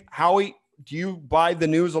 19th. Howie, do you buy the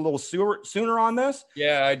news a little sooner on this?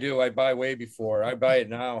 Yeah, I do. I buy way before. I buy it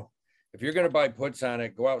now. If you're going to buy puts on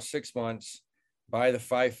it, go out 6 months, buy the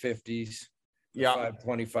 550s,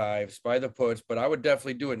 525s, buy the puts. But I would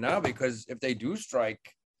definitely do it now because if they do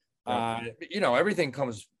strike, everything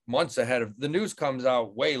comes months ahead of the news comes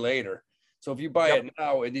out way later. So if you buy it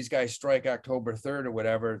now and these guys strike October 3rd or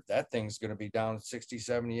whatever, that thing's going to be down 60,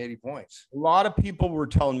 70, 80 points. A lot of people were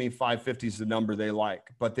telling me 550 is the number they like,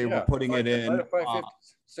 but they were putting it in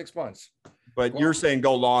 6 months. But you're saying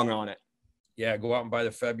go long on it. Yeah, go out and buy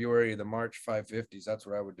the February, the March 550s. That's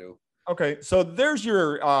what I would do. Okay, so there's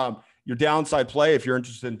your downside play if you're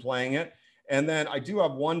interested in playing it. And then I do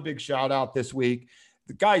have one big shout out this week.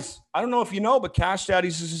 The guys, I don't know if you know, but Cash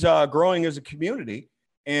Daddies is growing as a community.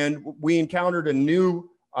 And we encountered a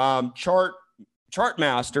new chart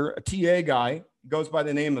master, a TA guy, goes by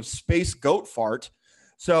the name of Space Goat Fart.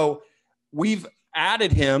 So we've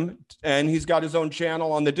added him, and he's got his own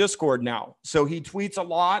channel on the Discord now. So he tweets a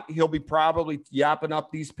lot. He'll be probably yapping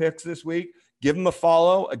up these picks this week. Give him a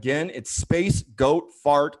follow. Again, it's Space Goat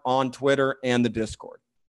Fart on Twitter and the Discord.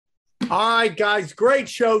 All right, guys, great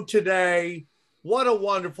show today. What a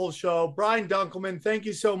wonderful show. Brian Dunkelman, thank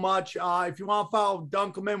you so much. If you want to follow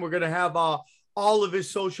Dunkelman, we're going to have all of his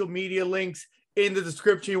social media links in the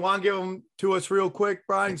description. You want to give them to us real quick,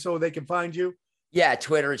 Brian, so they can find you? Yeah,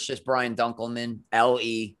 Twitter, it's just Brian Dunkelman,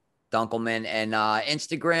 L-E Dunkelman. And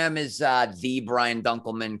Instagram is the Brian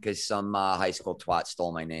Dunkelman because some high school twat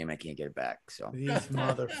stole my name. I can't get it back. So these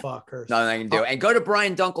motherfuckers. Nothing I can do. And go to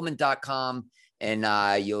briandunkelman.com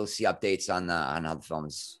and you'll see updates on how the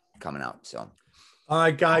film's coming out. So. All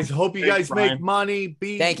right, guys. Hope you guys make money.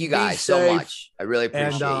 Thank you guys so much. I really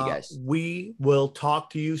appreciate you guys. We will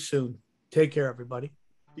talk to you soon. Take care, everybody.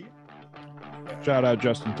 Shout out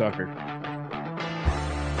Justin Tucker.